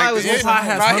What was like, pie was this- this? What pie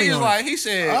has nah, honey he was on it? like, he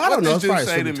said, I don't what know, this it's dude probably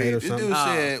say sweet to me? potato or This something. dude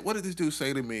said, what did this dude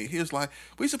say to me? He was like,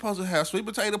 we supposed to have sweet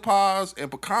potato pies and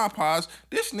pecan pies.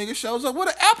 This nigga shows up with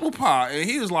an apple pie, and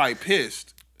he was like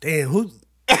pissed. Damn, who?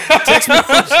 Text me. Who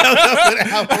showed up with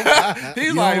apple pie. He's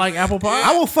You don't like apple pie?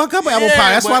 I will fuck up an apple Yeah,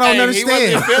 pie. That's why I but, don't hey, understand.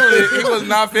 He wasn't feeling it. He was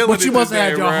not feeling it. But you must have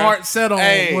had your heart set on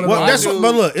Hey, one of Well, my that's dude-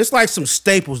 but look, it's like some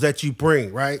staples that you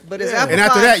bring, right? But is apple and pie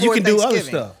after that, you for can do other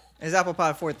Thanksgiving? stuff. Is apple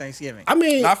pie for Thanksgiving? I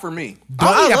mean, Not for me.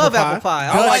 I'll eat I love apple pie.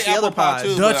 I I like like the apple other pie pies.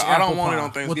 too, Dutch but I don't apple want it pie on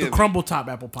with Thanksgiving. the crumble top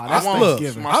apple pie. That's want Look,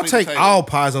 Thanksgiving. my I'll sweet take potato. all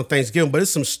pies on Thanksgiving, but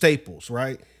it's some staples,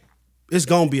 right? It's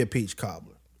gonna be a peach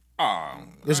cobbler.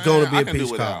 It's going to be I a can do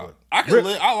peach without. cobbler. I can.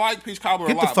 I like peach cobbler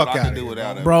Get a the lot, fuck but I out can of do here,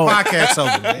 without it. Bro, Podcast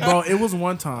over, man. bro, it was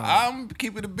one time. I'm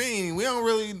keeping it bean. We ain't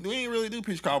really do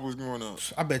peach cobblers growing up.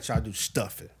 I bet y'all do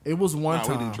stuffing. It was one Nah,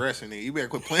 we time. do dressing it. You better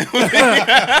quit playing with me.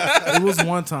 It was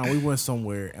one time we went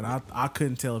somewhere and I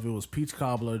couldn't tell if it was peach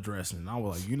cobbler or dressing. And I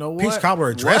was like, you know what? Peach cobbler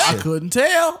or dressing? I couldn't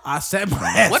tell. I sat my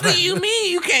ass. What back. do you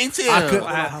mean you can't tell? I could.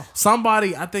 Wow.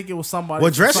 Somebody, I think it was somebody.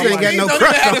 Well, dressing ain't got You no don't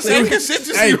even have the crust on same it.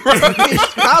 consistency, Hey, bro.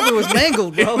 Probably was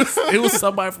mangled, bro. it was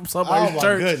somebody from somebody's Oh, my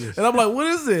church, goodness. and I'm like, "What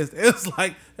is this?" It's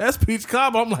like that's peach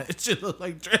cobbler. I'm like, "It should look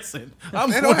like dressing."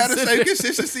 I'm They don't have the sitting same there-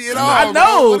 consistency at all. I bro.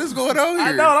 know. What is going on here?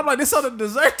 I know. And I'm like, "This on the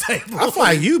dessert table." I feel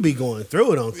like you be going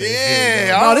through it on Thanksgiving.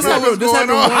 Yeah, bro. I this don't know happened- what's this going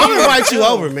happened on. one I'll year. invite you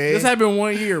over, man. This happened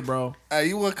 1 year, bro. Hey,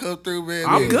 you want to come through, man?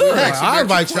 I'm Man, good. relax, I'll you got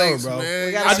invite your you over, place, bro. man.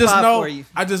 We got I a just spot know. for you.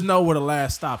 I just know where the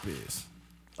last stop is.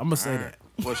 I'm gonna say that.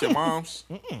 What's your mom's?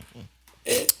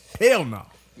 Hell no.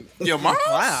 Your mom's?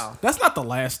 Wow. That's not the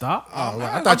last stop. Oh, right.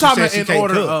 I I'm thought you talking said she in can't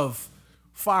order cook. of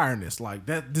fireness. Like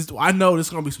that. This I know there's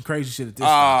gonna be some crazy shit at this.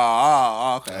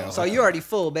 Okay. So you're already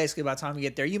full basically by the time you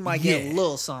get there. You might get a Yeah.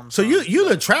 little something. So you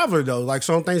the traveler though, like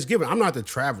so on Thanksgiving. I'm not the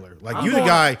traveler. Like I'm you going- the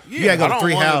guy. yeah, You gotta I go to don't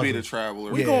three want to houses. be the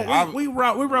traveler. We Yeah. going. We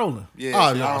rolling. Yeah,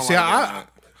 Oh see, no! I don't See, like that.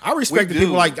 I respect We the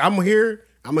people do. like I'm here.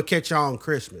 I'm gonna catch y'all on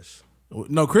Christmas.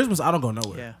 No Christmas. I don't go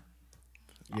nowhere. yeah.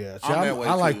 Yeah, see, I'm that way,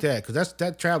 I like too. that because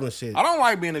that traveling shit. I don't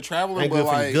like being a traveler, Ain't but good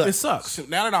for your like gut. It sucks.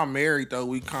 now that I'm married, though,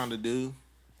 we kind of do.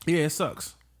 Yeah, it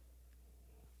sucks.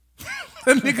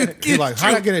 That nigga You're like,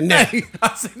 how'd I get a neck? Hey,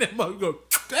 I seen that mother go.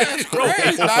 That's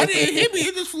crazy. I didn't hit me;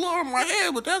 it just flew over my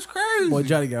head. But that's crazy. Boy,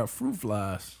 Johnny got fruit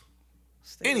flies.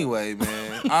 Anyway,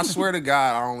 man, I swear to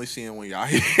God, I only see him when y'all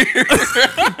here.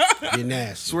 You're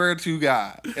nasty. Swear to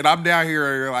God, and I'm down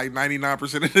here like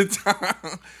 99% of the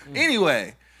time.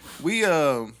 Anyway, we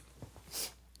now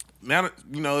that,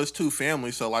 you know, it's two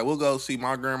families, so like we'll go see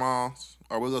my grandma's,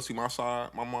 or we'll go see my side,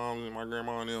 my mom and my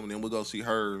grandma and them, and then we'll go see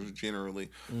hers generally.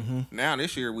 Now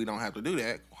this year we don't have to do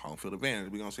that. Home field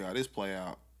advantage. We're gonna see how this play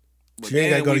out. But So you ain't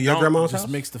gotta then go we to your don't- grandma's Just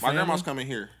house. mix the My family. grandma's coming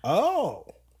here. Oh,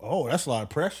 that's a lot of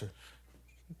pressure.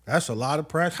 That's a lot of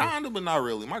pressure. Kinda, but not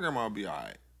really. My grandma will be all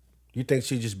right. You think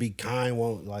she just be kind?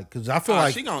 Won't like? Because I feel Nah,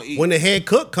 like she gonna eat. when the head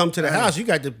cook come to the house, you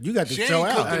got to She show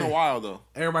ain't cooked out. in a while though.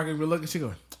 Everybody can be looking. She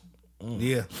going.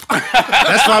 Yeah,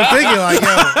 that's what I'm thinking. Like,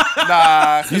 yo,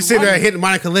 Nah, you sit there hitting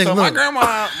Monica leg. So look.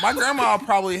 my grandma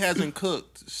probably hasn't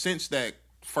cooked since that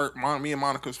me and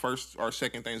Monica's first or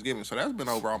second Thanksgiving. So that's been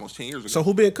over almost 10 years ago. So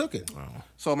who been cooking?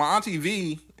 So my auntie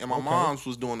V and my mom's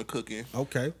was doing the cooking.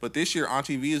 Okay. But this year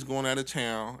auntie V is going out of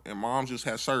town and mom just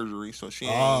had surgery, so she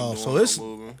ain't Oh, doing so no it's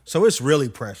moving. really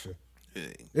pressure. Yeah.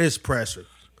 It's pressure.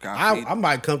 God feed- I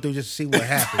might come through just to see what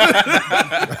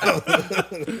happens.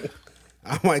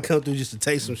 I might come through just to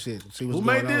taste some shit. See what's Who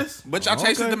going made on. this? But y'all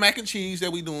tasted Okay. the mac and cheese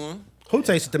that we doing. Who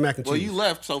tasted the mac and cheese? Well, you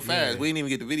left so fast. We didn't even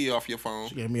get the video off your phone.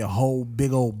 She gave me a whole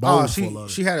big old bowl Oh, full of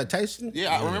it. she had a tasting.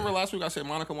 Yeah, I remember last week I said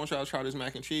Monica wants y'all to try this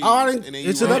mac and cheese. Oh, I didn't- and then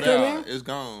is you it up rolled there out. now? It's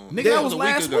gone. Nigga, Yeah, that it was a week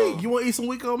last ago. week. You want to eat some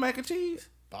week old mac and cheese?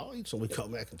 I'll eat some weak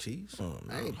mac and cheese.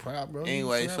 I ain't proud, bro.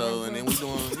 Anyway, so and then we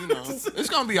doing, you know, it's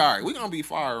gonna be all right. We gonna be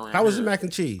fire around. How was the here. mac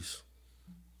and cheese?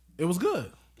 It was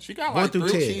good. She got 1 like through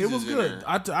 3 10. cheeses It was in good. there.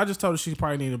 I just told her she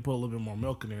probably needed to put a little bit more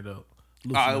milk in there though.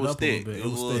 Loosen it was up a little thick. bit. It It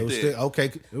was was a thick. little It was thick. thick. Okay.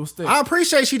 It was thick. I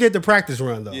appreciate she did the practice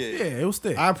run though. Yeah. Yeah, it was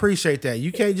thick. I appreciate that.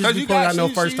 You can't just Cause be you putting got out no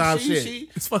she- first time she- shit. She,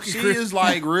 It's fucking she Chris. is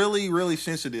like really, really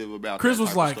sensitive about. Chris that was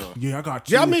type like, of stuff. "Yeah, I got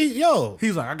cheese." Yeah, I mean, yo,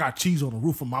 He's like, "I got cheese on the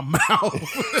roof of my mouth."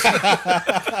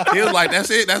 He was like,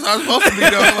 "That's it. That's how it's supposed to be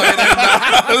though." Like,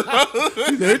 that's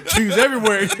not- There's cheese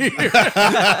everywhere in here.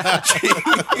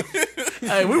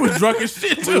 Hey, we was drunk as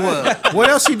shit too. what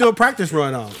else she do a practice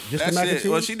run on? Just the That's mac and it.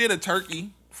 cheese? Well, she did a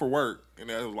turkey for work, and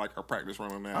that was like her practice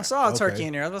run on that. I saw a turkey Okay.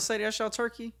 in there. I was gonna say, did I show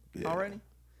turkey already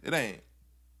It ain't.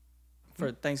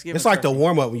 for Thanksgiving? It's like the turkey.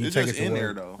 warm up when you It's take just it to in work.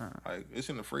 there though. Like it's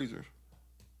in the freezer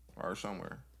or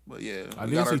somewhere. But yeah, I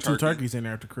we did got see our two turkeys in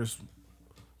there after Chris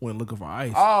went looking for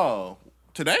ice. Oh,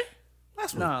 today?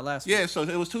 last week. Yeah, so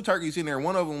it was 2 turkeys in there.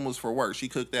 One of them was for work. She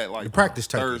cooked that like practice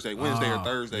turkey. Thursday, Wednesday or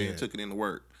Thursday, and took it into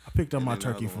work. I picked up my then the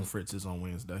turkey other from one. Fritz's on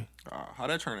Wednesday.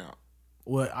 How'd that turn out?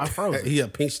 Well, I froze it. He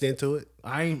pinched into it.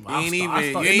 I ain't. You ain't I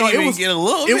even, sta- you ain't no, even it was, get a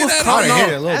little It bit was of cold. I No, had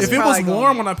it a little if bit. it was That's probably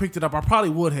warm when I picked it up, I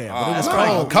probably would have. But it was probably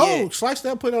cold. gonna be Cold. Slice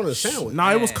that, put it on a sandwich. No,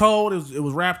 it was cold. It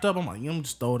was wrapped up. I'm like, you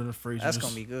just throw it in the freezer. That's Just-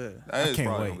 gonna be good. That I is can't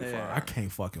probably wait. gonna be fire. I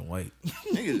can't fucking wait.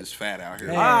 Niggas is fat out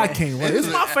here. I can't wait. It's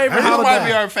my favorite This might be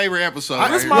holiday. our favorite episode.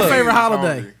 This right my here. favorite Niggas is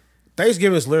holiday. hungry.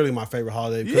 Thanksgiving is literally my favorite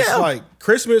holiday. Because Yeah. like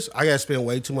Christmas, I gotta spend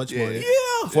way too much money.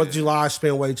 Yeah. 4th of July, I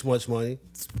spend way too much money.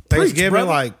 Thanksgiving, brother.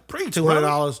 like Preach,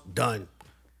 $200 done.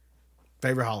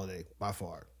 Favorite holiday by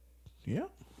far. Yeah.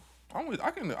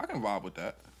 I can vibe with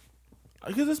that.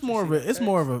 Because it's more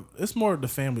of the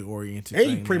family oriented. And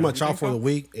you thing pretty now. much off for the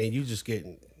week, and you just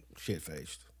getting shit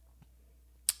faced.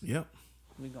 Yep.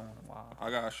 We going a while. I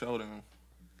gotta show them.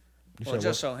 Well,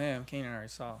 just show him. Keenan already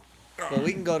saw. But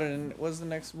we can go to what's the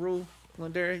next rule,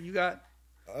 Lindari? You got?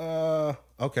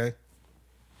 Okay.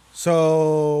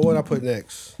 So what I put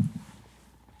next?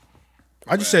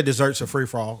 I just said desserts are free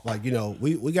for all. Like, you know,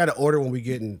 we got to order when we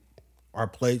getting our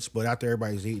plates, but after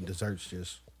everybody's eating, desserts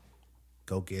just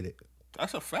go get it.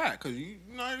 That's a fact, because you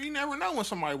never know when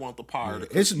somebody wants the pie. Or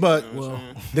the It's cookie, but you know what I'm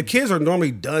saying? the kids are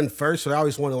normally done first, so they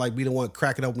always want to like be the one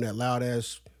cracking open that loud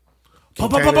ass.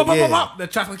 Pop, pop, pop, pop, Yeah. pop, pop, the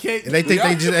chocolate cake. And they think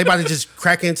they about to just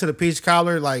crack into the peach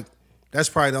cobbler. Like that's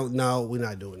probably don't. No, we're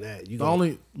not doing that. You The gonna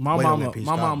only my wait on that peach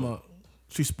cobbler. mama,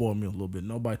 she spoiled me a little bit.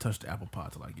 Nobody touched the apple pie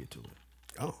till I get to it.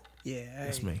 Oh, Yeah.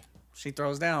 That's hey, me. She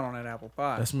throws down on that apple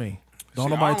pie. That's me. Don't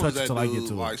See, nobody I touch was it that till I get dude,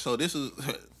 to like, it. so this is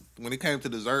when it came to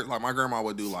dessert. Like my grandma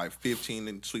would do like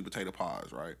 15 sweet potato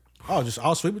pies, right? just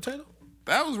all sweet potato.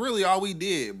 That was really all we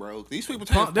did, bro. These sweet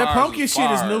potato pies. That pumpkin was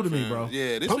shit is fire, new to me, fam. bro.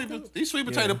 Yeah, these sweet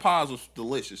potato pies was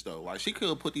delicious though. Like she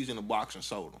could put these in a box and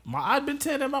sold them. I've been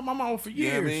telling about my mama for You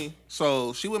years. know what I mean?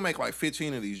 So she would make like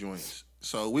 15 of these joints.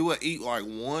 So we would eat like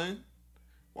one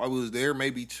while we was there,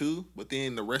 maybe two, but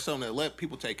then the rest of them that left,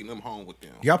 people taking them home with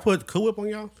them. Y'all put Cool Whip on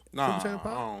y'all Nah, sweet potato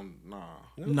pie?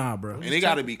 Nah, bro. And it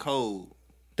got to be cold.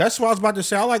 That's what I was about to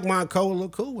say. I like mine cold, a little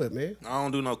Cool Whip, man. I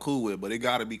don't do no Cool Whip, but it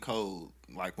got to be cold.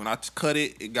 Like when I cut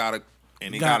it, it gotta be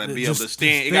able to Just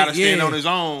stand. It gotta stand yeah. on its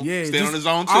own. Yeah, stand on its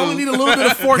own too. I only need a little bit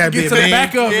of fork to Gotta be get a to the man.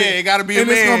 back of yeah, it. it gotta be a and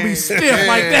man. it's gonna be stiff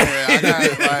like that. I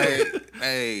got like,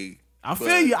 hey. I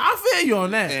feel you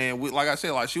on that. And we, like I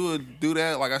said, like she would do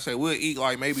that. Like I said, we'll eat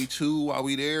like maybe two while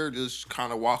we there. Just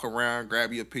kind of walk around,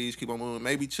 grab you a piece, keep on moving.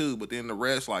 Maybe two, but then the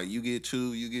rest, like you get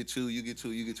two, you get two, you get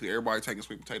two, you get two. Everybody taking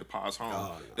sweet potato pies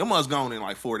home. Them must gone in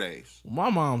like 4 days. My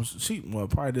mom's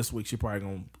probably this week she probably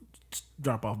gonna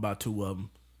drop off about 2 of them.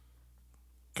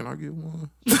 Can I get one?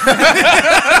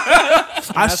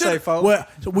 I say should. four? Well,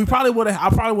 we probably would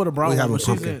have. I probably would have brought We one. have a But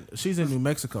pumpkin. she's in New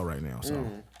Mexico right now, so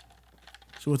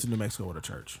she went to New Mexico with her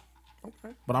church.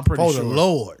 Okay. But I'm pretty Oh, sure. the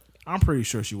Lord. I'm pretty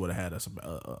sure she would have had us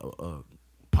a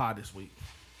pie this week.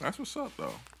 That's what's up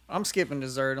though. I'm skipping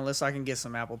dessert unless I can get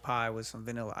some apple pie with some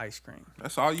vanilla ice cream.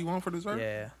 That's all you want for dessert?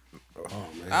 Yeah.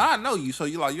 I know you. So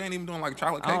you ain't even doing like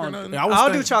chocolate cake or I nothing. I was I'll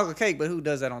do thinking- chocolate cake, but who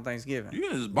does that on Thanksgiving? You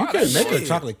can just buy You that can make shit. a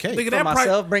chocolate cake. Nigga, For that price,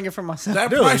 myself, bring it for myself. that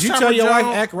Dude, price you chopper tell your wife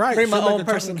Jones- act right. Bring my she'll make own a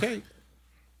chocolate person. cake.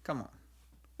 Come on.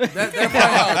 Chocolate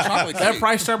that cake.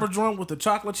 price chopper joint with the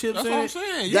chocolate chips That's in what I'm it.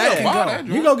 saying. You That gotta can buy go. that.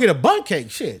 You joint. go get a bun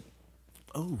cake, shit.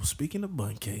 Oh, speaking of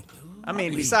bun cake, I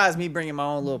mean, besides me bringing my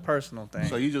own little personal thing.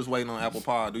 So you just waiting on apple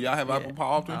pie. Do y'all have apple pie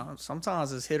often?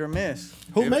 Sometimes it's hit or miss.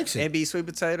 Who makes It it? be sweet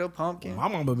potato, pumpkin, my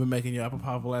mama been making your apple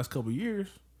pie for the last couple of years.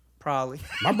 probably.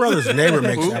 My brother's neighbor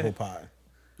makes apple pie.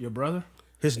 Your brother?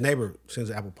 His neighbor sends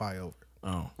apple pie over,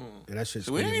 Oh, and that shit's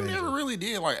So we pretty ain't amazing. never really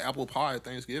did like apple pie at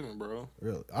Thanksgiving, bro.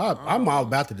 Really, I'm all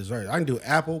about the dessert. I can do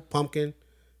apple, pumpkin,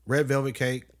 red velvet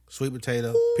cake, sweet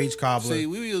potato, peach cobbler. See,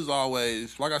 we was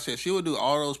always like I said, she would do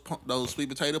all those sweet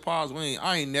potato pies.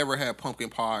 I ain't never had pumpkin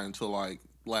pie until like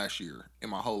last year in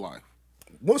my whole life.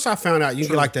 Once I found out you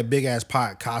can get like that big ass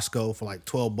pie at Costco for like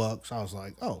 $12, I was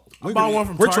like, oh, I bought one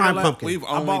from we're Target. trying pumpkin. We've I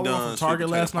only bought done one from sweet Target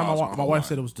potato last night. pies My whole wife life.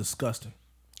 said it was disgusting.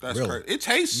 That's Really? crazy. It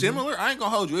tastes similar. I ain't gonna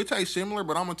hold you. It tastes similar,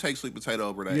 but I'm gonna take sweet potato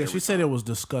over that. Yeah, every she said time. it was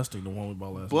disgusting. The one we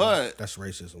bought last night. But That's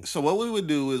racism. so what we would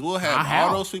do is we'll have How?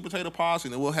 all those sweet potato pies,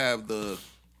 and then we'll have the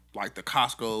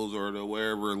Costco's or the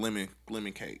wherever lemon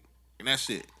cake, and that's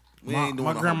it. We ain't doing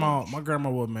my a whole grandma, bunch. my grandma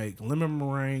would make lemon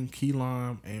meringue, key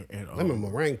lime, and Lemon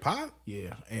meringue pie?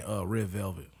 yeah, and red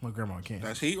velvet. My grandma can't.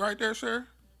 That's heat right there, sir.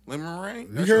 Lemon meringue.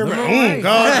 You That's hear your- me? lemon meringue.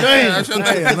 God damn. That's your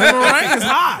Hey, thing. lemon meringue is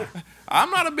hot.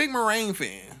 I'm not a big meringue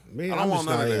fan. Man, I don't I'm want just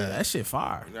none of not that. That shit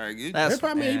fire. Like, it- That's They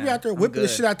probably you be man, out there I'm whipping the good.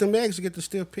 shit out them eggs to get the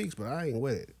stiff peaks, but I ain't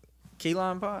with it. Key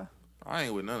lime pie. I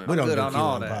ain't with none of We that. don't Good do on key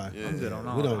all lime that. pie. I'm good on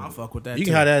all We that. don't. I'll fuck with that. You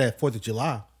too. can have that at 4th of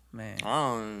July. Man. I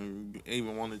don't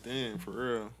even want it then, for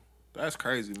real. That's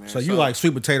crazy, man. So you like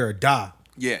sweet potato or die?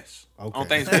 Yes. Okay. On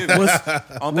Thanksgiving.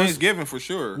 On Thanksgiving, for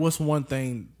sure. What's one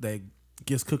thing that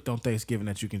gets cooked on Thanksgiving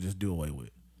that you can just do away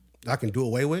with? I can do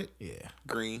away with? Yeah.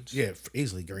 Greens. Yeah,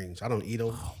 easily greens. I don't eat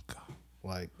them. Oh God.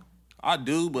 Like, I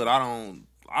do, but I don't.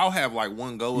 I'll have like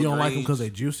one go. You don't like them greens. because they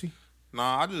juicy?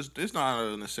 Nah, it's not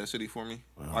a necessity for me.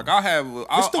 Like I have,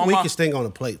 It's the weakest thing on the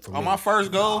plate for me. On my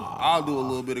first go, I'll do a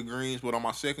little bit of greens, but on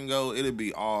my second go, it'll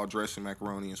be all dressing,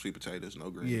 macaroni, and sweet potatoes, no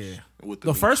greens. Yeah. With The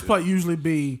meat first shit. plate usually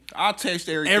be I'll taste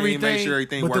everything, make sure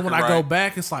everything but working then when I right. go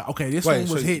back, it's like, okay, this Wait, one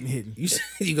was so hitting. You said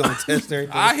you gonna test everything?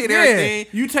 I hit Yeah, everything.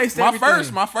 you taste my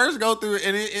everything. my first go through,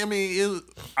 and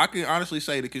I can honestly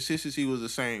say the consistency was the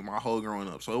same my whole growing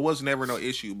up, so it was never no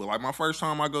issue. But like my first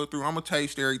time I go through, I'm gonna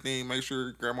taste everything, make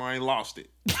sure grandma ain't lost it.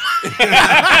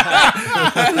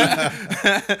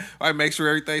 Like make sure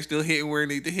everything's still hitting where it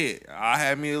need to hit. I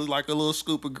had me like a little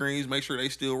scoop of greens, make sure they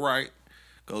still right.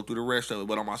 Go through the rest of it.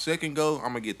 But on my second go, I'm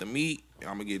gonna get the meat,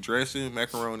 I'm gonna get dressing,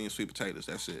 macaroni, and sweet potatoes.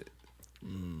 That's it.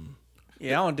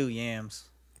 Yeah, I don't do yams.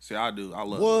 See, I do. I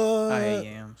love it. What? I hate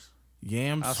yams.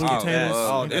 Yams, I sweet love potatoes.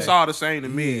 all day. It's all the same to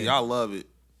me. Yeah. I love it.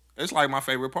 It's like my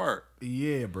favorite part.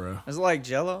 Yeah, bro. It's like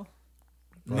Jello.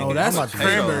 No, Nigga, that's I'm about to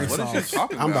cranberry What sauce. is you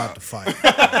talking I'm about? about to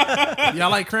fight.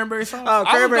 Y'all like cranberry sauce? Oh, I was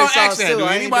cranberry gonna sauce ask that, too. do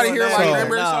I ain't anybody doing here that. like So-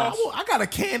 cranberry Nah. sauce? I got a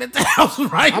can at the house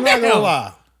right I'm now. not gonna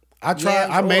lie. I tried.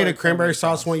 Yams I made or a cranberry cranberry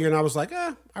sauce sauce? one year, and I was like,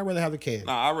 I'd rather have the can.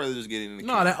 Nah, I'd rather just get it in the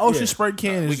No, can. that Ocean Yeah. Spray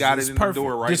can is We got is it in perfect. the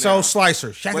door right This now. old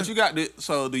slicer. What you got?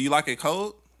 So do you like it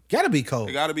cold? Gotta be cold.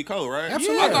 It got to be cold, right?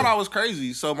 Absolutely. I thought I was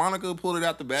crazy. So Monica pulled it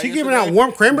out the bag. She giving yesterday. out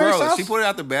warm cranberry Bro, sauce? She put it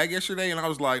out the bag yesterday, and I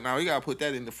was like, "No, we gotta put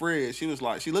that in the fridge." She was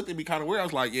like, she looked at me kind of weird. I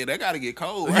was like, "Yeah, that got to get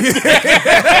cold." Right?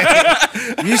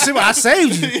 You see what I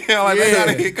saved you? yeah, like they Yeah.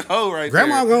 gotta get cold right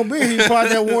Grandma there. gonna be here. You put out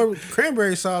that warm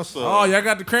cranberry sauce. Oh, y'all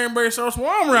got the cranberry sauce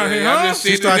warm around here, I'm huh? just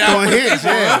She sitting start down throwing for the hints.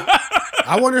 people, Yeah.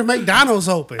 I wonder if McDonald's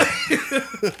open.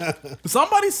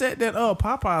 Somebody said that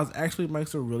Popeyes actually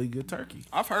makes a really good turkey.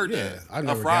 I've heard Yeah, that. I A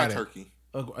never fried got it. turkey.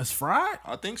 It's fried?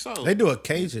 I think so. They do a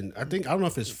Cajun. I don't know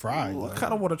if it's fried. I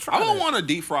kind of want to try I don't that. want a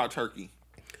deep fried turkey.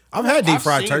 I've had deep I've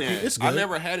fried seen turkey. that. It's good. I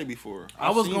never had it before.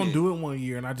 I was going to do it one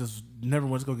year, and I just never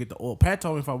went to go get the oil. Pat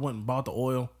told me if I went and bought the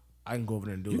oil, I can go over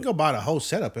there and do You it. can go buy the whole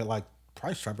setup at like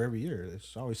Price Chopper every year.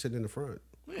 It's always sitting in the front.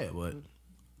 Yeah, but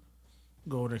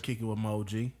go over there and kick it with my OG.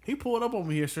 He pulled up on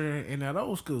me here, sir, in that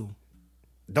old school.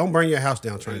 Don't burn your house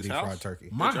down trying to His deep house? fried turkey.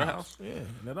 My At your house. house? Yeah,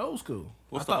 in that old school.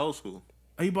 What's the old school?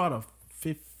 He bought a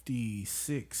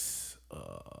 56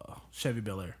 Chevy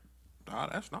Bel Air. Ah,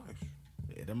 that's nice.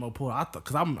 Yeah, that mo pulled. I thought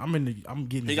because I'm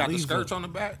getting. He his got the leaves skirts up. on the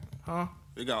back. Huh?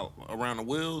 It got around the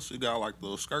wheels. It got like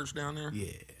little skirts down there.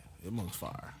 Yeah, it mo's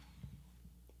fire.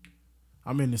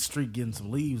 I'm in the street getting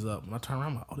some leaves up, and I turn around,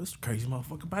 I'm like, oh, this crazy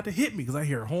motherfucker about to hit me because I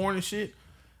hear a horn and shit.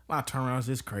 I turn around, it's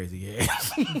this crazy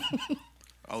ass.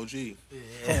 OG.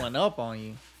 Pulling up on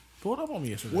you. Pulled up on me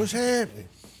yesterday. What's happening?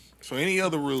 So any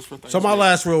other rules for So Thanksgiving? my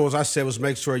last rule was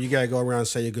make sure you gotta go around and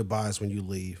say your goodbyes when you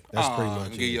leave. That's pretty much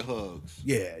and it. give you hugs.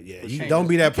 Yeah. You don't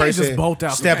be that can't just person. bolt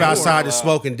out Step the door. outside the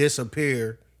smoke and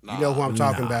disappear. You know who I'm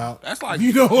talking about. That's like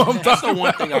You know what I'm that's talking the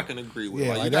one thing I can agree with. Yeah,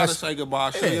 like, like you gotta that's- say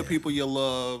goodbye, show your people your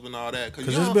love and all that. Because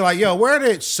you just don't- be like, yo, where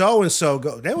did so and so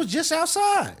go? They was just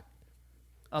outside.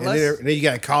 Unless And then you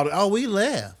got called. Oh, we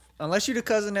left. unless you the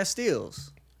cousin that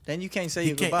steals, then you can't say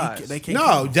your Can't- goodbyes. they can't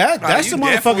No, that's you the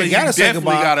motherfucker definitely- gotta you say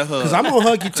definitely goodbye. gotta hug. Because I'm gonna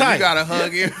hug you tight. you gotta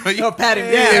hug him. Or pat him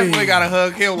You down. definitely gotta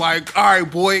hug him. Like, all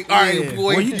right, boy. All right, boy.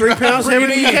 Well, you 3 pounds heavier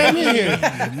than you came in here.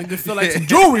 Nigga feel like some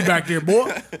jewelry back there,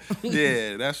 boy.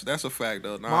 Yeah, that's a fact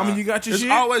though. Nah, Mama, you got your it's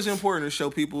shit? always important to show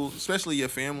people, especially your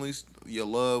families, your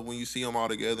love when you see them all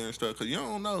together and stuff. Because you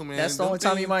don't know, man. That's the Them only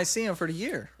time things- you might see him for the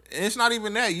year. It's not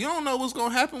even that. You don't know what's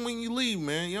gonna happen when you leave,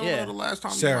 man. You don't Yeah. know the last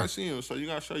time you Sarah. might see him, so you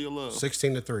gotta show your love.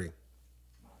 16-3.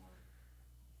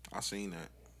 I seen that.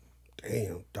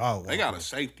 Damn, dog. They got a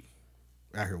safety.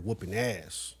 out here whooping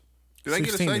ass. Did they get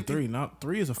a 16 to safety? 3. Not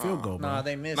 3 is a field goal, Nah, bro.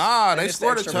 they missed. Nah, they missed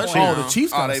scored a extra touchdown. point. Oh, the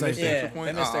Chiefs got a they missed safety. the Yeah, extra point.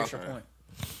 they missed Oh, extra okay. point.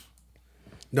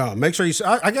 No, make sure you.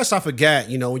 I guess I forgot.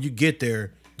 You know, when you get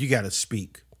there, you got to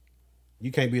speak.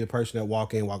 You can't be the person that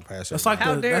walk past. That's like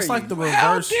How the dare that's like you? the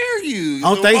How reverse. dare you?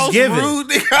 On The Thanksgiving. most rude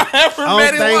thing I ever on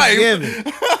met in life.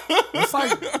 Thanksgiving. It's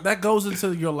like that goes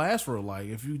into your last rule. Like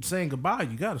if you saying goodbye,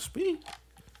 you gotta speak.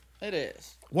 It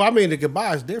is. Well, I mean, the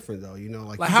goodbye is different though. You know,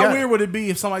 like Like you how gotta- weird would it be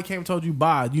if somebody came and told you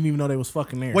bye, you didn't even know they was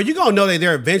fucking there? Well, you gonna know they're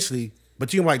there eventually,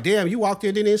 but you're like, damn, you walked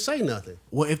in, didn't say nothing.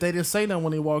 Well, if they didn't say nothing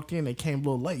when they walked in, they came a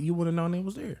little late. You would have known they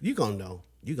was there. You gonna know.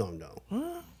 You gonna know.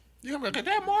 You gonna be like,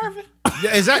 that Marvin?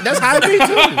 Yeah, that's how it be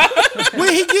too.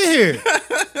 When he get here,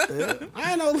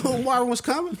 I didn't know little Marvin was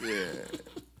coming.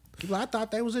 Yeah. I thought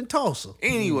they was in Tulsa.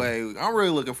 Anyway, I'm really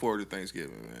looking forward to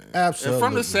Thanksgiving, man. Absolutely. And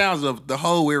from the sounds of the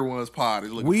whole Weird Ones pod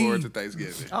is looking We- forward to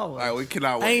Thanksgiving. Oh. Like, we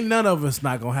cannot wait. Ain't none of us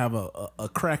not gonna have a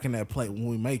crack in that plate when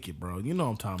we make it, bro. You know what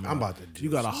I'm talking about. I'm about to do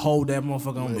You gotta hold that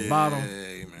motherfucker on the Yeah, bottom.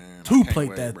 man. I Two can't plate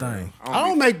wait, that bro. thing.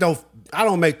 I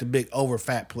don't make the big over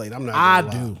fat plate. I'm not. I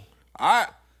gonna lie.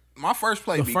 do. My first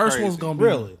plate The be first crazy. one's gonna be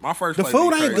Really? My first the plate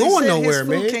food be ain't crazy. going He said nowhere, his food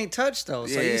man. can't touch though,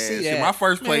 so Yeah, you see see, that. my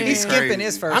first plate He's be skipping crazy.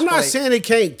 his first I'm not plate. saying it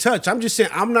can't touch. I'm just saying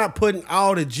I'm not putting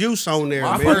all the juice on there,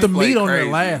 My I man. put the First plate meat on there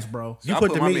crazy. last, bro. You I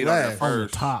put the my meat on there last. On the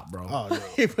first. top, bro. Oh, no.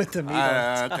 He put the meat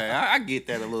on. Okay, I get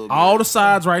that a little bit. All the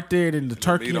sides right there, then the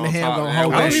turkey meat and the on ham top, gonna man.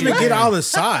 hold I that don't shit. even get down. all the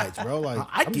sides, bro. Like I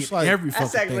I'm get just like, every fucking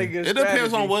That's actually thing. good. It depends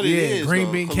on strategy. what it Yeah, is. green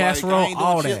though. bean 'Cause, casserole, I ain't doing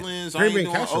all that. chitlins, Green I ain't bean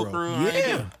doing casserole. okra. I ain't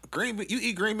Yeah. doing- green bean. You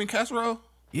eat green bean casserole,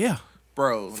 Yeah.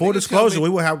 bro? full niggas disclosure, tell we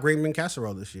me- will have green bean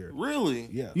casserole this year. really?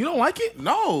 Yeah. You don't like it?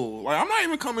 No, like I'm not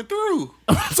even coming through.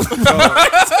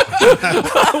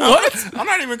 What? I'm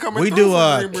not even coming We through. do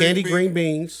for candy bean. green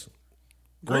beans.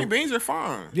 Green beans are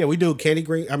fine. Yeah, we do candy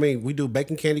green. I mean, we do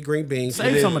bacon candy green beans. Save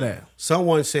And then some of that.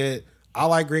 Someone said, I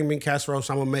like green bean casserole,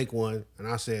 so I'm gonna make one. And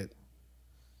I said,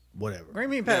 whatever. Green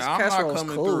bean Yeah, I'm casserole not is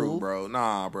coming cool. through, bro.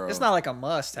 Nah, bro. It's not like a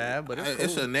must-have, but it's cool.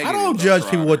 It's a I negative. don't Ghost judge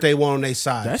people Rider. what they want on their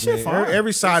side. That shit man. fine.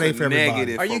 Every side It's ain't a for everybody.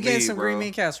 negative. Are you for getting me, some bro. green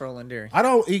bean casserole in Derry? I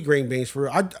don't eat green beans for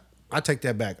real. I take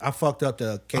that back. I fucked up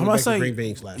the I'm candy gonna bacon say green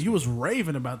beans last you week. was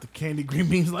raving about the candy green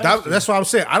beans last year. That's what I'm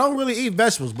saying. I don't really eat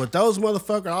vegetables, but those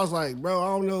motherfuckers, I was like, bro, I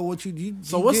don't know what you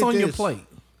So you what's did on your this. plate?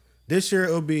 This year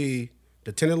it'll be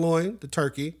the tenderloin, the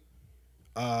turkey.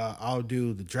 I'll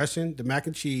do the dressing, the mac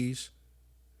and cheese.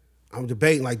 I'm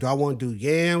debating, like, do I want to do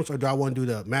yams or do I want to do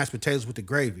the mashed potatoes with the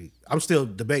gravy? I'm still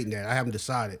debating that. I haven't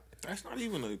decided. That's not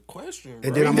even a question, bro.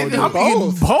 And then I'm gonna I'm do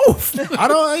eating both. I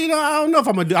don't know if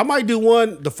I'm gonna do. I might do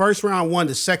one the first round, one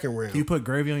the second round. You put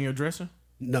gravy on your dressing?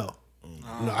 No,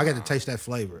 I got to taste that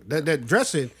flavor. That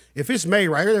dressing, if it's made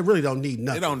right, it really don't need It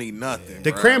nothing. don't need nothing.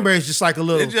 The bro. cranberry is just like a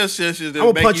little. It just I'm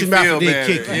gonna make punch you you mouth feel and then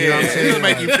better. kick you. Yeah, You know what I'm saying? it'll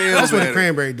make you feel That's what better. the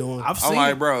cranberry doing. I've I'm seen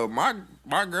like, it. bro, my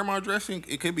grandma dressing,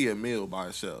 it could be a meal by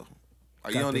itself.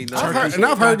 Like, you don't need I've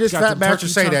nothing. heard this got fat them bastard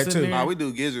turkey say that chunks in too. there. Nah, we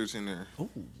do gizzards in there.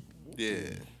 Yeah.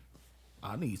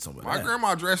 I need some of My that.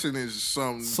 grandma dressing is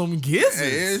some gizzards.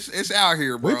 hey, it's out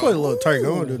here, bro. We put a little turkey. I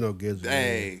don't do no gizzards.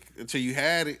 Hey, until you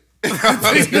had it.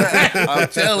 I'm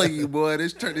telling you, boy,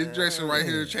 this dressing right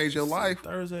here changed your life.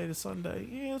 Thursday to Sunday.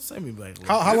 Yeah, send me back.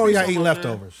 How long y'all some eat on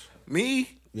leftovers? Me?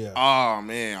 Yeah. Oh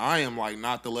man, I am like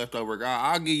not the leftover guy.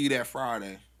 I'll give you that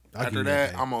Friday. I'll give After you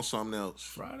that, that. I'm on something else.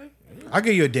 Friday? Yeah. I'll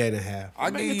give you a day and a half.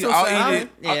 I'll Make give it you. till I'll Saturday. eat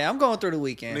it. Yeah, I'm going through the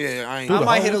weekend. Yeah, I ain't. I the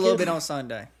might whole hit a little weekend? bit on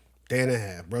Sunday. Day and a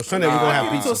half, bro. Sunday we're gonna Nah, have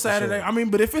I'll pizza. Until for Saturday. sure. I mean,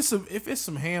 but if it's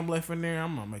some ham left in there,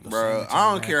 I'm gonna make a Bro, sandwich I out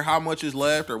don't of that. care how much is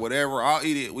left or whatever. I'll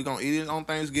eat it. We're gonna eat it on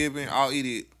Thanksgiving. I'll eat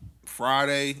it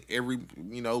Friday, every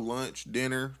lunch,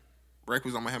 dinner,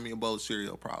 breakfast. I'm gonna have me a bowl of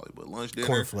cereal probably, but lunch, dinner,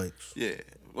 Cornflakes. Yeah,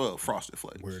 well, Frosted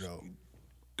Flakes. Weirdo. You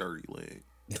dirty leg.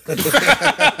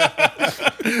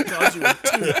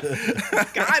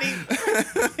 Got him.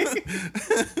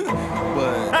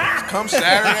 But come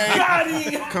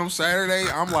Saturday,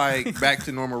 I'm like back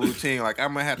to normal routine. Like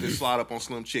I'm gonna have to slide up on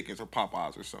Slim Chickens or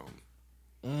Popeyes or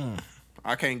something.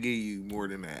 I can't give you more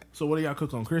than that. So what do y'all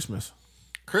cook on Christmas?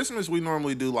 Christmas, we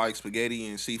normally do like spaghetti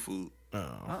and seafood.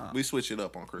 We switch it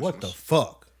up on Christmas. What the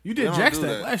fuck? You did don't Jack do Stack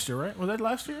that. last year, right? Was that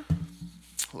last year?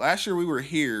 Last year we were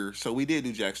here, so we did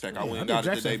do Jack Stack. I went and did got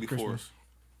Jack it the day Stack for before. Christmas.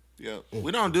 Yep.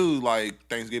 We don't do like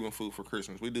Thanksgiving food for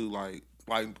Christmas. We do like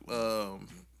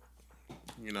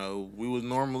we would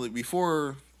normally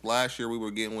before last year we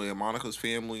were getting with Monica's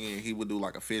family and he would do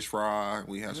like a fish fry.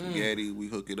 We had spaghetti. We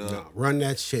hook it up. Nah, run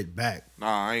that shit back.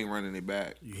 Nah, I ain't running it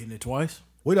back. You hitting it twice?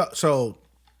 We don't. So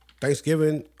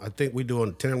Thanksgiving, I think we do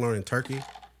on tenderloin and turkey,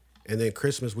 and then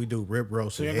Christmas we do rib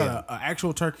roast So you and got ham. an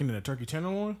actual turkey and a turkey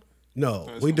tenderloin? No,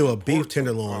 It's we gonna do a be beef pork.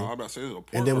 tenderloin, Oh, I'm about to say it's a pork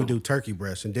and then we roll. do turkey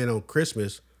breast, and then on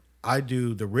Christmas I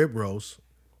do the rib roast,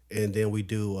 and then we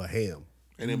do a ham.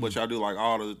 And then but y'all do like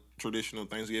all the traditional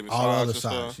Thanksgiving All the sides other and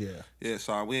sides, stuff. yeah. Yeah,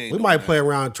 so we ain't We doing might that. play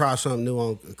around and try something new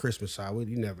on Christmas side.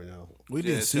 You never know. We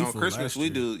Yeah, did see, on seafood Christmas last we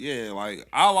year. do. Yeah, like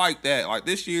I like that. Like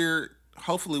this year,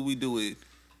 hopefully we do it.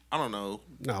 I don't know.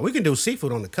 No, we can do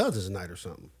seafood on the cousins night or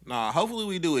something. Nah, hopefully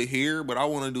we do it here, but I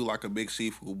want to do like a big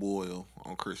seafood boil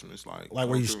on Christmas, like Like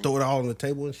where you through- throw it all on the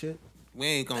table and shit. We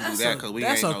ain't gonna do that because we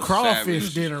That's ain't a no crawfish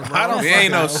savage. dinner, bro. We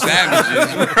ain't no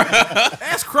savages.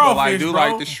 That's But crawfish, like do bro.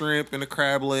 like the shrimp and the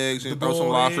crab legs and The throw some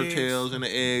boiled lobster eggs. tails and the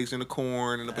eggs and the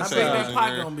corn and the How potatoes. big that in pie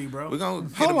there. gonna be, bro? We gonna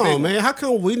get Hold a big on, one. man. How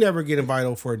come we never get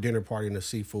invited for a dinner party and a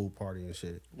seafood party and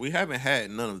shit? We haven't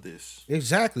had none of this.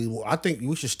 Exactly. Well, I think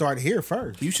we should start here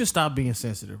first. You should stop being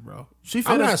sensitive, bro. She I'm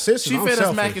fed not us. sensitive, She I'm fed us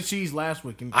selfish. mac and cheese last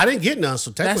week. And I didn't get none,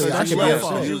 so technically That's I can your be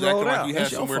fault. upset. You was rolled acting like out. you That's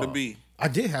had your somewhere to fault. be. I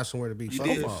did have somewhere to be. You Fuck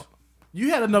did. off. you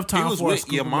had enough time was for a with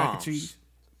scoop your of mac and moms. cheese.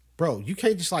 Bro, you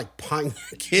can't just like pine your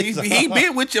He, kids. he up.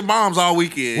 been with your moms all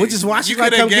weekend. Which is why she you like,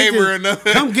 could have come get gave her this-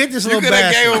 another. come get this you little could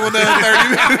have gave him bastard.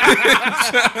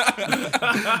 another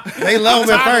 30 minutes. They love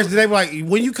him at first, and they be like,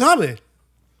 "When you coming?"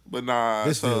 But nah,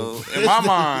 This so dude. in my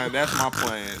mind, that's my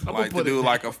plan. Like to put do it-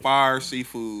 like a fire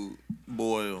seafood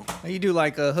boil. You do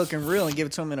like a hook and reel and give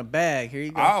it to them in a bag. Here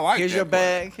you go. I like Here's that your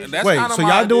plan. bag. Here's That's Wait, kinda so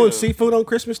my y'all doing idea. seafood on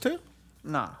Christmas too?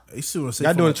 Nah. He's doing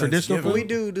Y'all doing on traditional Thanksgiving. food?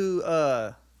 We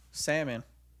do salmon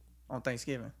on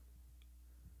Thanksgiving.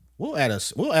 We'll add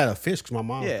a fish because my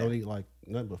mom Yeah. don't eat like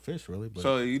nothing but fish really. But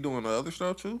So are you doing the other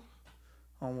stuff too?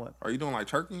 On what? Are you doing like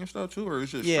turkey and stuff too, or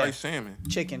is it just Yeah. straight salmon?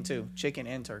 Chicken too. Chicken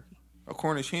and turkey. A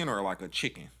Cornish hen or like a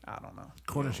chicken? I don't know.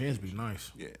 Cornish hens be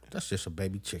nice. Yeah, that's just a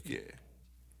baby chicken. yeah.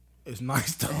 It's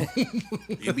nice though.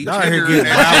 You be Y'all here tender in getting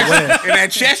that, wild west. in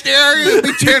that chest area. You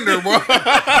be tender, bro.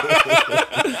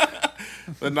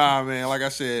 But nah, man. Like I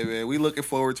said, man, we looking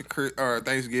forward to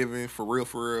Thanksgiving for real,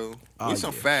 for real. We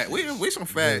some fat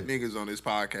niggas on this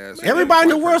podcast. Everybody in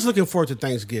the world's looking forward to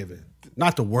Thanksgiving.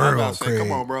 Not the I'm world, about to say, Craig.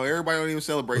 come on, bro. Everybody don't even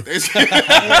celebrate Thanksgiving.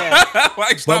 Yeah.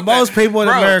 Like, stop But most that. people in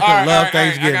Bro, America all right, love all right,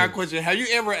 Thanksgiving. I got a question. Have you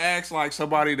ever asked like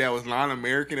somebody that was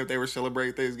non-American if they were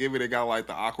celebrating Thanksgiving? They got like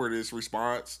the awkwardest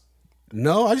response.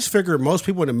 No, I just figured most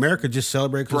people in America just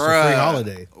celebrate because it's a free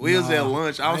holiday. We was at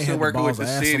lunch. I I was ain't still had the working with balls the to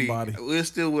ask city. somebody. We was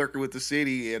still working with the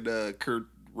city, and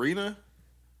Karina.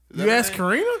 Is that You her asked name?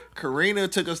 Karina? Karina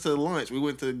took us to lunch. We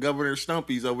went to Governor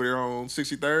Stumpy's over there on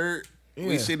 63rd.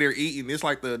 We Yeah. sit there eating. It's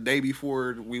like the day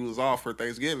before we was off for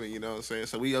Thanksgiving, you know what I'm saying?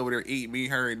 So we over there eating, me,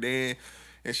 her, and Dan.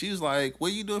 And she was like,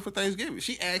 what you doing for Thanksgiving?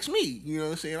 She asked me, you know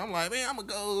what I'm saying? I'm like, man, I'm going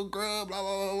to go grub, blah,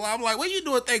 blah, blah, blah. I'm like, what you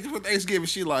doing for Thanksgiving?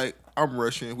 She like, I'm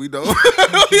Russian. We don't.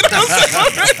 We don't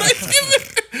celebrate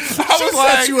Thanksgiving. I was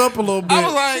like, Set you up a little bit. I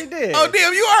was like, She did. oh,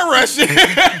 damn, you are Russian.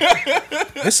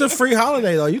 It's a free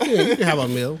holiday though. You can have a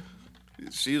meal.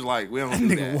 She was like, we don't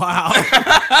do that.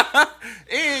 Wow.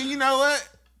 And you know what?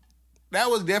 That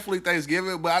was definitely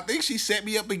Thanksgiving, but I think she set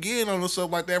me up again on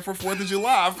something like that for 4th of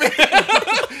July.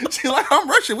 She's like, I'm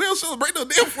Russian. We don't celebrate no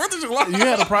damn 4th of July. You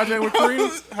had a project with Karina?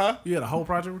 Huh? You had a whole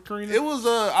project with Karina? It was,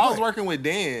 I was working with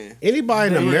Dan.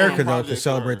 Anybody in Yeah, America on though can Project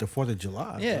celebrate Car. the 4th of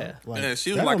July. Yeah. bro. Yeah,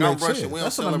 she was that like, don't I'm make Russian. sense. We don't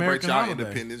That's an celebrate American y'all holiday.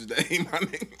 Independence Day, my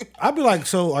nigga. I'd be like,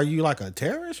 so are you like a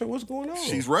terrorist or what's going on?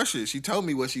 She's Russian. She told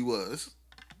me what she was.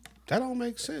 That don't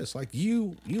make sense. Like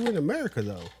you in America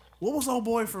though. What was old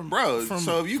boy from Bro, from,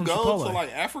 so if you from go Chipotle? to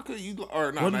like Africa,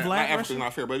 or not, Wasn't not Vlad Africa's Russian?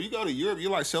 not fair, but if you go to Europe,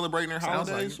 you're like celebrating their Sounds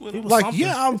holidays like with He them. was Like, something.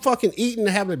 yeah, I'm fucking eating and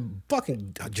having a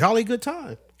fucking jolly good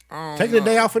time. I don't Taking the know.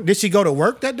 day off. Did she go to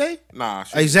work that day? Nah,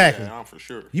 she, Exactly. Yeah, I'm for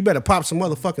sure. You better pop some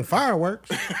motherfucking fireworks.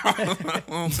 I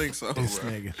don't think so, bro. This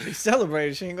nigga. She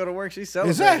celebrated. She didn't go to work. She celebrated.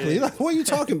 Exactly. Like, what are you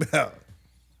talking about?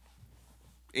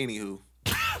 Anywho,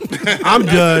 I'm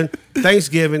done.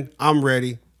 Thanksgiving. I'm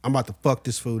ready. I'm about to fuck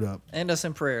this food up. End us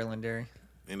in prayer, Lindari.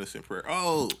 innocent prayer.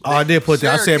 Oh, I did put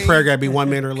that. I Sarah, said can prayer you- got to be 1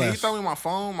 minute or Can you less. throw me my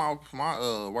phone?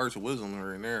 My words of wisdom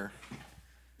are in there.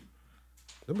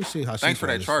 Let me see how she Thanks for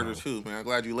found that this charger phone. too, man. I'm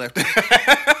glad you left.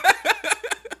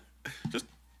 Just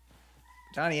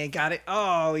Johnny ain't got it.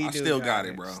 Oh, he I do still got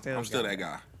it, bro. Still I'm still got that it.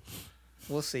 guy.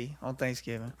 We'll see on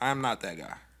Thanksgiving I am not that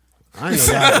guy. I ain't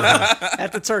gonna lie.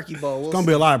 at the Turkey Bowl. We'll It's gonna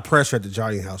be a lot of pressure at the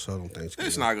Johnny household on Thanksgiving.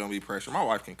 It's not gonna be pressure. My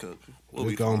wife can cook. We'll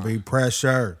It's be gonna fine. be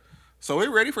pressure. So we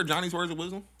ready for Johnny's words of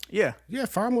wisdom? yeah. Yeah,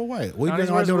 fire them away. We Johnny's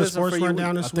been words of doing a wisdom sports for you.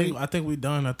 rundown I this week. think we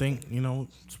done. I think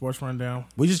sports rundown.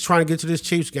 We just trying to get to this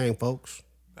Chiefs game, folks.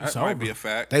 That It's might over. be a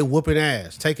fact. They whooping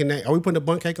ass, taking that. Are we putting a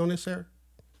bun cake on this, sir?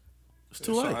 It's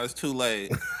too late. It's too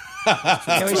late.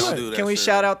 Can we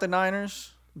shout out the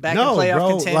Niners back No, in playoff bro.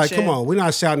 contention? Like, come on. We're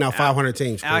not shouting out 500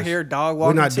 teams. Out Chris. here dog We're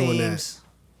walking not teams. doing that.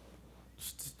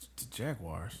 The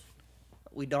Jaguars.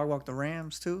 We dog walked the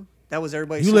Rams too. That was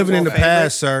everybody's. You living in the Super Bowl favorite.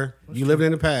 past, sir. You living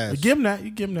in the past. You give him that. You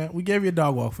give him that. We gave you a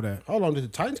dog walk for that. Hold on, did the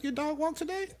Titans get dog walk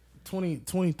today?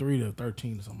 23 to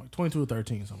 13 or something like 22 to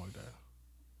 13 something like that.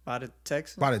 By the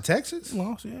Texans. By the Texans?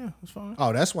 Lost, yeah, it's fine.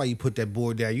 Oh, that's why you put that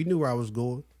board down. You knew where I was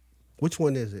going. Which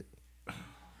one is it? I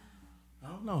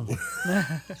don't know.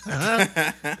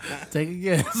 Take a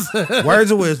guess.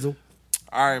 Words of wisdom.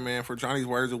 All right, man. For Johnny's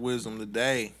words of wisdom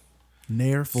today,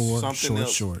 Nair for Something short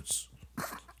else. shorts.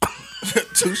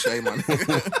 touche, my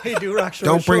nigga. He do rock short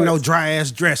Don't bring no shorts. dry ass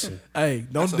dressing. Hey,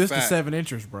 don't That's a diss the fact. 7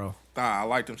 inches, bro. Nah, I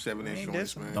like them 7-inch Ain't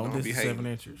joints, this man. Don't diss be the hating. 7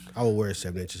 inches. I will wear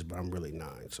 7 inches, but I'm really 9.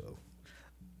 So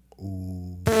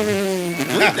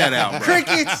Bleep that out, bro.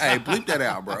 Crickets. Hey, bleep that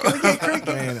out, bro.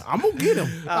 Man, I'm gonna get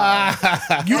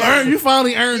him. You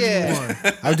finally earned Yeah. you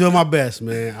one. I'm doing my best,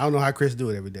 man. I don't know how Chris do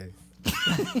it every day.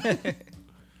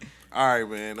 All right,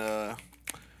 man.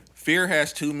 Fear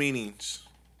has 2 meanings.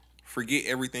 Forget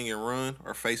everything and run,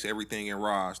 or face everything and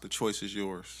rise. The choice is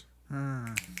yours.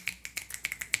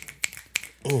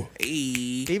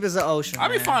 Hey. Deep as the ocean. I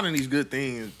be man. finding these good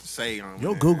things to say on.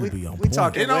 Your man. Google be on we point.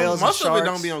 talking- It don't, whales and most of it don't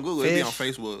sharks, be on Google. It be on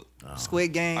fish. Facebook.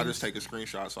 Squid Game. I just take a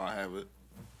screenshot so I have it.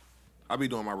 I be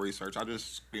doing my research. I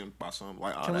just skimmed by something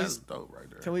like, oh, Can we- that's dope right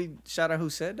there. Can we shout out who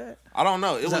said that? I don't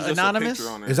know. It was that just anonymous? a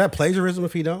picture on there. Is that plagiarism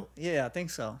if he don't? Yeah, I think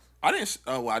so. I didn't.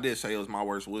 Oh, well, I did say it was my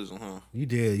worst wisdom, huh? You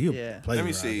did. You Yeah. Let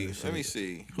me plagiarized see. that shit. Let me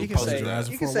see. Who You can say posted that?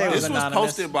 you can say it was This was anonymous.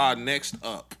 posted by Next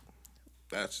Up.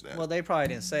 That's that. Well, they probably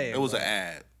didn't say it. It was an but-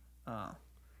 ad.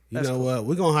 You That's know cool. what?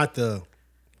 You're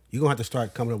gonna have to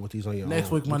start coming up with these on your Next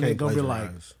own. week, my You nigga can't gonna be like,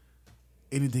 plagiarize.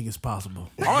 anything is possible.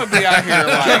 I'm gonna be out here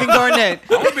like Kevin Garnett.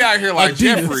 I'm gonna be out here like Adidas.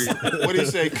 Jeffrey. What he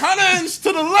say? Cunnings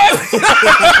to the left.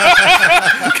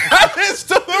 Cunnings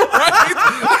to the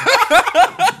right.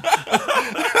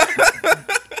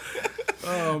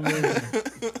 Oh man.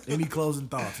 Any closing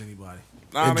thoughts, anybody?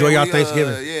 Nah, Enjoy man, y'all we,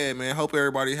 Thanksgiving. Yeah, man. Hope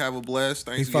everybody have a blessed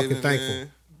Thanksgiving. fucking thankful.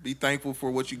 Man. Be thankful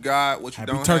for what you got, what you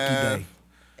Happy don't Turkey have. Day.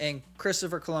 And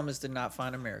Christopher Columbus did not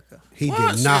find America. He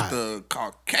What? did Said not. the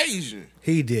Caucasian.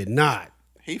 He did not.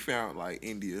 He found like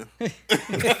India.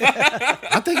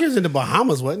 I think he was in the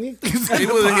Bahamas, wasn't he? He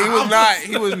was not.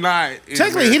 He was not. in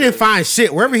Technically, he America. didn't find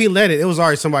shit. Wherever he let it, it was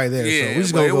already somebody there. Yeah, so we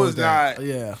just but gonna it go was with that. not.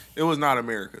 Yeah. It was not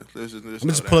America. Let's I'm know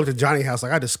just that. pull up to Johnny's house.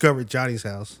 Like I discovered Johnny's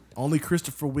house. Only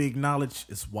Christopher we acknowledge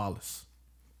is Wallace.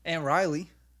 And Riley.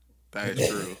 That is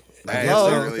true. That Hello?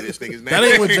 is literally this nigga's name.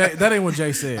 That ain't what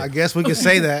Jay said. I guess we can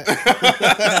say that.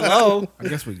 Hello. I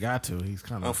guess we got to. He's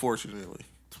kind of Unfortunately.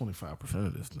 25%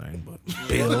 of this thing, but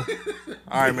Bill.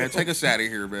 All right, man. Take us out of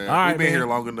here, man. All right, We've been man. here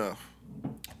long enough.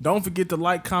 don't forget to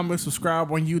like, comment,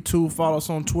 subscribe on YouTube. Follow us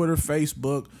on Twitter,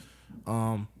 Facebook,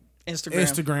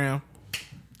 Instagram.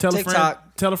 Tell a friend,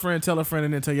 TikTok. tell a friend, tell a friend,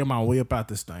 and then tell your mom we about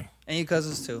this thing. And your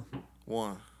cousins too.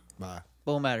 One. Bye.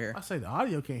 Boom out of here. I say the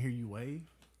audio can't hear you, Wave.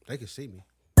 They can see me.